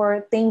looking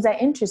for things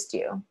that interest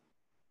you,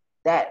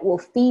 that will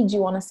feed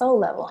you on a soul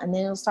level. And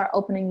then it'll start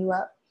opening you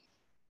up.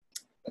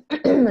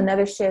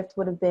 Another shift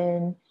would have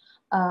been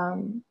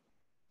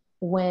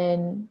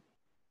when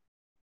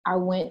I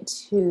went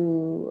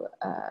to,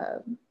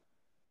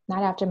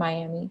 not after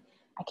Miami,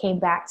 I came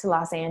back to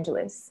Los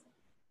Angeles,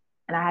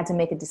 and I had to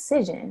make a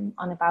decision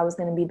on if I was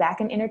going to be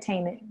back in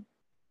entertainment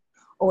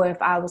or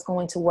if I was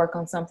going to work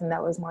on something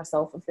that was more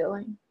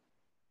soul-fulfilling,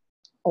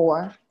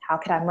 or how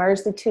could I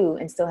merge the two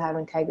and still have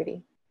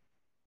integrity.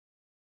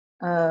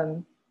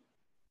 Learning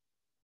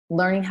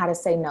how to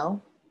say no,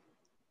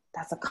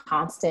 that's a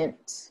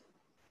constant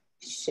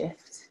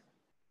shift.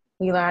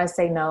 You learn how to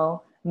say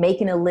no,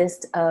 making a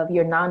list of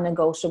your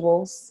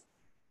non-negotiables,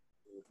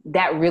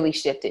 that really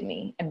shifted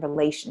me in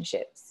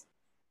relationships,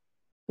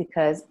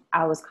 because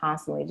I was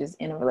constantly just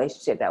in a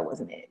relationship that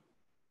wasn't it.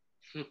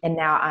 And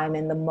now I'm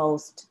in the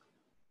most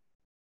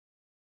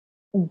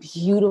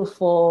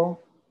beautiful,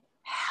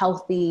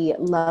 healthy,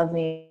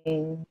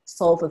 loving,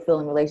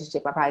 soul-fulfilling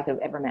relationship I probably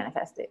could have ever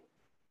manifested.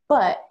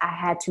 But I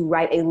had to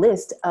write a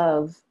list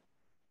of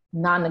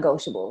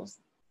non-negotiables.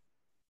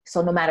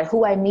 So no matter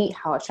who I meet,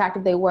 how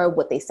attractive they were,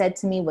 what they said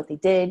to me, what they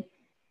did,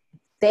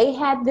 they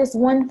had this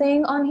one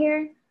thing on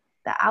here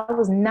that I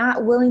was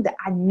not willing, that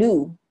I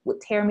knew would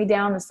tear me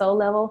down the soul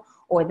level,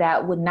 or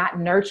that would not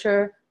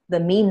nurture the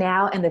me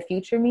now and the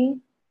future me.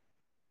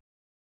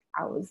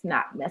 I was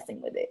not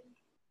messing with it.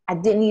 I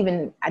didn't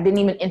even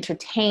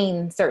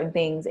entertain certain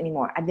things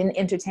anymore. I didn't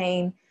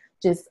entertain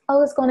just, oh,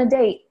 let's go on a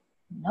date.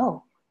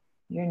 No,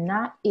 you're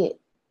not it.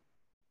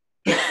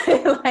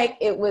 Like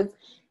it was,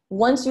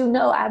 once you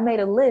know, I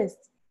made a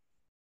list.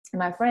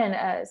 My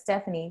friend,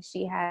 Stephanie,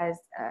 she has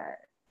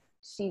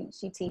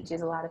she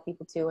teaches a lot of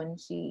people too, and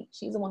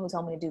she's the one who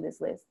told me to do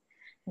this list.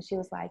 And she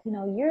was like, you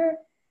know, you're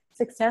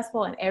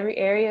successful in every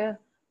area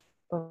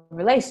of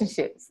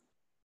relationships.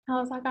 I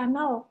was like, I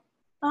know.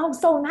 I'm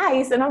so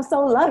nice and I'm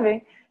so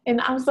loving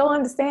and I'm so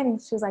understanding.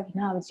 She was like,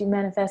 no, but you're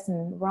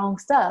manifesting wrong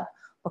stuff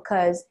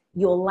because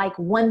you'll like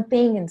one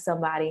thing in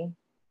somebody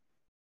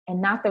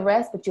and not the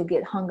rest, but you'll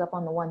get hung up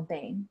on the one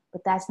thing.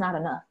 But that's not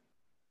enough.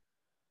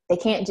 They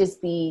can't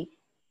just be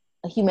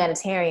a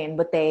humanitarian,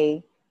 but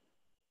they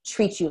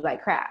treat you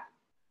like crap.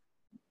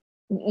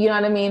 You know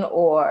what I mean?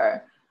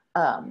 Or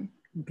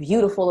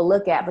beautiful to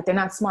look at, but they're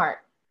not smart.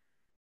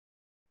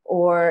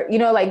 Or, you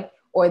know, like,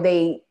 or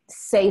they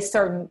say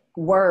certain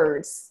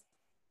words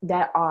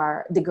that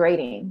are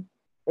degrading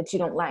that you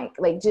don't like.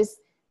 Like, just,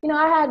 you know,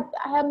 I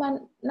had my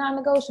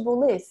non-negotiable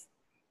list.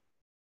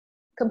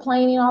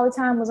 Complaining all the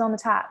time was on the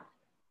top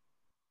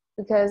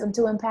because I'm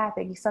too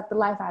empathic. You suck the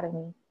life out of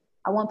me.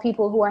 I want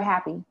people who are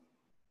happy.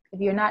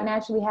 If you're not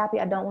naturally happy,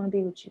 I don't want to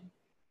be with you.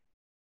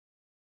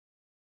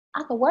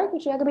 I could work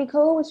with you. I could be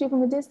cool with you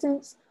from a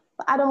distance,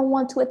 but I don't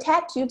want to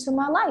attach you to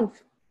my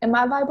life and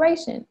my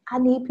vibration. I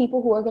need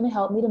people who are going to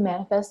help me to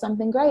manifest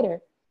something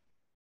greater.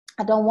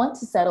 I don't want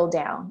to settle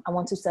down. I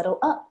want to settle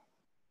up.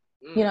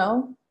 You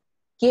know,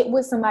 get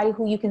with somebody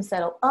who you can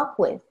settle up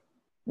with,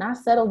 not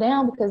settle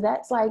down, because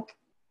that's like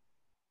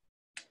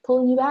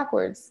pulling you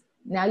backwards.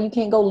 Now you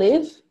can't go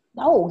live.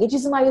 No, get you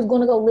somebody who's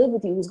going to go live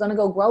with you, who's going to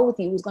go grow with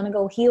you, who's going to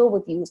go heal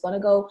with you, who's going to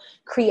go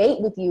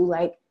create with you.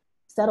 Like,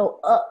 settle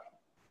up.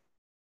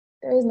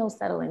 There is no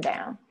settling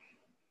down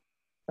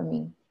for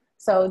me.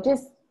 So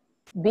just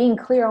being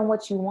clear on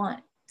what you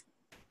want.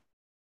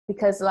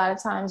 Because a lot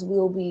of times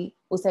we'll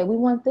say, we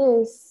want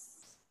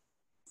this,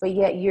 but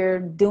yet you're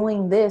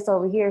doing this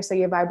over here. So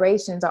your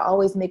vibrations are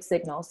always mixed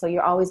signals. So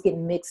you're always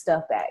getting mixed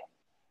stuff back.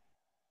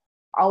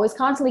 Always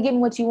constantly getting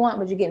what you want,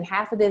 but you're getting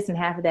half of this and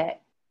half of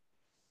that.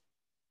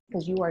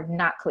 Because you are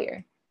not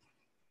clear.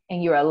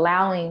 And you're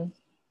allowing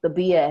the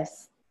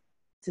BS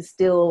to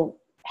still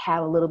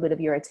have a little bit of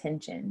your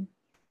attention.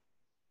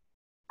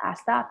 I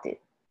stopped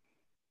it.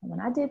 And when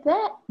I did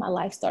that, my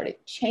life started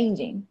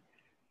changing.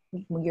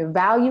 When your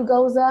value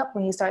goes up,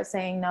 when you start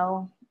saying,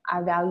 no,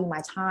 I value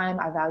my time,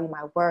 I value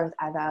my worth,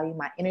 I value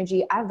my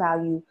energy, I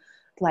value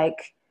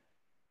like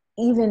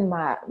even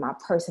my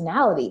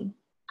personality.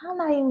 I'm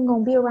not even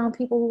gonna be around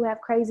people who have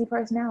crazy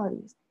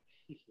personalities.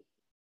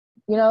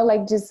 You know,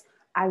 like, just,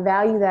 I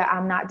value that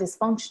I'm not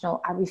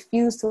dysfunctional. I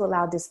refuse to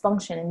allow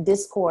dysfunction and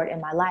discord in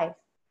my life,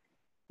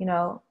 you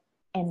know,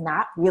 and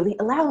not really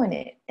allowing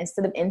it.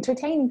 Instead of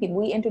entertaining people,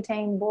 we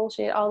entertain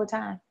bullshit all the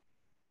time.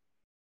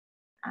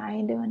 I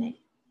ain't doing it.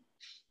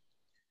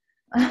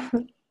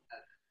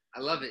 I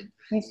love it.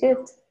 You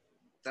should.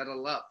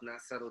 Settle up,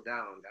 not settle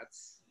down.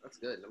 That's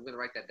good. I'm gonna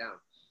write that down.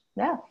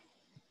 Yeah.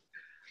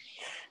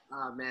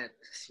 Oh man,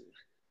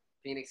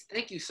 Phoenix,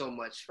 thank you so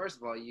much. First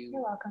of all,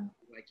 You're welcome.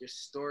 Like, your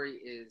story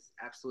is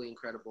absolutely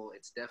incredible.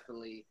 It's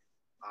definitely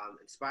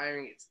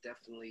inspiring. It's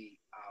definitely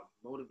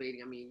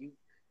motivating. I mean,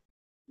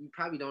 you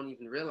probably don't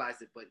even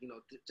realize it, but, you know,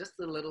 just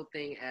the little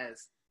thing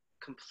as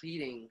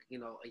completing, you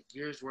know, a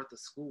year's worth of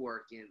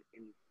schoolwork in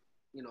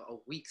you know, a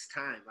week's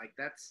time. Like,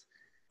 that's,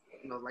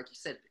 you know, like you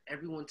said,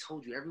 everyone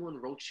told you,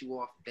 everyone wrote you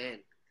off then.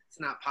 It's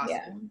not possible.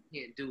 Yeah.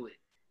 You can't do it.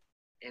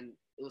 And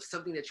it was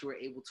something that you were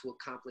able to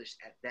accomplish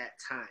at that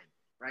time,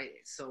 right?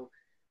 So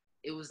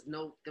there was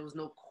no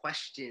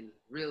question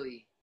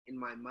really in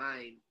my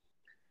mind.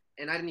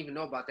 And I didn't even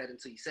know about that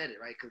until you said it,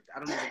 right? Because I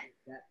don't know if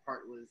that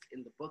part was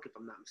in the book, if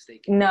I'm not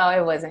mistaken. No,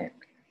 it wasn't.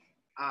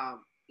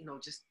 You know,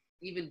 just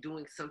even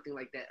doing something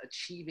like that,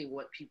 achieving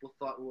what people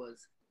thought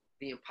was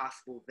the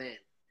impossible then,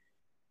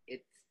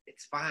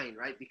 it's fine,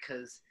 right?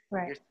 Because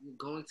you're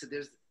going to,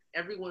 there's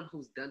everyone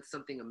who's done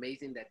something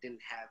amazing that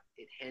didn't have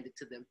it handed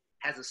to them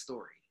has a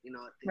story. You know,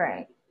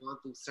 they've gone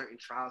through certain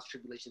trials,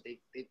 tribulations.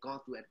 They've gone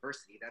through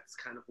adversity. That's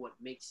kind of what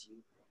makes you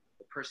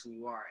the person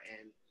you are.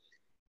 And,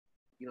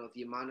 you know,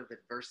 the amount of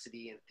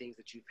adversity and things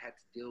that you've had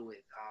to deal with,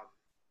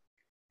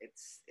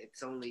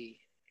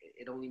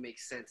 it only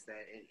makes sense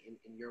that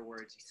in your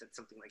words, you said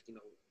something like, you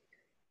know,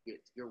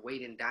 your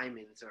weight in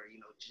diamonds, or, you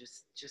know,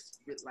 just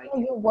like,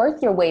 yeah, you're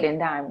worth your weight in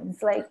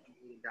diamonds. Like,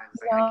 you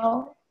know, I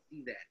can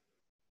see that.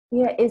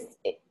 Yeah,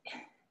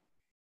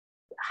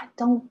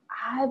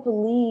 I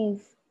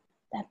believe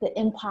that the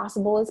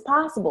impossible is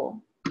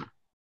possible.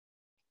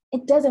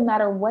 It doesn't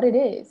matter what it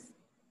is.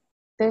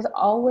 There's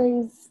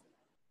always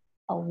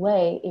a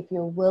way if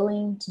you're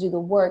willing to do the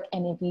work,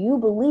 and if you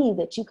believe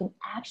that you can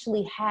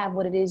actually have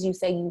what it is you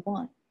say you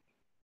want.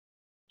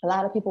 A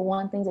lot of people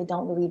want things they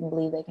don't really even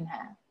believe they can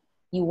have.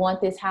 You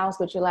want this house,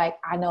 but you're like,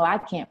 I know I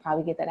can't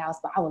probably get that house,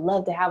 but I would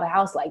love to have a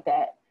house like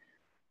that.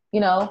 You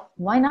know,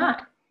 why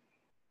not?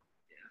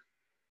 Yeah.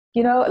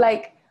 You know,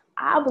 like,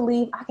 I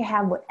believe I can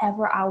have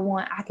whatever I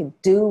want. I can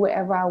do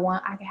whatever I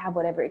want. I can have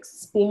whatever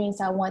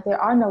experience I want. There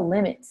are no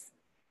limits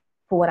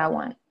for what I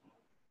want.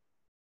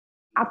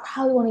 I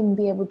probably won't even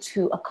be able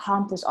to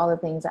accomplish all the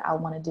things that I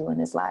want to do in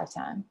this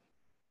lifetime,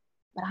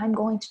 but I'm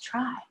going to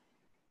try.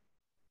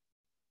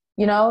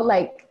 You know,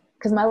 like,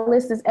 because my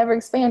list is ever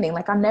expanding.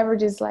 Like, I'm never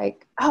just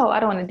like, oh, I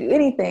don't want to do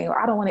anything,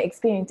 or I don't want to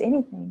experience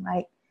anything.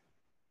 Like,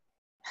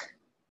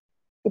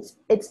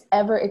 it's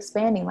ever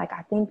expanding. Like,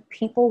 I think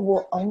people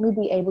will only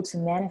be able to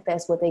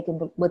manifest what they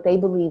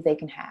believe they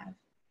can have,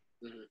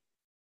 mm-hmm.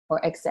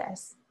 or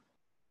access,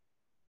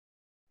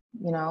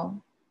 you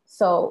know?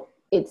 So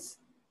it's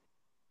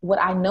what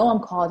I know I'm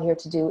called here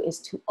to do is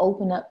to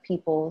open up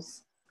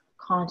people's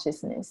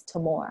consciousness to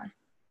more,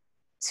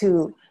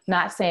 to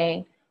not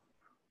saying,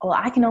 oh,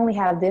 I can only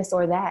have this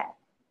or that.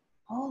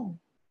 Oh,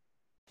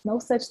 no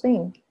such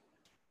thing.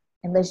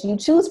 Unless you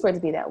choose for it to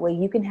be that way,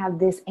 you can have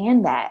this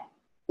and that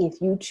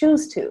if you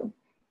choose to.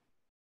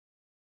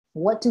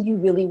 What do you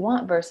really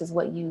want versus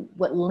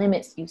what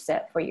limits you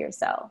set for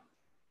yourself?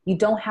 You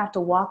don't have to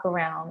walk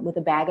around with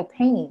a bag of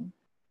pain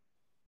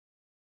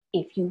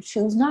if you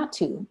choose not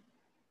to.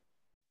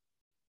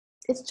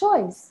 It's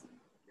choice.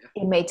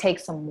 It may take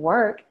some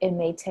work. It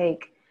may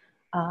take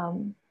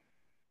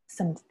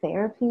some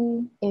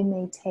therapy. It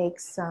may take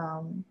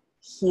some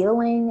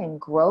healing and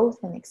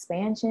growth and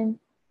expansion.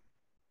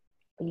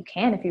 But you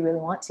can if you really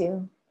want to.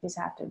 You just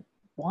have to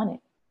want it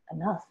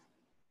enough.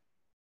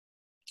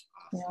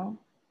 Awesome. You know?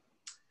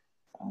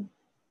 So.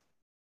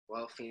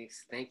 Well,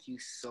 Phoenix, thank you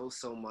so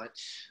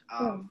much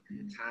for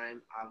your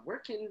time. Where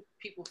can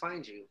people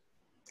find you?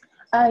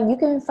 You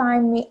can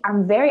find me,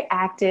 I'm very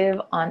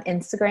active on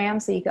Instagram,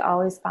 so you can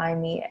always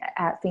find me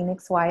at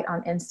Phoenix White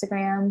on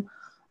Instagram.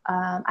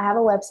 I have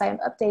a website, I'm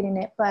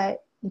updating it,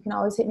 but you can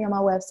always hit me on my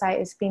website.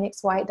 It's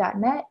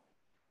phoenixwhite.net.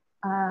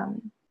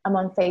 I'm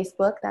on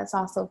Facebook, that's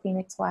also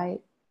Phoenix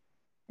White.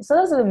 So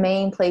those are the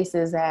main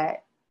places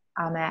that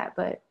I'm at,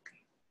 but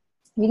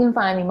you can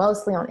find me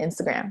mostly on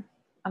Instagram.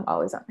 I'm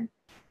always on it.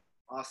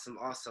 Awesome.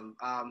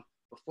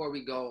 Before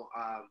we go,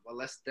 well,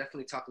 let's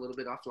definitely talk a little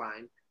bit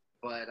offline.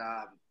 But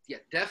yeah,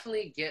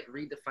 definitely get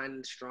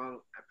Redefining Strong.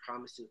 I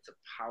promise you, it's a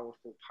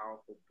powerful,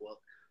 powerful book.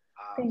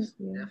 Thank so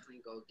you.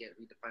 Definitely go get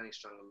Redefining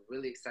Strong. I'm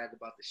really excited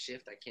about the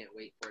shift. I can't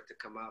wait for it to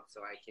come out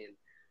so I can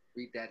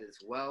read that as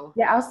well.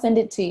 Yeah, I'll send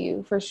it to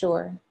you for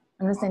sure.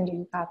 I'm going to send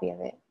you a copy of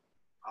it.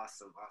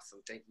 Awesome.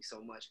 Thank you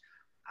so much.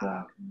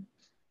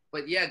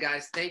 But yeah,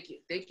 guys, thank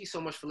you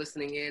so much for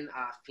listening in.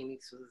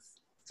 Phoenix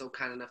was so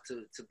kind enough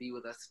to be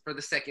with us for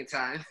the second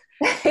time.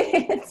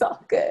 It's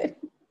all good.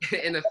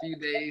 In a few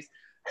days.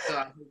 So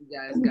I hope you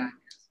guys got as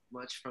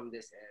much from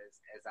this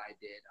as I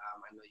did.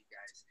 I know you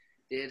guys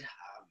did.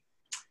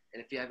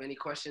 And if you have any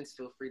questions,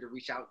 feel free to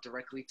reach out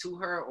directly to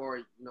her, or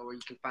you know where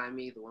you can find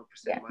me, the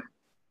 1% Mind.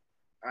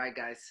 All right,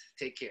 guys,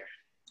 take care.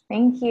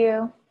 Thank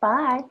you.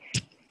 Bye.